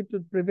completely to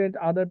prevent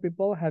other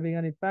people having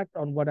an effect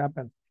on what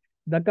happens.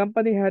 The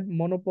company had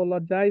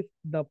monopolized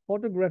the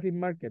photography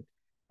market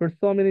for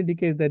so many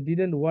decades that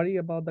didn't worry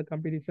about the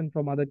competition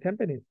from other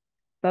companies.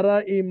 তারা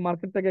এই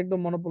মার্কেটটাকে একদম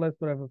মনোপলাইজ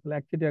করে ফেলছিল,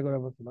 একচেটিয়া করে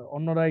ফেলছিল।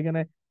 অন্যরা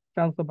এখানে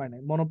চান্সও পায়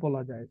নাই।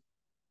 মনোপলাইজ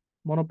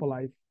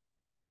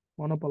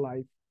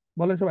মনোপলাইজ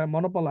বলেন সবাই,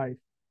 মনোপলাইজ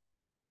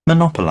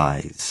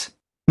Monopolize.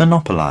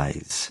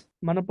 Monopolize.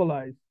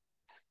 মনোপলাইজ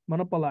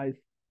মনোপলাইজ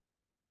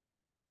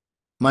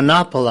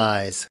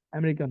Monopolize.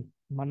 আমেরিকান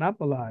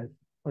মনোপলাইজ,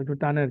 একটু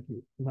টানে আর কি,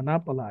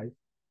 মনোপলাইজ।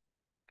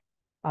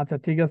 আচ্ছা,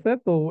 ঠিক আছে।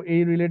 তো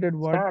এই রিলেটেড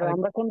ওয়ার্ড স্যার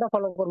আমরা কোনটা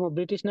ফলো করবো,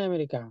 ব্রিটিশ না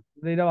আমেরিকা?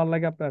 যেটা ভালো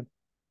লাগে আপনার।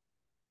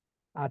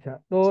 আচ্ছা,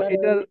 তো স্যার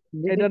এটার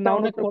ব্রিটিশটা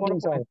নাউন অনেক হচ্ছে কঠিন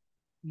স্যার। মনোপলাইজ।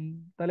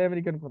 তাহলে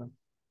আমেরিকান করেন।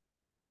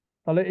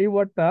 তাহলে এই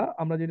ওয়ার্ডটা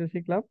আমরা যেটা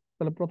শিখলাম,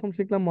 তাহলে প্রথম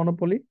শিখলাম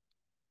মনোপলি,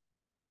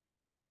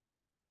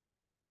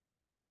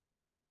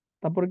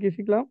 তারপরে কি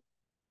শিখলাম?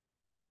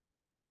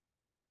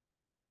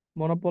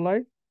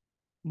 মনোপলাইজ,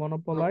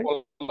 মনোপলাইজ।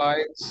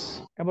 monopolize,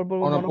 এবার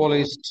বলবো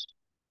monopolist,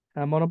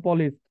 হ্যাঁ,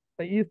 মনোপলিস্ট।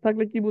 ইজ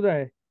থাকলে কি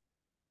বোঝায়?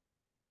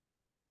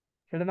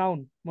 সেটা নাউন,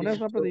 মনে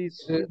আছে আপনাদের? ইজ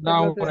থাকলে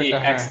noun হচ্ছে জি, এটা,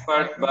 হ্যাঁ।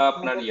 এক্সপার্ট বা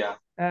আপনার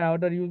হ্যাঁ,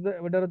 ওটার ইউজার,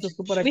 ওটার হচ্ছে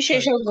সুপার এক্সপার্ট,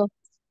 বিশেষজ্ঞ।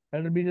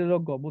 এটা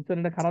বিশেষজ্ঞ। বুঝছেন,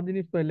 এটা খারাপ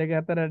জিনিস তো, লেগে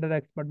হাতের এটার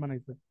এক্সপার্ট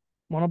বানাইছে।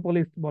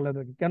 মনোপলিস্ট বলে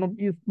থাকে। কেন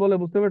ইস্ট বলে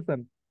বুঝতে পারছেন?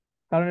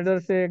 কারণ এটা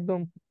সে একদম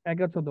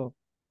একচ্ছত্র।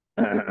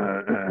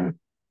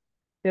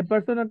 A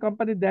person or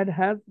company that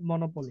has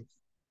monopoly.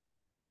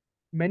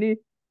 Many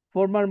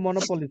former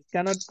monopolists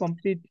cannot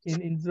compete in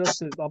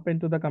industries open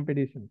to the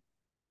competition.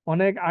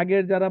 অনেক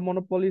আগের যারা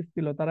মনোপলিস্ট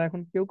ছিল তারা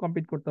এখন কেউ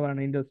কম্পিট করতে পারে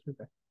না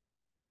ইন্ডাস্ট্রিতে।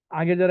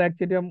 আগে যারা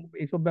একচেটিয়া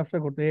এইসব ব্যবসা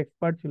করতো,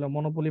 এক্সপার্ট ছিল,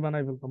 মনোপলি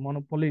বানাই ফেলতো,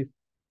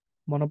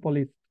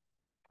 মনোপলিস্ট।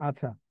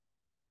 আচ্ছা,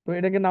 তো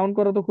এটাকে নাউন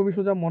করো তো খুবই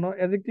সোজা।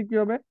 অ্যাডজেক্টিভ কি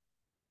হবে?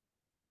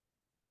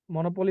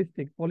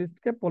 মনোপলিস্টিক।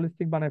 পলিস্টকে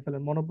পলিস্টিক বানাই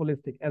ফেলেন,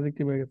 মনোপলিস্টিক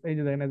অ্যাডজেক্টিভ হয়ে গেছে। এই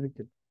যে দেখেন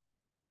adjective.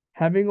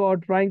 Having or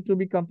trying to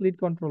be complete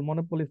control,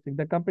 monopolistic.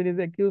 The company is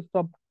accused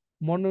of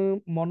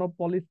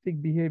monopolistic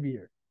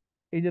behavior.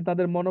 এই যে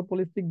তাদের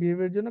মনোপলিস্টিক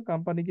বিহেভিয়ার জন্য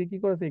কোম্পানিকে কি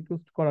করেছে?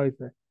 একিউজ করা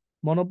হয়েছে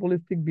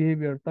মনোপলিস্টিক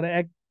বিহেভিয়ার। তারা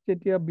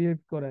একচেটিয়া বিহেভ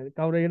করে,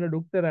 কাউরে এখানে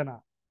ঢুকতে দেয় না।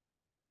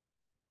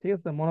 ঠিক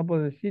আছে,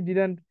 monopoly. She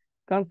didn't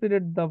consider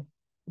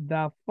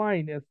the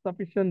fine as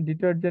sufficient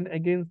deterrent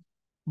against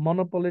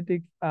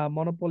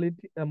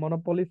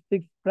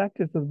monopolistic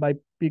practices by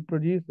pig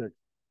producers.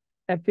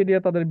 একচেটিয়া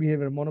তাদের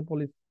behaviour,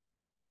 মনোপলিস্ট।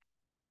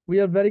 We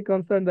are very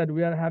concerned that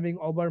we are having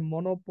over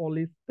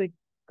monopolistic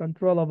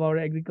control of our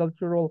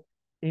agricultural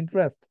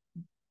interest.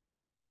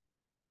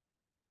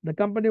 The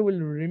company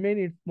will remain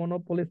its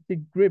monopolistic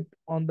grip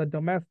on the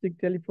domestic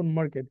telephone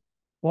market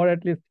for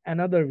at least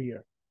another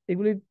year.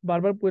 এগুলি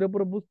বারবার পড়ে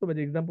পড়ে বুঝতে হবে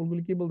যে example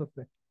গুলি কি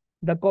বলতেছে।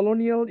 The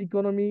colonial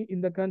economy in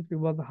the country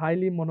was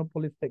highly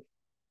monopolistic.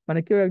 মানে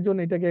কেউ একজন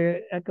এটাকে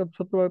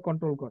একচ্ছত্রভাবে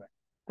কন্ট্রোল করে,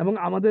 এবং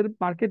আমাদের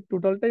মার্কেট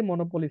টোটালটাই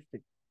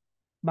মনোপলিস্টিক।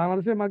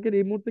 বাংলাদেশের মার্কেট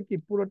এই মুহূর্তে কি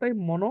পুরোটাই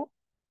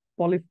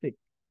মনোপলিস্টিক,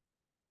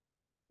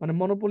 মানে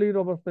মনোপলির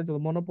অবস্থায় চলে,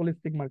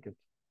 মনোপলিস্টিক মার্কেট।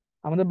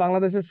 আমাদের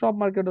বাংলাদেশের সব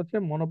মার্কেট হচ্ছে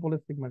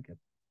মনোপলিস্টিক মার্কেট।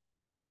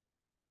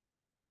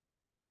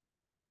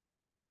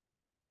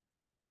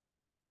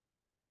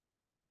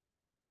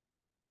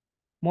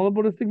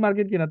 মনোপলিস্টিক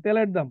মার্কেট কিনা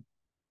তেলের দাম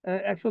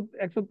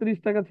 130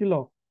 টাকা ছিল,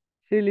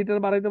 সেই লিটার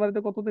বাড়াইতে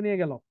বাড়াইতে কততে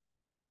নিয়ে গেল?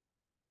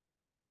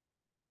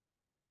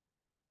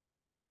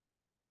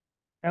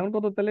 এখন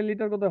কত তেলের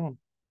লিটার কত এখন?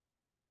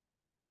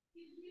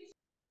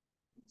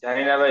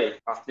 জানি না ভাই,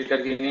 5 লিটার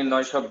কিনি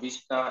 920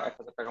 না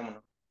 1000 টাকা মনে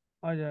হয়।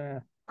 ওই যে,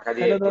 টাকা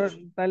দিয়ে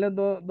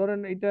ধরেন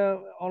এটা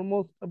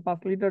অলমোস্ট 5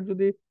 লিটার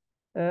যদি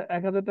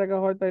 1000 টাকা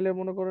হয়, তাইলে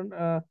মনে করেন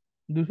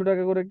 200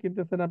 টাকা করে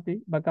কিনতেছেন আপনি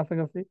বা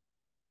কাছাকাছি।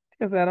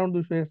 ঠিক আছে, অ্যারাউন্ড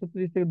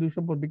 130 থেকে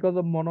 200 because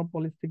of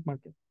monopolistic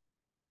market.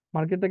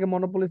 মার্কেটটাকে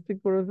monopolistic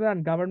করেছে,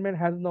 and government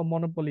has no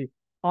monopoly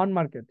on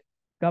market.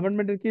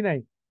 গভর্নমেন্টের কি নাই?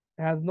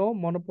 Has no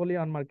monopoly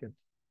on market.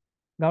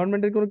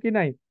 গভর্নমেন্টের কোনো কি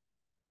নাই,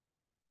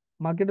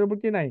 মার্কেটের উপর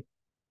কি নাই?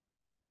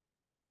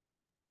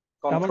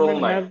 কন্ট্রোল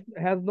গভর্নমেন্ট নাই।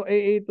 হ্যাজ নো,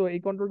 এই তো এই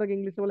কন্ট্রোলটাকে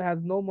ইংলিশে বলে has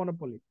no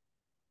monopoly.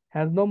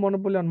 Has no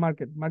monopoly on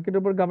market.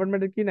 মার্কেটের উপর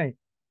গভর্নমেন্টের কি নাই?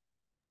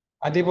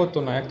 আধিপত্য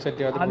না,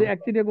 একসাথে আধিপত্য।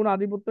 একচেটিয়া কোনো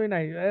আধিপত্যই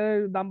নাই।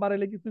 দাম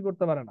বাড়াইলে কিছুই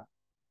করতে পারে না।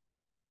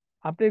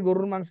 আপনি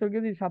গরুর মাংসের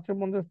কেজি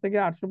 750 থেকে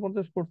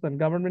 850 করছেন,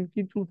 গভর্নমেন্ট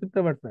কি চুল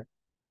ছিঁড়তে পারছে?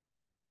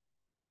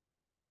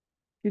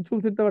 কি চুল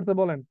ছিঁড়তে পারছে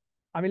বলেন?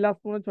 আমি লাস্ট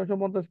মনে হয়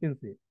 650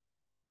 কিনছি।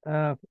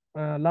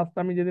 লাস্ট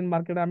আমি যেদিন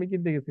মার্কেটে আমি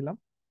কিনতে গেছিলাম,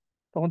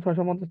 তখন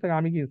 650 টাকা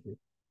আমি কিনছি।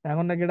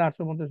 এখন নাকি এটা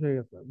 850 হয়ে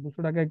গেছে। 200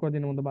 টাকায়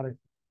কদিনের মধ্যে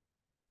বাড়াইছে,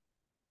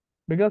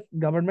 বিকজ কেউ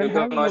গভর্নমেন্ট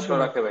কেউ হ্যাজ নো 900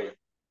 পলিসি। রাখে ভাই,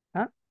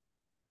 হ্যাঁ,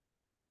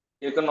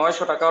 কেউ কেউ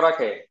 900 টাকাও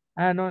রাখে।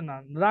 হ্যাঁ, নয় না,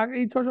 রাগ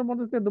এই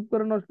 650 থেকে দুপ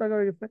করে 900 টাকা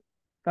হয়ে গেছে।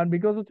 কারণ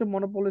বিকজ হচ্ছে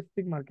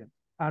মনোপলিস্টিক মার্কেট,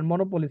 আর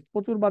মনোপলিস্ট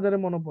প্রচুর বাজারে,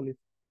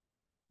 মনোপলিস্ট।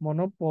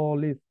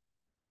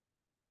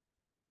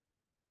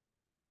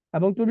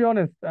 এবং টু বি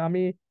অনেস্ট,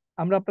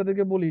 আমরা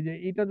আপনাদেরকে বলি যে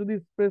এটা যদি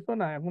স্প্রেস হয়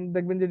না, এখন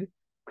দেখবেন যে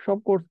সব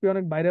কোর্স কি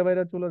অনেক বাইরে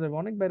বাইরে চলে যাবে,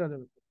 অনেক বাইরে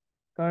যাবে।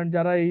 কারণ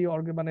যারা এই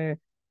মানে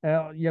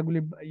ইয়াগুলি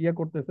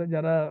করতেছে,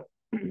 যারা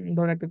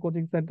ধরেন একটা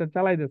কোচিং সেন্টার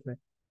চালাইতেছে,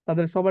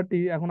 তাদের সবারটি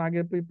এখন আগে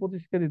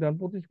 25K দিতে হবে।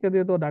 25K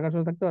দিয়ে তো ঢাকা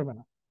শহরে থাকতে পারবে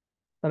না।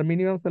 তার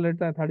মিনিমাম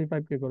স্যালারিটা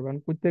 35K করবে, এখন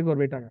কোথায়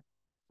করবে এই টাকা?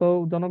 তো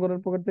জনগণের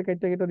পকেট থেকে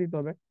কেটে কেটে দিতে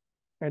হবে,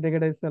 কেটে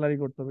কেটে স্যালারি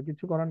করতে হবে,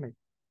 কিছু করার নেই।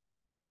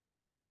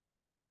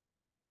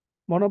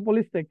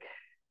 মনোপলিস্টিক।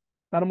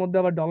 তার মধ্যে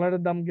আবার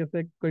ডলারের দাম গেছে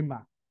কইমা।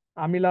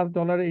 আমি লাস্ট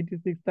ডলার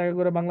 86 টাকা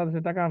করে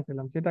বাংলাদেশে টাকা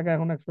আনছিলাম, সে টাকা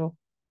এখন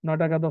 109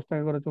 টাকা 10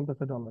 টাকা করে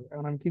চলতেছে ডলার।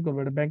 এখন আমি কি করবো?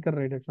 এটা ব্যাংকের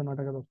রেট, 109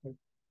 টাকা 10 টাকা।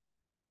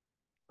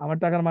 আমার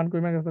টাকার মান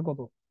কমে গেছে কত?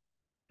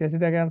 86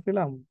 টাকা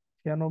আনছিলাম,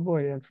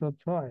 96,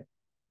 106,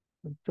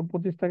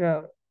 25 টাকা,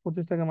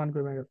 25 টাকা মান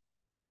কমে গেছে।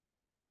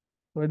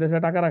 তো ওই দেশে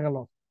টাকা রাখা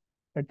লস।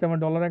 এর চেয়ে আমার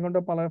ডলার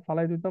অ্যাকাউন্টে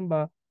ফালাই দিতাম, বা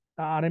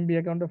RMB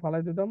অ্যাকাউন্টে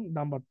ফালাই দিতাম,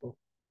 দাম বাড়তো।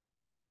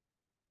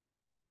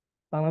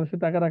 বাংলাদেশে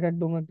টাকা রাখা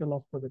একদম একটা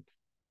লস প্রজেক্ট।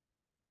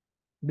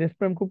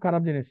 দেশপ্রেম খুব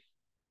খারাপ জিনিস।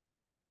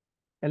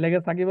 এর লেগে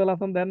সাকিব আল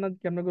হাসান দেন না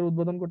কেমনে করে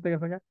উদ্বোধন করতে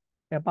গেছে গা,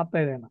 এ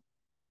পাত্তাই দেয় না।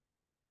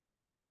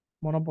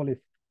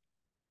 মনোপলিস্ট।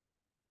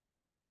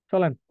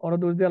 চলেন, ওরা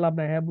দোষ দিয়ে লাভ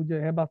নাই, হ্যাঁ বুঝে,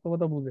 হ্যাঁ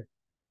বাস্তবতা বুঝে।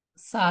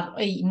 স্যার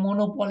এই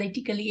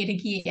মনোপলিটিক্যালি এটা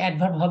কি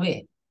অ্যাডভার্ব হবে?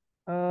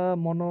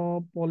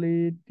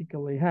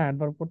 মনোপলিটিক্যালি, হ্যাঁ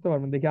অ্যাডভার্ব করতে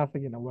পারবেন, দেখি আছে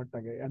কিনা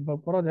ওয়ার্ডটাকে অ্যাডভার্ব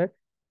করা যায়।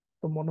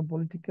 তো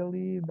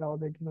মনোপলিটিক্যালি দেওয়া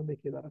যায় কিনা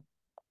দেখি, দাঁড়া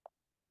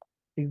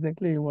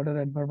এক্স্যাক্টলি এই ওয়ার্ডের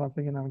অ্যাডভার্ব আছে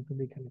কিনা আমি একটু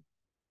দেখে নিই।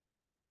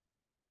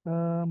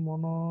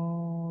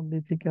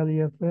 মনোলিথিক্যালি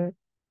আছে,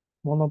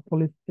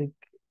 মনোপলিস্টিক,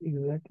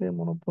 এক্স্যাক্টলি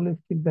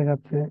মনোপলিস্টিক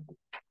দেখাচ্ছে।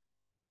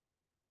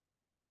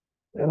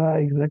 এরা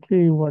এক্স্যাক্টলি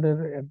ওয়ার্ডের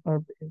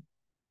অ্যাডভার্ব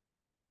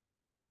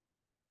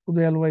শুধু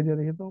এল ওয়াই দিয়ে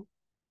দেখি তো,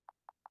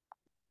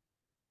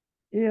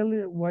 এল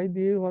ওয়াই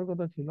দিয়ে হওয়ার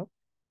কথা ছিল,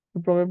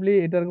 প্রবাবলি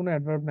এটার কোনো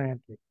অ্যাডভার্ব নাই আর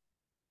কি।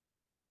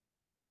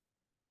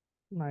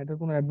 না, এটার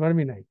কোনো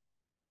অ্যাডভার্বই নাই,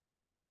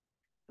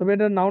 তবে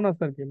এটার নাউন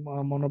আছে আর কি,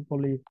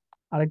 মনোপলি।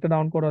 আরেকটা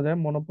নাউন করা যায়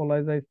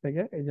মনোপলাইজাইজ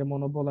থেকে, এই যে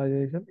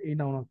মনোপলাইজেশন, এই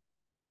নাউন আছে,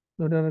 তো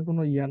এটার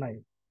কোনো ইয়া নাই।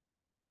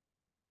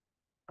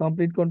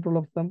 Complete control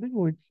of something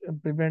which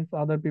prevents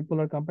other people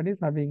or companies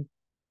having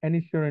any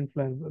sure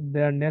influence.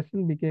 Their nation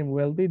became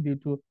wealthy due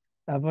to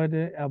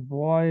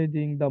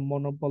avoiding the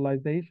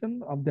monopolization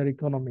of their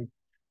economy.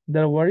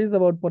 There are worries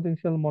about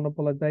potential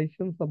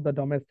monopolizations of the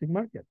domestic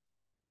market.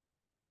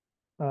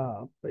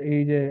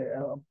 এই যে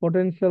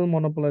potential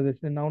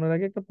monopolization, নাউনের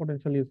আগে একটা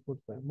potential use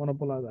করছে,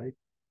 monopolize,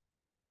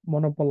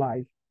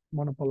 monopolize,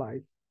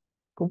 monopolize,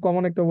 খুব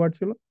common একটা word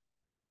ছিল।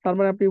 তার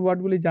মানে আপনি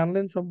ওয়ার্ডগুলি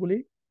জানলেন সবগুলি।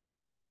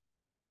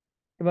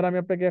 এবার আমি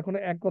আপনাকে এখন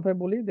এক কথায়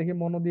বলি, দেখি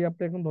মনো দিয়ে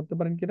আপনি এখন ধরতে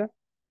পারেন কিনা।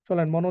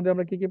 চলেন, মনো দিয়ে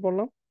আমরা কি কি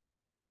পড়লাম?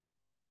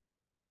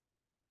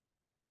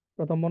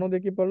 প্রথম মনো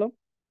দিয়ে কি পড়লাম?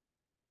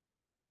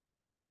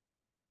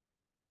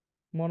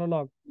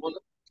 মনোলগ।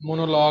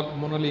 মনোলগ,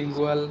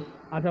 মনোলিঙ্গুয়াল।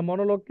 আচ্ছা,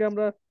 মনোলগকে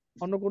আমরা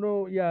অন্য কোনো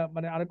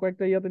মানে আর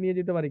কয়েকটা ইয়াতে নিয়ে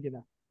যেতে পারি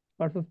কিনা?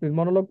 পার্সন স্পিচ,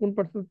 মনোলগ কোন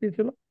পার্সন স্পিচ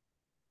ছিল?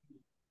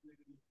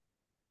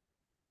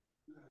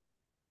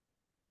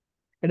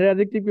 এটা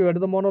অ্যাডজেক্টিভ কি হবে?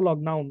 এটা তো মনোলগ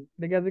নাউন,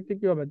 এটাকে অ্যাডজেক্টিভ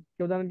কি হবে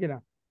কেউ জানেন কিনা?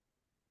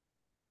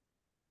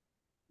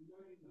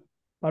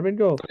 পারবেন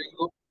কেউ?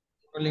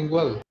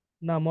 মনোলিঙ্গুয়াল।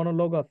 না,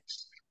 মনোলগাস,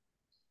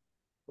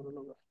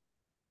 মনোলগাস।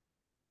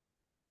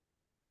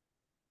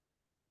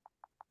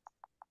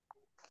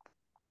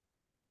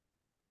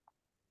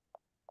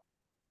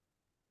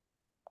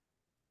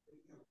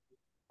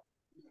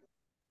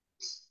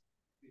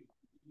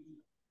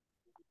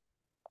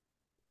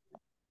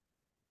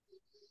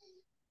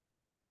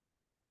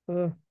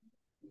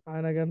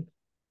 Ion again,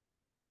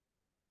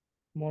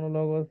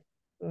 monologus,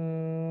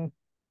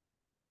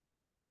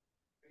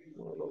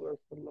 monologus,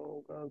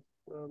 logus,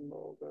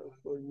 logus,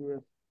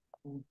 US.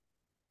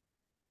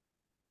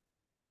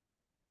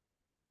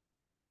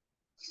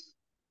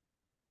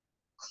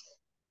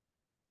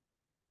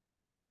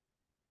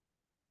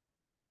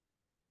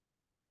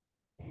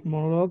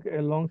 Monologue,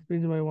 a long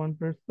speech by one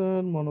person,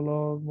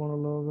 monologue,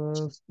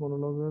 monologus,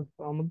 monologus।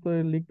 আমি তো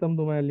লিখতাম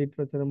তোমার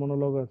লিটারেচারে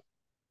monologus,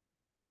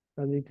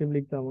 অ্যাডজেক্টিভ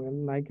লিখতাম,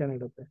 নাই কেন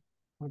এটাতে?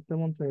 মারতে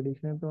মন চাই,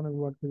 ডিকশনারিতে অনেক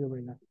ওয়ার্ড খুঁজে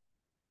পাই না।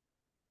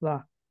 যা,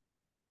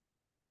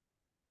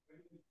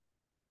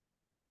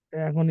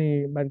 এখনই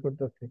বাইর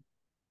করতেছি।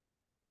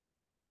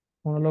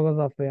 মনোলগাস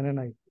আছে, এনে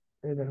নাই।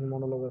 এই দেখেন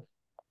মনোলগাস,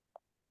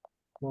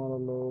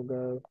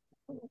 মনোলগাস,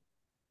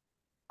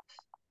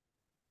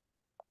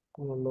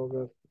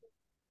 মনোলগাস,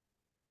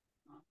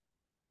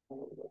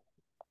 মনোলগাস।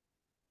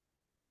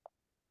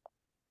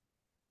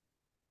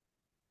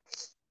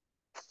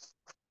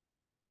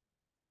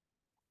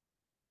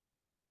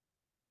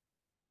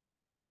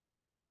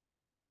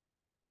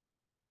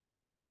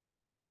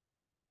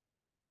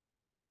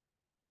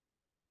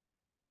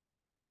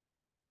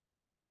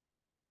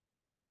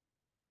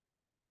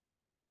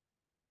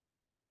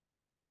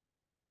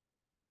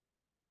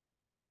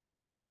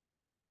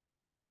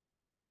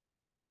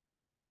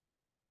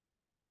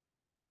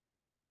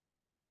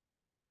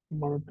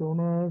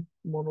 monotonous,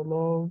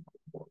 monologue,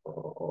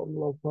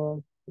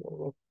 monologus,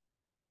 monologue।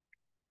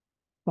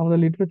 আমাদের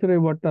লিটারেচারে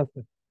এই ওয়ার্ডটা আছে,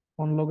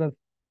 মনোলগাস,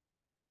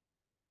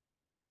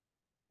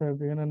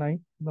 এখানে নাই,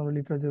 আমরা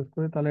লিটারেচার ইউজ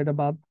করি, তাহলে এটা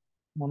বাদ,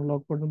 মনোলগ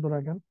পর্যন্ত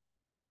রাখেন।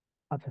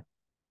 আচ্ছা,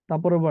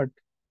 তারপরে ওয়ার্ড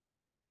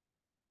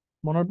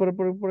মনোর পরে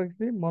পরে পরে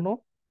কি? মনো,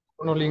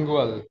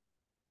 মনোলিঙ্গুয়াল,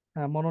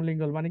 হ্যাঁ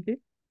মনোলিঙ্গুয়াল মানে কি?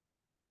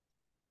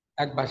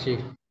 একভাষী।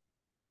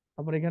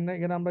 তারপর এখানে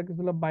এখানে আমরা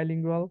কিছু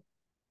বাইলিঙ্গুয়াল,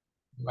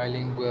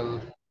 বাইলিঙ্গুয়াল,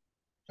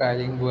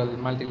 ট্রাইলিঙ্গুয়াল,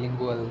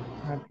 মাল্টিলিঙ্গুয়াল।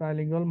 হ্যাঁ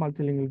ট্রাইলিঙ্গুয়াল,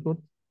 মাল্টিলিঙ্গুয়াল, গুড।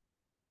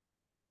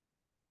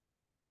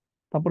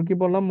 তারপর কি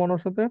বললাম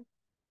মনোর সাথে?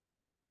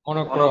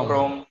 মনোক্রম,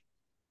 monochrome,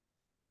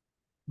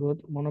 good,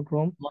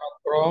 monochrome.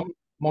 মনোক্রম,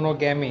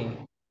 monogamy,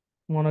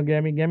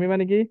 monogamy, gamy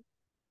মানে কি?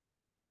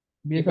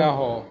 বিয়ে শাদী, বিবাহ,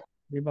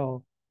 বিবাহ।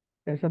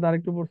 এর সাথে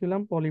আরেকটু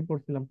পড়ছিলাম, পলি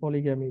পড়ছিলাম,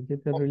 পলিগ্যামি,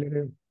 যেটা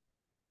রিলেটেড।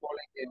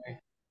 পলিগ্যামি,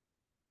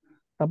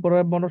 তারপরে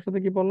মনোর সাথে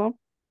কি বললাম?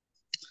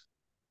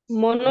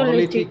 মনোলিথিক,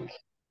 মনোলিথিক,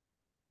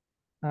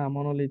 হ্যাঁ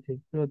মনোলিথিক,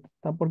 গুড।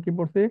 তারপর কি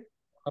পড়ছি?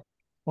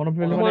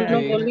 মনোপলি মানে মনোপলি,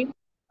 মনোপলি,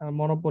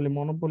 মনোপলি,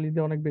 মনোপলি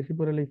দিয়ে অনেক বেশি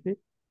করে লিখছি,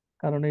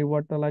 কারণ এই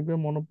ওয়ার্ডটা লাগবে।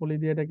 মনোপলি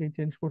দিয়ে এটাকে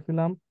চেঞ্জ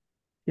করছিলাম,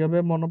 কি হবে?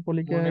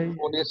 মনোপলিকে,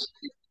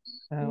 মনোপলিস্টিক,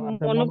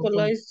 আচ্ছা মনোপলি,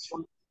 মনোপলাইজ,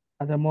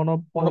 আচ্ছা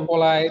মনোপল,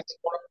 মনোপলাইজ,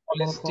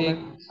 মনোপলাই, মনোপলিস্টিক,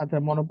 আচ্ছা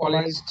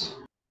মনোপলাইজ, মনোপলিস্ট,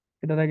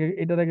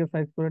 এটার আগে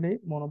সাইজ করে নিই,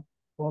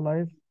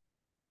 মনোপলাইজ।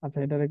 আচ্ছা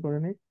এটারে করে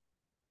নিই,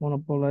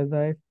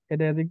 মনোপলাইজাইজ।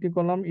 এটা অ্যাডজেক্টিভ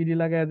করলাম, ইডি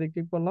লাগে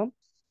অ্যাডজেক্টিভ করলাম।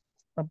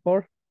 তারপর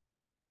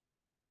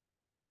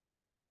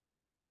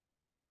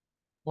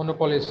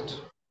মনোপলিস্ট।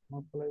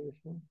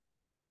 monopolization,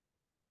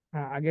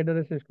 হ্যাঁ আগে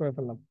এটারে শেষ করে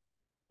ফেললাম।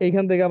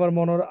 এইখান থেকে আবার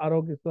মনোর আরো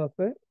কিছু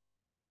আছে,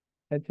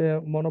 হচ্ছে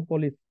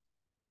মনোপলিস,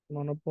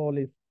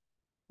 মনোপলিস,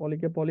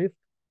 পলিকে পলিস্ট,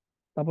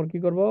 তারপর কি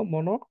করব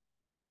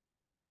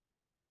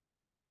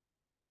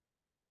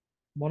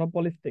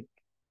মনোপলিস্টিক,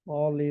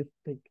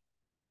 পলিস্টিক,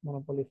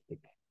 মনোপলিস্টিক।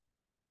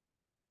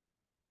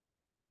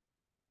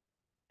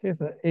 ঠিক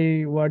আছে, এই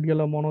ওয়ার্ড গেল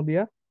মনো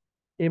দিয়া।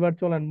 এবার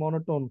চলেন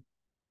মনোটোন,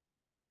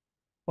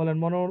 বলেন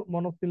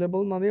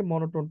মনোসিলেবল না দিয়ে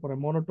মনোটোন পড়ে।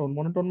 মনোটোন,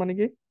 মনোটোন মানে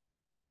কি?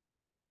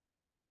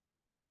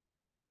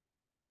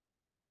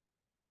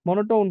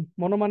 মনোটোন,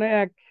 মনো মানে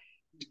এক,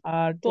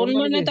 আর টোন টোন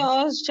মানে মানে কি? তো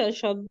আওয়াজটা,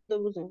 শব্দ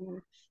বোঝানো।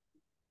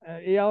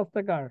 এই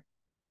অবস্থা কার?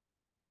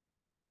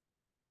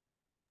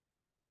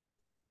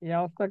 এই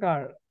অবস্থা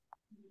কার?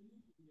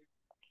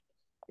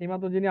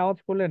 এইমাত্র যিনি আওয়াজ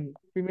করলেন,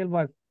 ফিমেল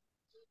ভয়েস,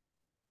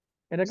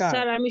 এটা কার?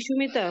 স্যার আমি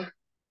সুমিতা।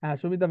 হ্যাঁ,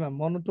 সুবিধা ম্যাম।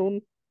 মনোটোন,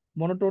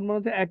 মনোটোন মানে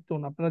হচ্ছে এক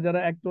টোন। আপনারা যারা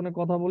এক টোনে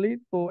কথা বলি,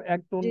 তো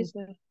এক tone, G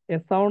sir. a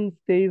sound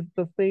stays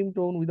the same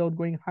tone without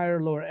going higher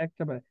or lower,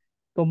 একেবারে।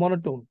 তো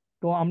মনোটোন,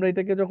 তো আমরা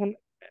এটাকে যখন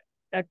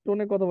এক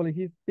টোনে কথা বলি,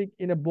 he speak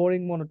in a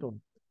boring monotone,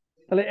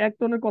 তাহলে এক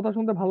টোনের কথা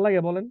শুনতে ভালো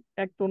লাগে বলেন?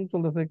 এক টোন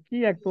চলতেছে, কি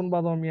এক টোন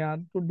বাজাও মিয়া,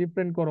 একটু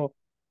ডিফারেন্ট করো,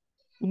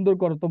 সুন্দর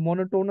করো। তো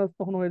মনোটোনাস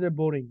তখন হয়ে যায়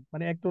বোরিং,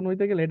 মানে এক টোন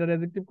হইতে গেলে এটার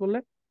অ্যাডজেক্টিভ করলে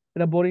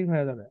এটা বোরিং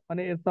হয়ে যাবে,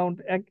 মানে এর সাউন্ড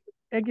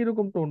একই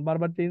রকম টোন,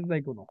 বারবার চেঞ্জ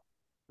নাই কোনো।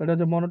 তো এটা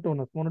হচ্ছে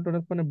মনোটোনাস।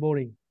 মনোটোনাস মানে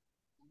boring,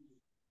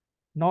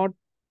 not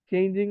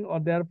changing or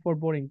there for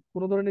boring,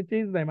 কোনো ধরনের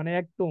চেঞ্জ নাই, মানে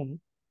এক টোন।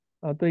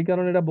 তো এই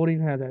কারণে এটা বোরিং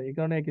হয়ে যায়, এই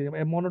কারণে একই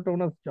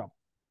মনোটোনাস জব,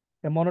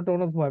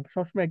 মনোটোনাস ভয়েস,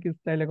 সবসময় একই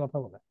স্টাইলে কথা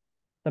বলে।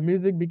 The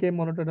music became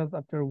monotonous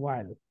after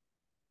while.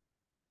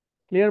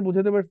 Clear,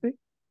 বুঝতে পারছি?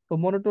 তো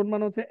মনোটোন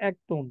মানে হচ্ছে এক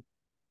টোন।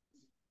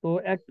 তো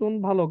এক টোন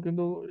ভালো,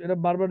 কিন্তু এটা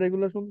বারবার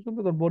রেগুলার শুনতে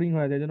শুনতে তো বোরিং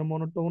হয়ে যায়, যেন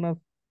মনোটোনাস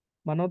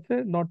মানে হচ্ছে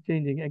নট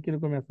চেঞ্জিং, একই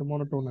রকম আছে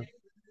মনোটোনাস।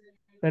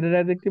 এটার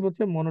অ্যাডজেক্টিভ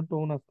হচ্ছে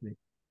মনোটোনাসলি।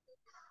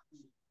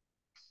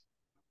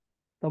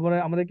 তারপরে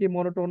আমাদের কি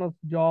মনোটোনাস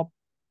জব,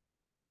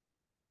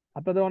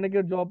 আপনাদের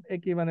অনেকের জব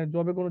একই, মানে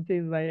জবে কোনো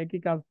চেঞ্জ নাই, একই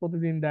কাজ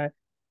প্রতিদিন দেয়,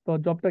 তো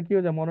জবটা কি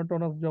হয়ে যায়?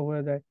 মনোটোনাস জব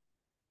হয়ে যায়।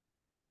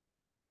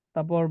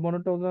 তারপর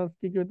মনোটোনাস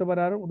কি কি হতে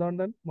পারে, আর উদাহরণ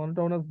দেন।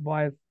 মনোটোনাস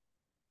ভয়েস,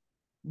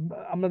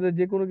 আমাদের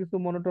যে কোনো কিছু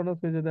মনোটোনাস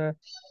হয়ে যেতে,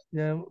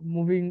 যে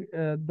মুভিং,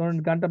 ধরেন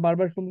গানটা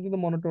বারবার শুনতে শুনতে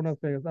মনোটোনাস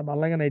হয়ে গেছে, আর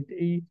ভালো লাগে না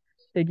এই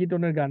একই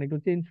টোনের গান, একটু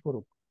চেঞ্জ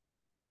করুক।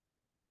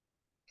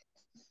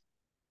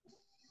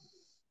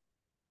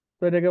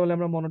 তো এটাকে বলে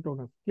আমরা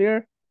মনোটোনাস। ক্লিয়ার,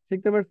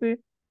 শিখতে পারছি?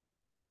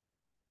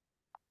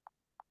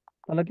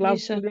 তাহলে জি ক্লাস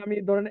স্যার। যদি আমি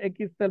ধরেন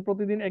একই স্টাইল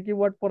প্রতিদিন একই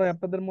ওয়ার্ড পড়াই,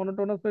 আপনাদের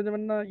মনোটোনাস হয়ে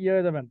যাবেন না ইয়ে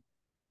হয়ে যাবেন?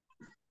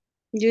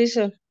 জি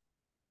স্যার।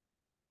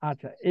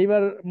 আচ্ছা,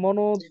 এইবার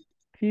মনো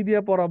থি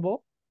দিয়ে পড়াবো,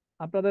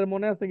 আপনাদের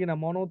মনে আছে কিনা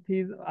মনোথি?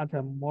 আচ্ছা,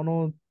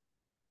 মনোথিস্টিক,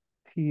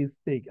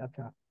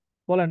 আচ্ছা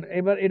বলেন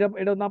এবার, এটা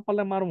এটা না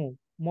পারলে মারমু।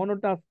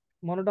 মনোটাস,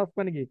 মনোটাস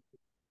মানে কি?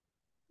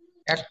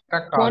 একটা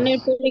কাজ, মনের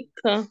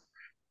পরীক্ষা,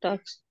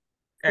 টাস্ক।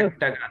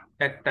 একটা গান,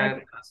 একটা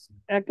এক- কাজ।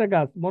 একটা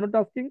কাজ,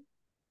 মনোটাস্কিং।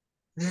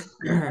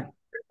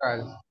 কাজ,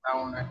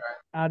 তেমন একটা।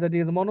 আচ্ছা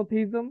ঠিক আছে,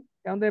 মনোথিইজম,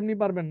 এখন তো এমনি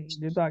পারবেন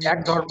যেহেতু আগে। এক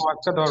ধর্ম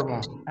একটা ধর্ম।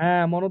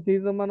 হ্যাঁ,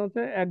 মনোথিইজম মানে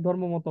হচ্ছে এক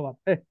ধর্ম মতবাদ,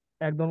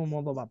 এক ধর্ম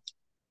মতবাদ।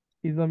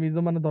 ইজম,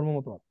 ইজম মানে ধর্ম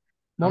মতবাদ।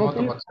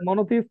 মনোথিস্ট, মতবাদ,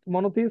 মনোথিস্ট,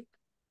 মনোথিস্ট।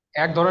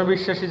 এক ধর্মের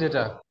বিশ্বাসী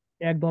যেটা।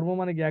 এক ধর্ম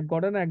মানে কি, এক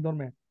গডে না এক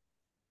ধর্মে?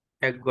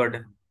 এক গড,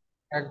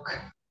 এক,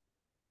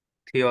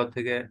 থিও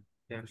থেকে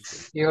আসছে,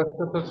 এ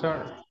হচ্ছে তো স্যার,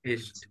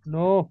 ইস্ট,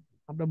 নো,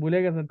 আপনি ভুলে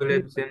গেছেন।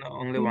 believes in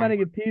only Thi one মানে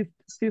কি? God. থিস্ট,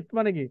 থিস্ট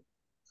মানে কি?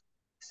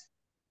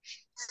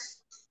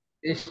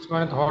 ইস্ট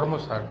মানে ধর্ম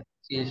স্যার।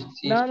 ইস্ট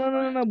না ইস্ট না না না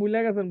মানে না, ভুলে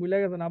গেছেন, ভুলে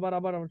গেছেন। আবার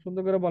আবার আবার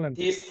সুন্দর করে বলেন।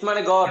 থিস্ট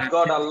মানে গড,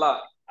 গড আল্লাহ।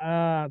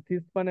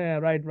 থিস্ট মানে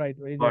রাইট রাইট,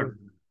 এই যে God.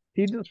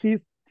 থিস্ট,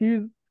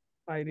 থিস,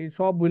 এই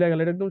সব ভুলে গেল।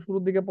 এটা একদম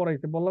শুরুর দিকে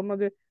পড়াইছে, বললাম না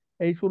যে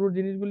এই শুরুর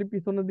জিনিসগুলি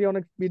পিছনে দিয়ে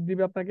অনেক স্পিড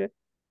দিবে আপনাকে।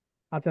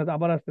 আচ্ছা আচ্ছা,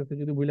 আবার আসতেছে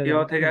যদি ভুলে যান।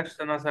 থিও থেকে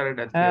আসছে না স্যার,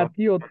 এটা হ্যাঁ, থিও,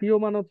 থিও, থিও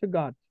মানে হচ্ছে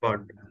গড। গড।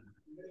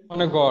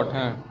 মানে গড,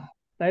 হ্যাঁ।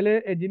 তাইলে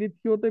যিনি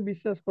থিওতে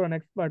বিশ্বাস করেন,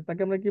 এক্সপার্ট,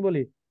 তাকে আমরা কি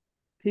বলি?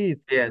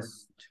 থিস্ট। ইয়েস,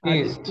 আর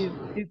ইস্ট,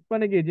 থিস্ট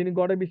মানে কি? যিনি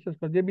গডে বিশ্বাস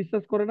করে, যে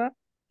বিশ্বাস করে না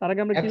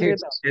তারাকে আমরা কি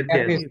অ্যাথিস্ট, লাগাইতাম? এথিয়েস্ট।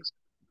 অ্যাথিস্ট। Atheist।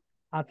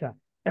 আচ্ছা,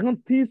 এখন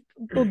থিস্ট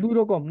তো দুই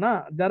রকম না,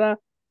 যারা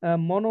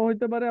মনো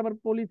হইতে পারে, আবার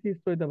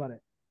পলিথিস্ট হইতে পারে।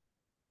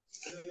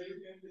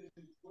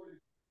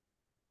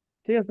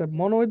 ঠিক আছে,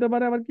 মনো হইতে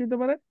পারে, আবার কি হইতে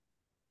পারে?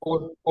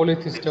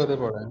 পলিথিস্ট হতে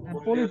পারে।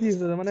 পলিথিস্ট,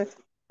 মানে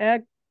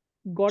এক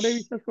গডে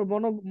বিশ্বাস করে।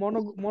 মনো মনো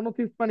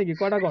মনোথিস্ট মানে কি?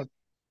 কয়টা গড?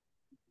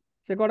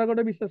 সে কয়টা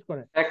গডে বিশ্বাস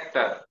করে?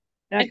 একটা,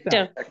 একটা। একটা।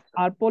 একটা,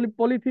 আর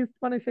পলিথিস্ট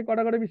মানে সে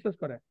কয়টা গডে বিশ্বাস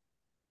করে?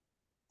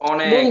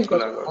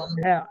 অনেকগুলা গড।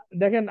 হ্যাঁ,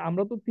 দেখেন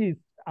আমরা তো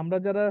থিস্ট, আমরা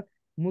যারা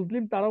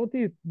মুসলিম তারাও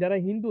থিস্ট, যারা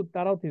হিন্দু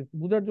তারাও থিস্ট,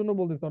 বুঝার জন্য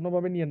বলতেছি,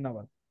 অন্যভাবে নিয়েন না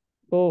আবার।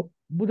 তো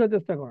বুঝার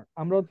চেষ্টা করেন,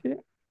 আমরা হচ্ছে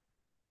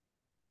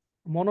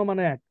মনো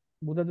মানে এক,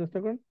 বুঝার চেষ্টা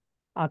করেন।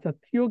 আচ্ছা,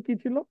 থিও কি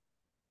ছিল?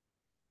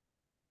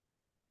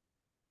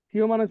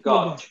 থিও মানে ছিল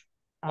গড, গড।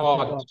 আচ্ছা,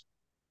 গড, গড।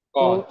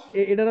 তো গড।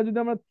 এটা যদি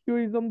আমরা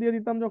থিওইজম দিয়ে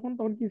দিতাম যখন,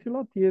 তখন কি ছিল?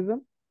 থিওইজম।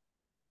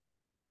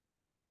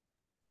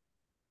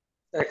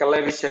 এক আল্লাহ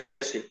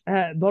বিশ্বাসী।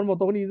 হ্যাঁ, ধর্ম,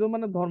 তখন ইজম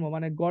মানে ধর্ম,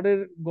 মানে গডের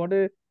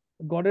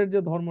গডের যে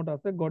ধর্মটা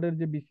আছে, গডের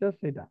যে বিশ্বাস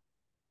সেটা।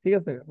 ঠিক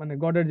আছে, মানে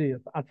গডের যে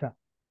আছে। আচ্ছা,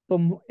 তো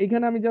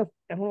এখানে আমি জাস্ট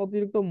এখন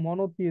অতিরিক্ত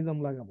মনোথিইজম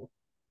লাগাবো।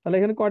 তাহলে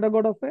এখানে কয়টা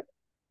গড আছে?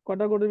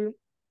 কয়টা গড?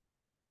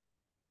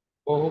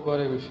 বহু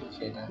করে বিশ্বাস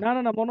এটা। না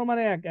না না, মনো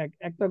মানে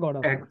একটা গড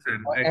আছে।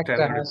 একটা একটা,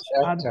 গড হ্যাঁ, আছে।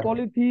 আর একটা।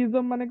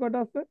 পলিথিইজম মানে কয়টা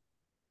আছে?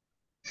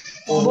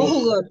 বহু। বহু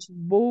গড।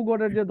 বহু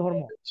গডের যে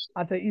ধর্ম।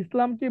 আচ্ছা,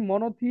 ইসলাম কি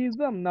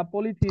মনোথিইজম না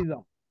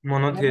পলিথিইজম?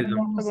 মনোথিইজম।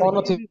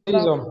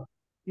 মনোথিইজম।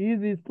 ইজ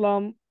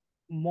ইসলাম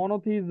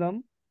মনোথিইজম?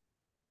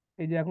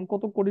 এই যে এখন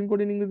কত কঠিন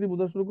কঠিন ইংরেজি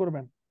বোঝা শুরু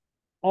করবেন।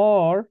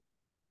 অর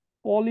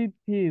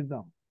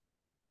পলিথিইজম?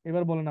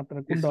 এবার বলেন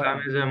আপনারা কোনটা ইসলাম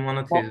হবে? Is a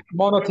মনোথিইজম।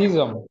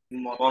 মনোথিইজম।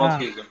 হ্যাঁ,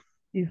 মনোথিইজম।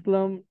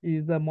 ইসলাম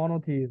ইজ আ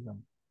মনোথিইজম।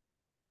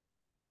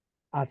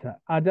 আচ্ছা,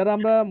 আর যারা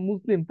আমরা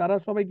মুসলিম তারা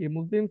সবাই কি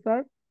মুসলিম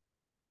sir?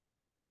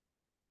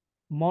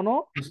 Mono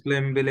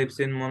Muslim believes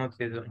in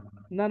মনোথিইজম।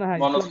 না না, হ্যাঁ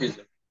ইসলাম,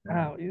 মনোথিইজম।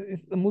 হ্যাঁ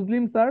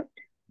মুসলিম স্যার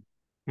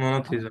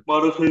মনোথিইজম।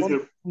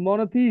 মনোথিইজম।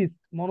 মনোথিস্ট।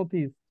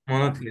 মনোথিস্ট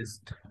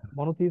মনোথিইস্ট।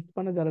 মনোথিস্ট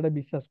মানে যারা এটা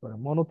বিশ্বাস করে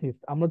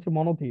মনোথিস্ট। আমরা হচ্ছে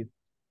মনোথিস্ট।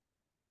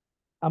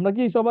 আমরা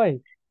কি সবাই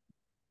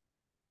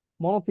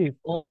মনোথিস্ট?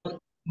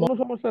 কোনো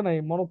সমস্যা নাই,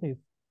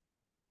 মনোথিস্ট।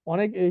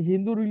 অনেক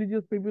হিন্দু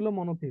রিলিজিয়াস পিপলও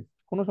মনোথিস্ট,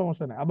 কোনো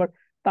সমস্যা নাই। আবার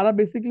তারা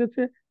বেসিক্যালি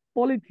হচ্ছে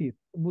পলিথিস্ট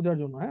বোঝার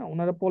জন্য, হ্যাঁ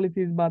ওনারা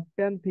পলিথিস্ট বা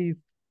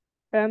প্যানথিস্ট।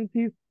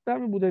 প্যানথিস্টটা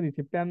আমি বুঝাই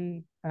দিচ্ছি,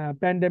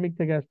 প্যান্ডেমিক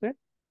থেকে আসছে।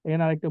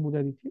 এখানে আরেকটা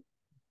বুঝাই দিচ্ছি।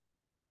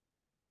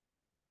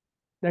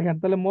 দেখেন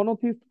তাহলে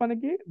মনোথিস্ট মানে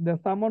কি? দ্য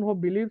সামন who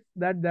believes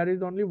that there is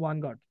only one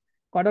god.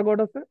 কয়টা গড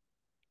আছে?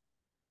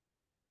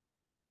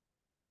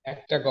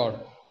 একটা গড।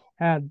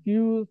 হ্যাঁ,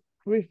 Zeus,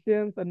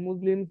 Christians and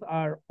Muslims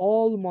R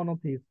all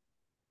মনোথিস্ট।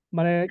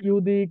 মানে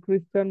ইহুদি,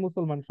 খ্রিস্টান,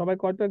 মুসলমান সবাই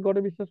কয়টা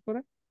গডে বিশ্বাস করে?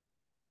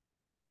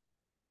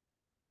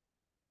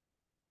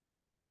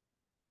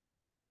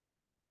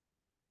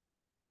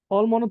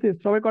 অল মনোথিস্ট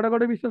সবাই কয়টা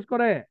গডে বিশ্বাস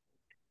করে?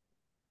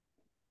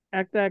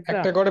 একটা একটা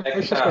একটা গডে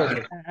বিশ্বাস একটা।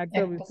 করেছে। একটা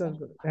একটা বিশ্বাস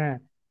স্যার। করে, হ্যাঁ।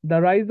 The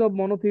rise of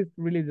মনোথিস্ট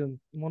religion.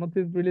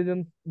 মনোথিস্ট religion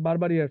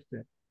বারবারই আসছে,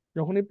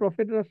 যখনই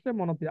প্রফেট আসছে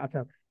মনোথিস্ট।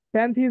 আচ্ছা,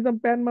 প্যানথিইজম,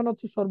 প্যান মানে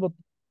হচ্ছে সর্বত্র।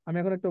 আমি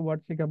এখন একটা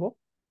ওয়ার্ড শিখাবো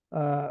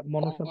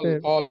মনোর সাথে।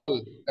 অল।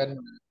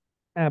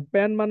 হ্যাঁ,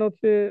 প্যান মানে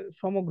হচ্ছে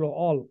সমগ্র,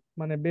 অল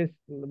মানে বেশ,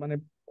 মানে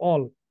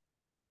অল।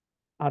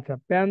 আচ্ছা,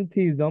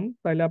 প্যানথিইজম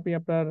তাইলে আপনি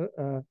আপনার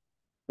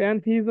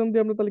প্যানথিইজম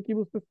দিয়ে আমরা তাহলে কি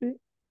বুঝতেছি?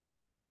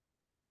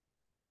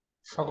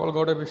 সকল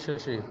গডে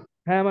বিশ্বাসী।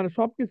 হ্যাঁ, মানে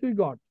সবকিছুই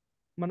গড,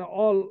 মানে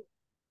অল,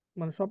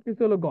 মানে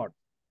সবকিছু হলো গড।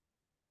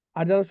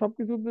 আর যারা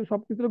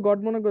সবকিছু গড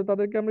মনে করে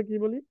তাদেরকে আমরা কি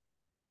বলি?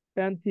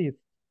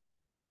 প্যানথিস্ট।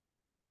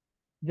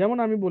 যেমন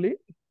আমি বলি,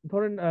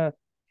 ধরেন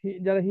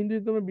যারা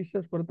হিন্দুইজমে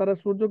বিশ্বাস করে তারা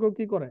সূর্যকেও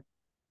কি করে?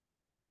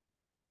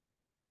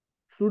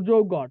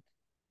 সূর্যও গড।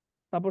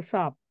 তারপর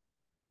সাপ,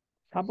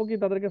 সাপও কি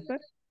তাদের কাছে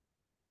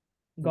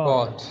গড?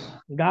 গড।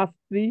 গাছ,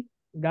 ট্রি,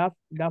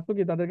 গাছও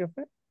কি তাদের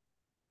কাছে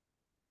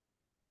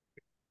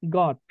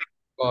গড?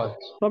 গড।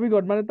 সবই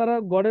গড, মানে তারা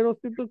গডের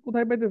অস্তিত্ব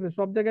কোথায় পাইতেছে?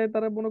 সব জায়গায়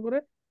তারা মনে করে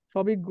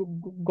সবই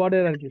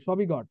গডের আর কি,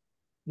 সবই গড।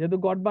 যেহেতু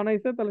গড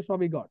বানাইছে তাহলে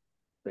সবই গড।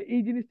 তো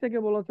এই জিনিসটাকে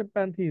বলা হচ্ছে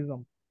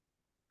প্যানথিইজম।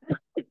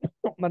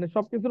 মানে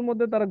সবকিছুর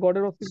মধ্যে তারা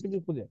গডের অস্তিত্বকে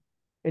খুঁজে,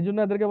 এই জন্য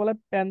এদেরকে বলে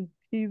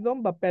প্যানথিইজম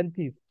বা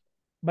প্যানথিস্ট।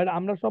 বাট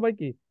আমরা সবাই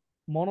কি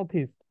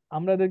মনোথিস্ট।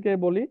 আমরা এদেরকে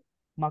বলি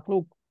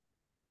মাখলুক।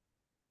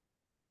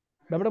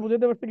 ব্যাপারটা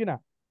বুঝাতে পারছি কিনা?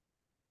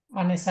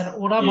 মানে স্যার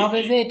ওরা জি ভাবে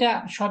জি। যে এটা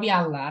সবই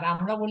আল্লাহ, আর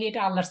আমরা বলি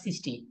এটা আল্লাহর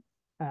সৃষ্টি।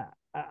 হ্যাঁ,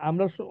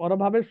 ওরা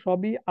ভাবে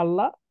সবই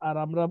আল্লাহ, আর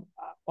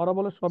ওরা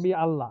বলে সবই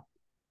আল্লাহ,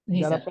 জি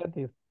যারা স্যার।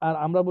 প্যাথিস্ট। আর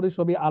আমরা বলি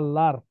সবই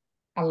আল্লাহর।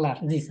 আল্লাহর,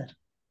 জি স্যার।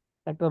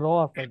 একটা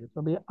আছে আর কি,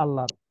 সবই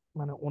আল্লাহর,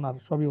 মানে ওনার,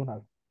 সবই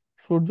ওনার।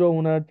 সূর্য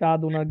ওনার,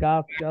 চাঁদ ওনার,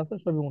 গাছ যা আছে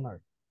সবই ওনার।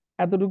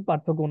 এতটুকু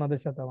পার্থক্য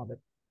ওনাদের সাথে আমাদের।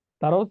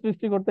 তারাও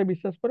সৃষ্টিকর্তায়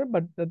বিশ্বাস করে,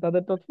 বাট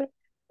তাদেরটা হচ্ছে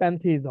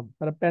প্যানথিইজম,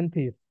 তারা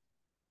প্যানথিস্ট।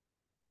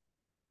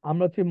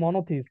 আমরা হচ্ছে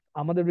মনোথিস্ট,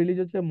 আমাদের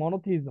রিলিজিয়ন হচ্ছে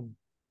মনোথিইজম।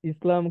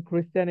 ইসলাম,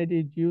 খ্রিস্টিয়ানিটি,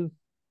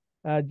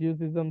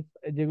 জিউসিজম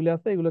যেগুলো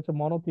আছে এগুলো হচ্ছে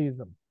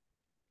মনোথিইজম।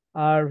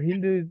 আর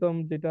হিন্দুইজম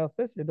যেটা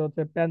আছে সেটা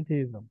হচ্ছে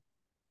প্যানথিইজম,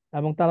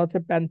 এবং তারা হচ্ছে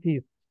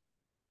প্যানথিস্ট।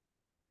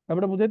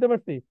 ব্যাপারটা বুঝাইতে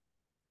পারছি?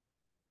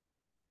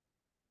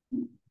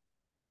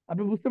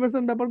 আপনি বুঝতে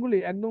পারছেন ব্যাপারগুলি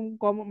একদম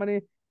কম, মানে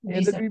জি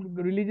এদের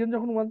স্যার। রিলিজিয়ন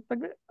যখন ওয়ান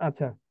থাকবে।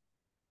 আচ্ছা,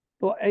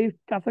 তো এই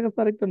কাছাকাছি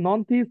আরেকটা নন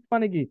থিস্ট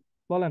মানে কি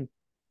বলেন?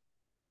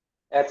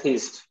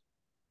 অ্যাথিস্ট।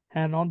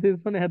 হ্যাঁ, নন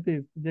থিস্ট মানে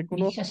অ্যাথিস্ট, যে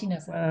কোনো বিশ্বাসী না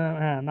স্যার।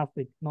 হ্যাঁ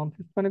নাস্তিক। নন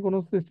থিস্ট মানে কোনো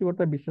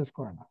সৃষ্টিকর্তা বিশ্বাস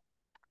করে না।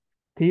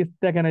 থিস্ট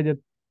দেখেন এই যে,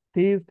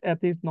 থিস্ট,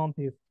 অ্যাথিস্ট, নন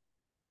থিস্ট।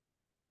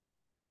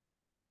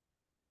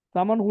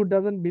 সামন who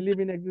doesn't believe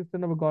in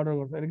existence of god or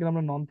gods, এটাকে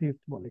আমরা নন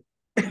থিস্ট বলি,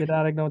 যেটা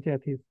আরেকটা হচ্ছে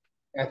অ্যাথিস্ট।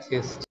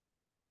 অ্যাথিস্ট।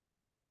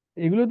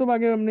 এগুলো তো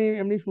আগে এমনি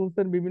এমনি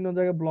শুনছেন বিভিন্ন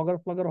জায়গায়, ব্লগার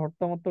ফ্লগার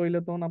হট্টা মট্টা হইলে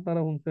তখন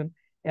আপনারা শুনছেন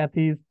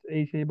অ্যাথিস্ট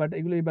এই সেই, বাট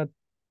এগুলোই বাদ।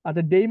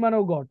 আচ্ছা, ডেই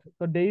মানেও গড,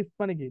 তো ডেইস্ট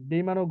মানে কি?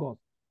 ডেই মানেও গড।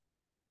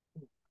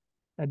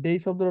 ডেই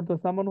শব্দের অর্থ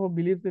সামন who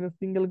believes in a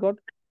single god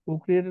who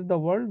created the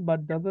world but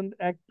doesn't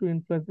act two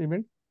influence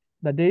events.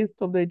 The ডেইস্ট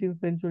of the 18th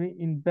century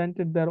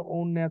invented their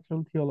own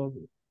natural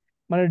theology.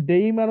 মানে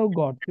ডেই মানেও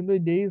গড, কিন্তু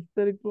এই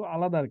ডেইস্টের একটু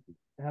আলাদা আর কি।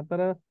 হ্যাঁ,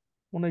 তারা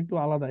মনে হয় একটু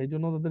আলাদা, এই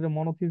জন্য তাদের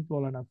মনোথিস্ট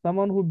বলে না।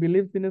 সামন who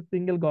believes in a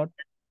single god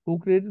who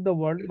created the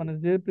world, মানে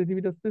যে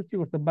পৃথিবীটা সৃষ্টি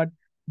করছে, but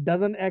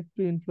doesn't act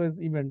two influence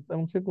events,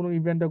 এবং সে কোনো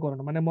ইভেন্টও করে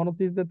না, মানে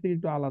মনোথিস্টদের থেকে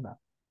একটু আলাদা।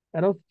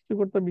 এরাও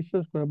সৃষ্টিকর্তা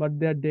বিশ্বাস করে, বাট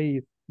দে আর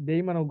ডেইস্ট।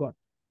 ডেই মানেও god.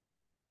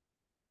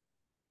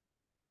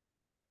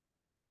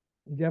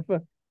 Jeffer,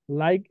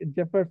 like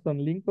Jefferson,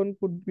 Lincoln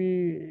could be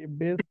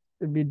best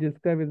be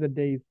described as a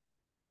deist.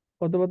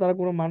 অথবা তারা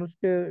কোনো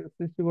মানুষকে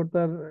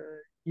সৃষ্টিকর্তার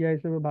ইয়া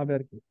হিসেবে ভাবে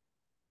আর কি।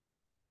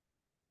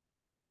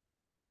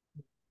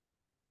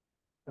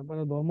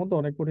 তারপরে ধর্ম তো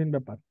অনেক কঠিন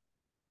ব্যাপার,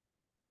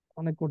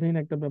 অনেক কঠিন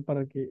একটা ব্যাপার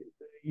আর কি,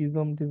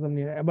 ইজম টিজম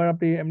নিয়ে। এবার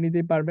আপনি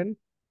এমনিতেই পারবেন।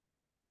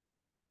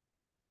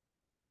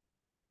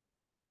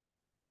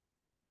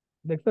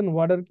 দেখছেন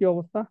ওয়ার্ডের কি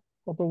অবস্থা,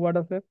 কত ওয়ার্ড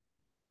আছে।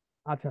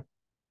 আচ্ছা,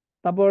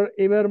 তারপর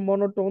এবার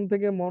মনোটোন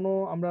থেকে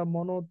আমরা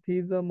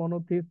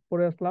মনোথিস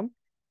পড়ে আসলাম।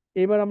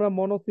 এবার আমরা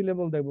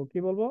মনোসিলেবল দেখবো। কি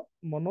বলবো?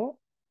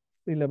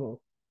 মনোসিলেবল।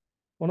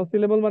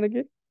 মনোসিলেবল মানে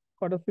কি?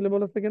 কয়টা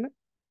সিলেবল আছে এখানে?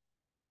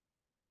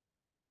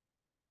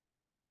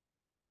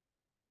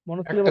 একটা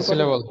মনোসিলেবল কয়টা?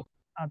 সিলেবল।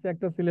 আচ্ছা,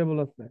 একটা সিলেবল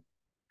আছে।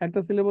 একটা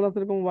সিলেবল আছে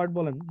এরকম ওয়ার্ড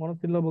বলেন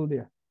মনোসিলেবল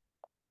দিয়ে।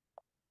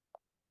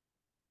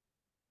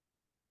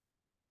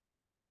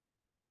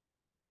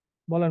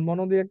 বলেন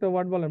মনো দিয়ে একটা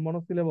ওয়ার্ড বলেন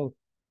মনোসিলেবল।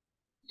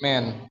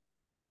 ম্যান।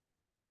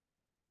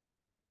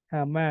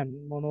 হ্যাঁ, ম্যান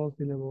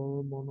মনোসিলেবল।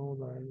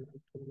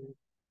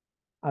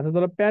 আচ্ছা,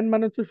 ধরো প্যান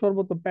মানে হচ্ছে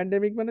সর্বত্র,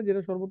 প্যান্ডেমিক মানে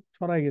যেটা সর্বত্র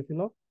ছড়াই গেছিল।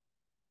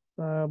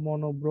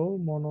 মনোব্রো,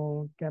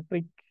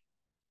 মনোক্যাপ্রিক,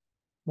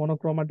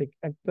 মনোক্রোমাটিক,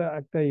 একটা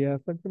একটা ইয়ে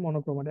আছে একটা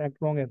মনোক্রোমাটিক, এক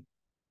রঙের।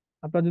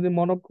 আপনার যদি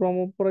monochrome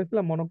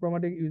পড়াইছিলাম,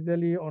 monochromatic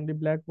usually only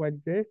black white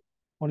grey,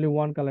 only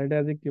one colour, এটা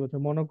অ্যাডজেক্টিভ হচ্ছে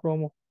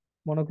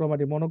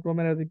মনোক্রোমাটিক।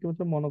 মনোক্রোমের অ্যাডজেক্টিভ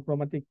হচ্ছে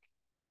মনোক্রোমাটিক,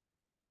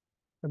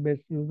 বেশ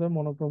ইউজ হয়,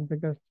 মনোক্রোম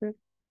থেকে আসছে।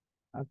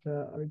 আচ্ছা,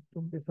 আরেকটু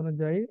পেছনে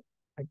যাই।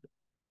 একটু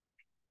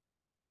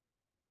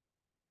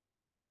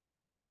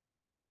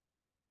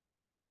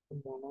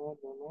মনো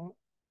মনো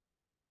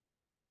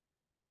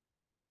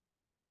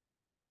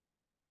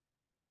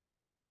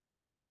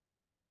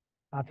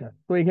আচ্ছা,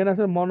 তো এখানে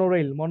আছে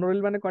মনোরেল। মনোরেল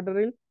মানে কয়টা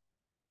রেল?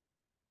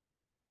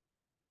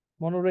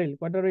 মনোরেল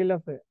কয়টা রেল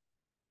আছে?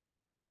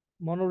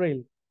 মনোরেল,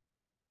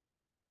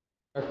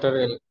 একটা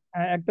রেল।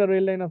 হ্যাঁ, একটা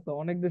রেল লাইন আছে।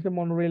 অনেক দেশে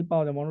মনোরেল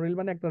পাওয়া যায়। মনোরেল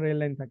মানে একটা রেল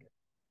লাইন থাকে।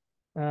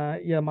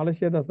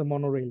 মালয়েশিয়াতে আছে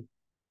মনোরেল।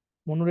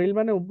 মনোরেল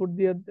মানে উপর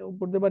দিয়ে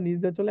বা নিচ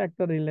দিয়ে চলে,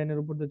 একটা রেল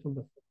লাইনের উপর দিয়ে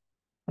চলতেছে।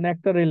 মানে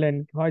একটা রেল লাইন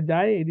হয়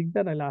যায় এদিক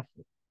দিয়ে নাহলে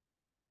আসে,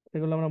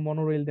 সেগুলো আমরা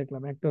মনোরেল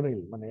দেখলাম। একটা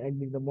রেল মানে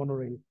একদিক দিয়ে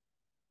মনোরেল।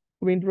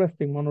 খুব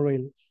ইন্টারেস্টিং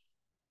মনোরেল,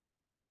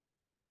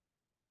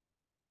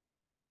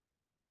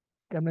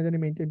 কেমনে জানি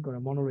মেনটেন করে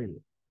মনোরেল।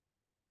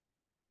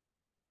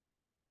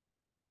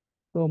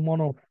 তো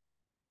মনো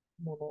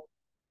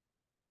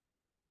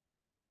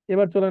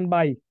এবার চলেন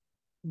বাই।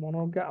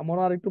 মনো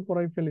আর একটু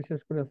পরে ফেলি,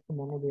 শেষ করে আসছে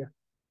মনো দিয়া।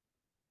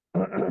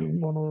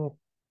 মনো,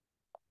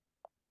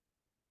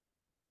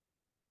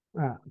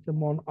 হ্যাঁ আচ্ছা,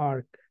 মন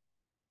আর্ক।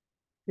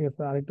 ঠিক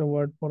আছে, আরেকটা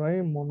ওয়ার্ড পড়াই,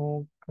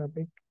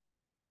 মনোগ্রাফিক।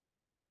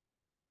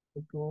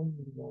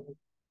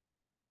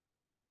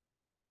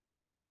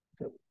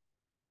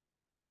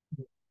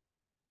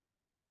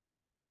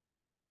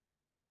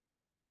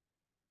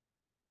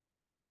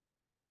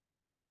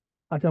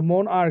 আচ্ছা,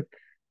 মন আর্ক।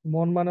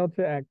 মন মানে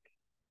হচ্ছে এক,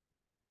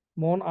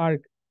 মন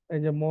আর্ক। এই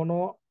যে মনো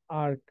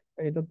আর্ক,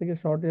 এটা থেকে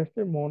শর্টে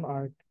আসছে মন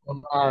আর্ক।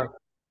 আর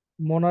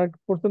মন আর্ক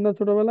পড়ছেন না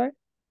ছোটবেলায়?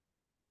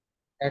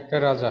 একটা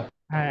রাজা।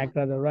 হ্যাঁ, এক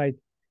রাজা, রাইট।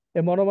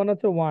 এই মনো মানে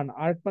হচ্ছে ওয়ান,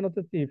 আর্ক মানে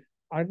হচ্ছে চিফ।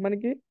 আর্ক মানে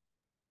কি?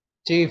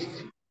 চিফ।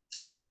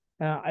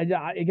 হ্যাঁ, এই যে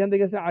এখান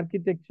থেকে আছে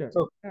আর্কিটেকচার।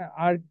 হ্যাঁ,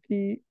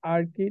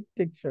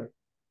 আর্কিটেকচার,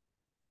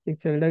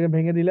 টেকচার, এটাকে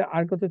ভেঙে দিলে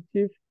আর্ক হচ্ছে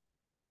চিফ,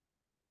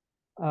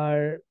 আর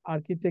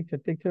আর্কিটেকচার,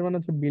 টেকচার মানে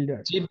হচ্ছে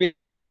বিল্ডার। Chief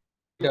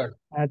builder.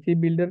 হ্যাঁ, চিফ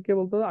বিল্ডারকে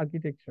বলতো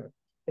আর্কিটেকচার।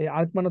 এই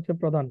আর্ক মানে হচ্ছে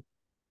প্রধান।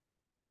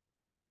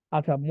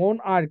 আচ্ছা, মন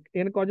আর্ক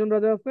এখানে কজন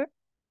রাজা আছে?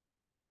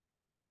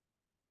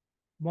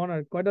 মন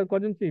আর্ক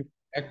কজন চিফ?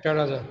 একটা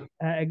রাজা।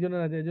 হ্যাঁ, একজনের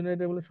রাজা, এই জন্য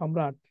এটা বলে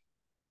সম্রাট।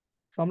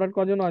 সম্রাট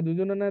কজন হয়?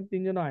 দুজনে না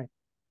তিনজন হয়?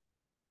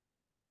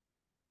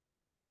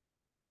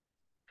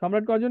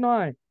 সম্রাট কজন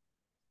হয়?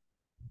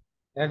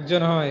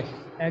 একজন হয়।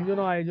 একজন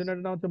হয়, এই জন্য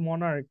এটার নাম হচ্ছে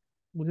মনার্ক।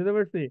 বুঝতে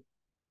পারছি?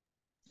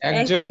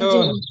 একজন।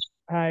 একজন।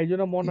 হ্যাঁ, এই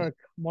জন্য মনার্ক।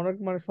 মনার্ক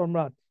মানে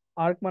সম্রাট,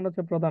 আর্ক মানে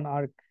হচ্ছে প্রধান,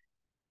 আর্ক।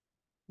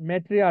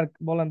 মেট্রি আর্ক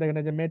বলেন, দেখেন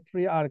এই যে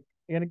মেট্রি আর্ক,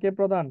 এখানে কে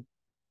প্রধান?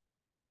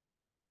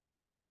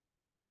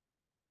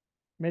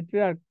 মেট্রি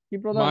আর্ক কি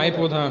প্রধান মাই বলেন?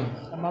 প্রধান।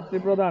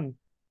 মাতৃপ্রধান।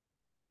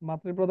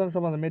 মাতৃপ্রধান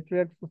সমাজ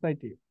মেট্রিয়ার্ক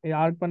সোসাইটি। এই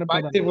আর্ক মানে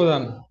প্রধান। মাইতি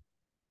প্রধান।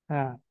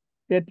 হ্যাঁ,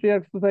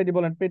 পেট্রিয়ার্ক সোসাইটি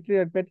বলেন।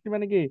 পেট্রি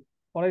মানে কি?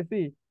 পড়াইছি।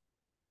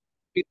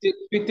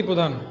 পিতৃ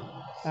প্রধান।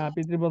 হ্যাঁ,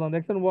 পিতৃপ্রধান।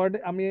 দেখছেন ওয়ার্ড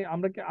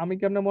আমি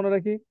কেমনে মনে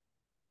রাখি,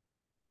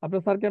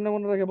 আপনার স্যার কেমনে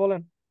মনে রাখে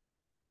বলেন?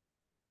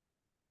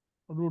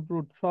 রুট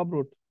রুট, সব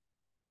রুট।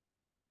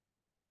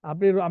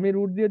 আমি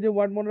রুট দিয়ে যে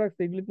ওয়ার্ড মনে রাখছি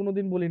এগুলি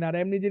কোনোদিন বলি না, আর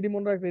এমনি যেটি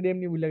মনে রাখছি এটি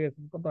এমনি ভুলে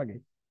গেছেন কত আগে।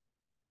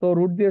 তো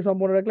রুট দিয়ে সব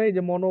মনে রাখলে, এই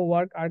যে মনো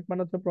ওয়ার্ক আর্ক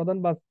মানে হচ্ছে প্রধান,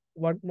 বাস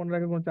ওয়ার্ক মনে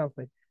রাখার কোনো চান্স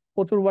নাই।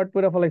 প্রচুর ওয়ার্ড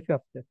করে ফেলাইছি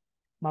আজকে,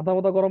 মাথা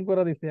মাথা গরম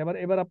করে দিচ্ছে। এবার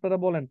এবার আপনারা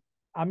বলেন,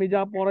 আমি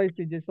যা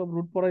পড়াইছি, যেসব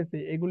রুট পড়াইছি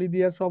এগুলি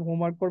দিয়ে সব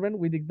হোমওয়ার্ক করবেন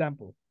উইথ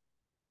এক্সাম্পল।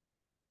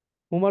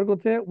 হোমওয়ার্ক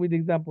হচ্ছে উইথ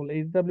এক্সাম্পল,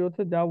 এইচডব্লিউ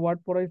হচ্ছে যা ওয়ার্ড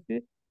পড়াইছি,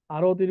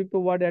 আরো অতিরিক্ত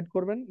ওয়ার্ড অ্যাড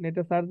করবেন,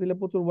 নেটে সার্চ দিলে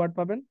প্রচুর ওয়ার্ড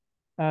পাবেন।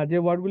 যে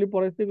ওয়ার্ডগুলি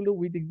পড়াইছি এগুলো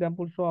উইথ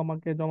এক্সাম্পল সহ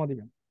আমাকে জমা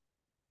দিবেন।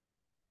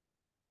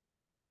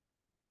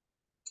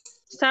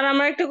 স্যার,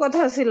 আমার একটা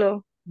কথা ছিল।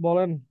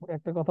 বলেন,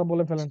 একটা কথা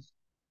বলে ফেলেন।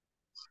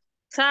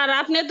 স্যার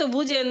আপনি তো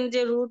বুঝেন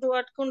যে রুট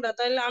ওয়ার্ড কোনটা,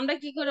 তাহলে আমরা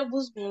কি করে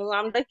বুঝবো?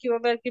 আমরা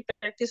কিভাবে আর কি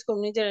প্র্যাকটিস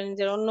করবো নিজেরা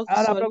নিজের অন্য আর কিছু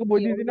আর আপনাকে কি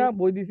বই দিছি না,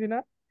 বই দিছি না,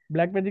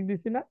 ব্ল্যাক ম্যাজিক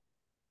দিছি না।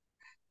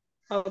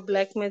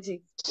 Black magic?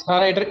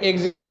 স্যার এটার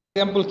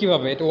এক্সাম্পল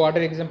কিভাবে? এটা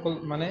ওয়ার্ডের এক্সাম্পল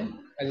মানে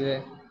এই যে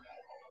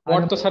আরে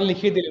ওয়ার্ড তো স্যার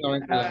লিখিয়ে দিলেন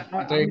অনেকগুলা,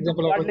 এটার আমি তো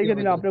এক্সাম্পল ওয়ার্ড আবার লিখে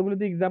কিভাবে দিলাম, দিবেন? আপনি ওগুলো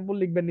দিয়ে এক্সাম্পল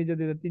লিখবেন নিজে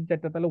দিয়ে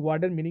 3-4টা, তাহলে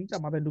ওয়ার্ডের মিনিংটা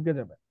মাথায় ঢুকে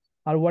যাবে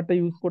আর ওয়ার্ডটা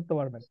ইউজ করতে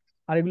পারবেন।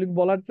 আর এগুলি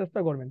বলার চেষ্টা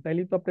করবেন,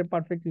 তাইলেই তো আপনি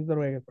পারফেক্ট ইউজার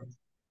হয়ে গেছেন।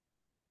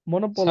 স্যার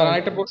মনোপলাইজ।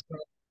 আরেকটা প্রশ্ন।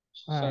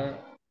 হ্যাঁ। স্যার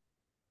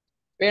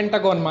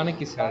পেন্টাগন মানে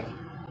কি স্যার?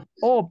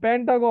 ও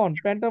পেন্টাগন,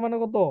 পেন্টা মানে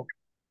কত?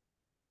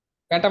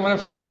 পেন্টা মানে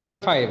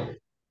 5,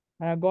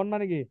 হ্যাঁ, গন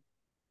মানে কি?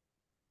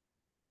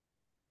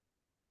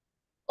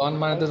 গন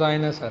মানে তো জানি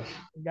না স্যার।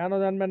 কেন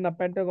জানবেন না?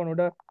 পেন্টাগন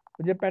ওটা,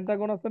 ওই যে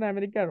পেন্টাগন আছে না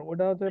আমেরিকার,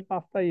 ওটা হচ্ছে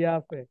 5টা ইয়া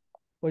আছে,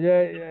 ওই যে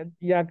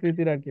ইয়া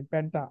আকৃতির আর কি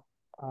পেন্টা।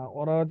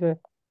 ওরা হচ্ছে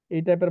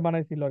এই টাইপের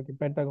বানাইছিল আর কি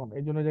পেন্টাগন,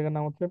 এই জন্য জায়গার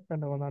নাম হচ্ছে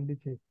পেন্টাগন নাম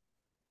দিচ্ছি।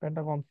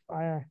 পেন্টাগন।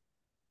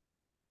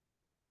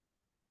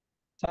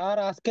 স্যার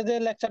আজকে যে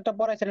লেকচারটা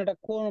পড়াইছেন এটা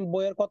কোন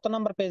বইয়ের কত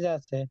নাম্বার পেজে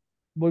আছে?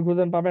 বই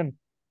খুঁজেন পাবেন।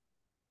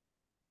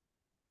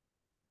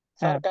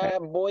 হ্যাঁ,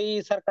 স্যার বই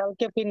স্যার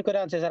কালকে প্রিন্ট করে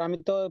আনছে স্যার, আমি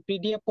তো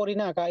পিডিএফ পড়ি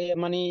না,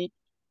 মানে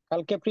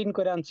কালকে প্রিন্ট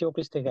করে আনছি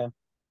অফিস থেকে।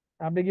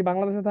 আপনি কি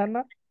বাংলাদেশে থাকেন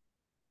না?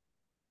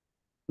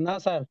 না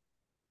স্যার,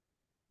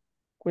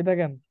 কই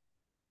থাকেন?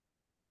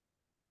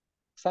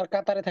 স্যার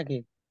কাতারে থাকি।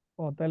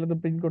 ও তাহলে তো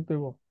প্রিন্ট করতে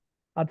হইব।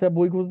 আচ্ছা,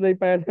 বই খুঁজলেই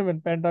পাওয়া যাবেন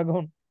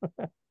পেন্টাগন।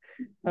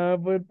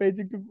 বইয়ের পেজ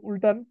একটু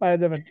উল্টান পাওয়া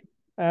যাবেন।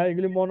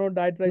 এগুলি মনো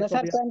ডাইট্রাইট না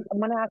স্যার, সবই আছে।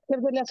 মানে আজকের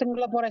যে লেসন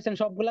গুলো পড়াইছেন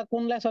সবগুলা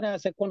কোন লেসনে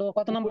আছে, কোন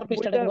কত নাম্বার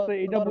পৃষ্ঠাটা বইটা কি আছে, বলতে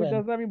এটা বইটা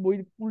পারবেন? আছে, আমি বই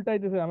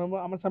উল্টাইতেছি,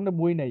 আমার সামনে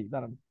বই নাই,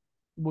 দাঁড়ান।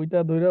 বইটা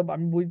ধরে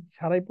আমি বই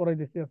ছাড়াই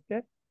পড়াইতেছি আজকে,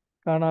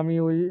 কারণ আমি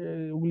ওই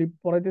ওগুলি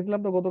পড়াইতেছিলাম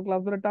তো গত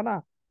ক্লাস ধরে টানা,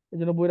 এই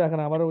জন্য বই রাখা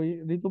না। আবার ওই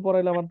ঋতু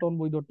পড়াইলে আমার তখন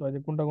বই ধরতে হয়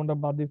যে কোনটা কোনটা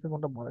বাদ দিচ্ছে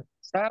কোনটা পড়ে।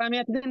 স্যার আমি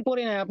এতদিন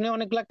পড়ি নাই, আপনি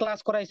অনেকগুলা ক্লাস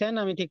করাইছেন,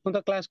 আমি ঠিক মতো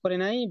ক্লাস করি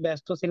নাই,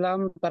 ব্যস্ত ছিলাম,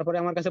 তারপরে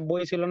আমার কাছে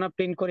বই ছিল না,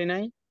 প্রিন্ট করি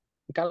নাই।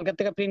 কালকে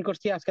থেকে প্রিন্ট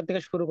করছি, আজকে থেকে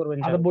শুরু করবেন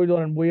আচ্ছা, ইনশাআল্লাহ। বই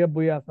ধরেন,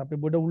 বই আছে, আপনি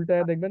বইটা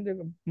উল্টায় দেখবেন যে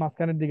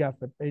মাঝখানের দিকে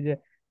আছে, এই যে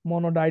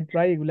মনোডাইট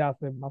ট্রাই এগুলো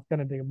আছে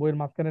মাঝখানের দিকে, বইয়ের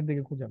মাঝখানের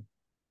দিকে খুঁজেন,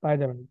 পাই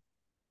যাবেন।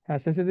 হ্যাঁ,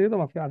 শেষের দিকে তো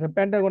মাঝখানে। আচ্ছা,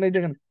 প্যান্টাগন এই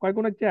দেখেন কয়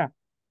কোণের চেয়া,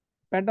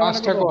 প্যান্টা মানে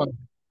 5টা কত? কোণ,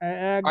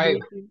 এক 5।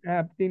 দুই তিন,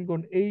 হ্যাঁ 3 কোণ।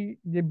 এই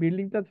যে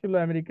বিল্ডিংটা ছিল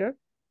আমেরিকার,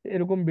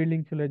 এরকম বিল্ডিং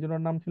ছিল, এই জন্য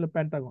ওর নাম ছিল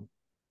প্যান্টাগন।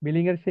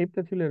 বিল্ডিং এর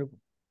শেপটা ছিল এরকম।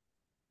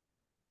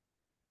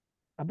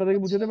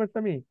 আপনাদেরকে বুঝতে পারছি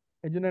আমি,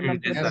 এই জন্য এর নাম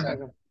ছিল হ্যাঁ স্যার।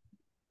 প্যান্টাগন।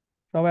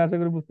 সবাই আশা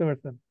করি বুঝতে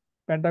পারছেন।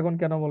 প্যান্টাগন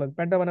কেন বলেন,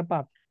 প্যান্টা মানে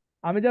 5।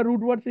 আমি যা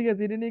রুট ওয়ার্ড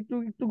শিখেছি এটা নিয়ে একটু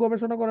একটু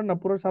গবেষণা করেন না,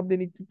 পুরো 7 দিন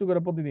একটু একটু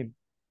করে প্রতিদিন,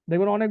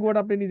 দেখবেন অনেক ওয়ার্ড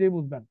আপনি নিজেই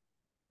বুঝবেন।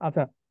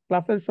 আচ্ছা,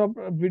 ক্লাসের সব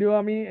ভিডিও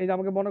আমি এই যে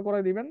আমাকে মনে করে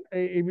দিবেন,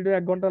 এই ভিডিও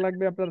 1 ঘন্টা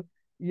লাগবে আপনার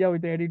ইয়া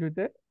হইতে, এডিট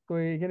হইতে। তো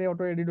এইখানে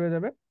অটো এডিট হয়ে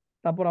যাবে,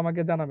 তারপর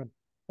আমাকে জানাবেন।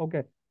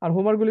 ওকে। আর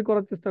হোমওয়ার্ক গুলি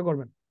করার চেষ্টা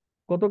করবেন,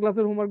 গত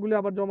ক্লাসের হোমওয়ার্ক গুলি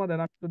আবার জমা দেন,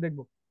 আমি একটু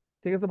দেখবো।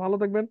 ঠিক আছে, ভালো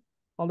থাকবেন।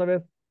 All the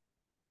best.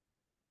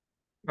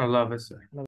 আল্লাহ হাফেজ স্যার।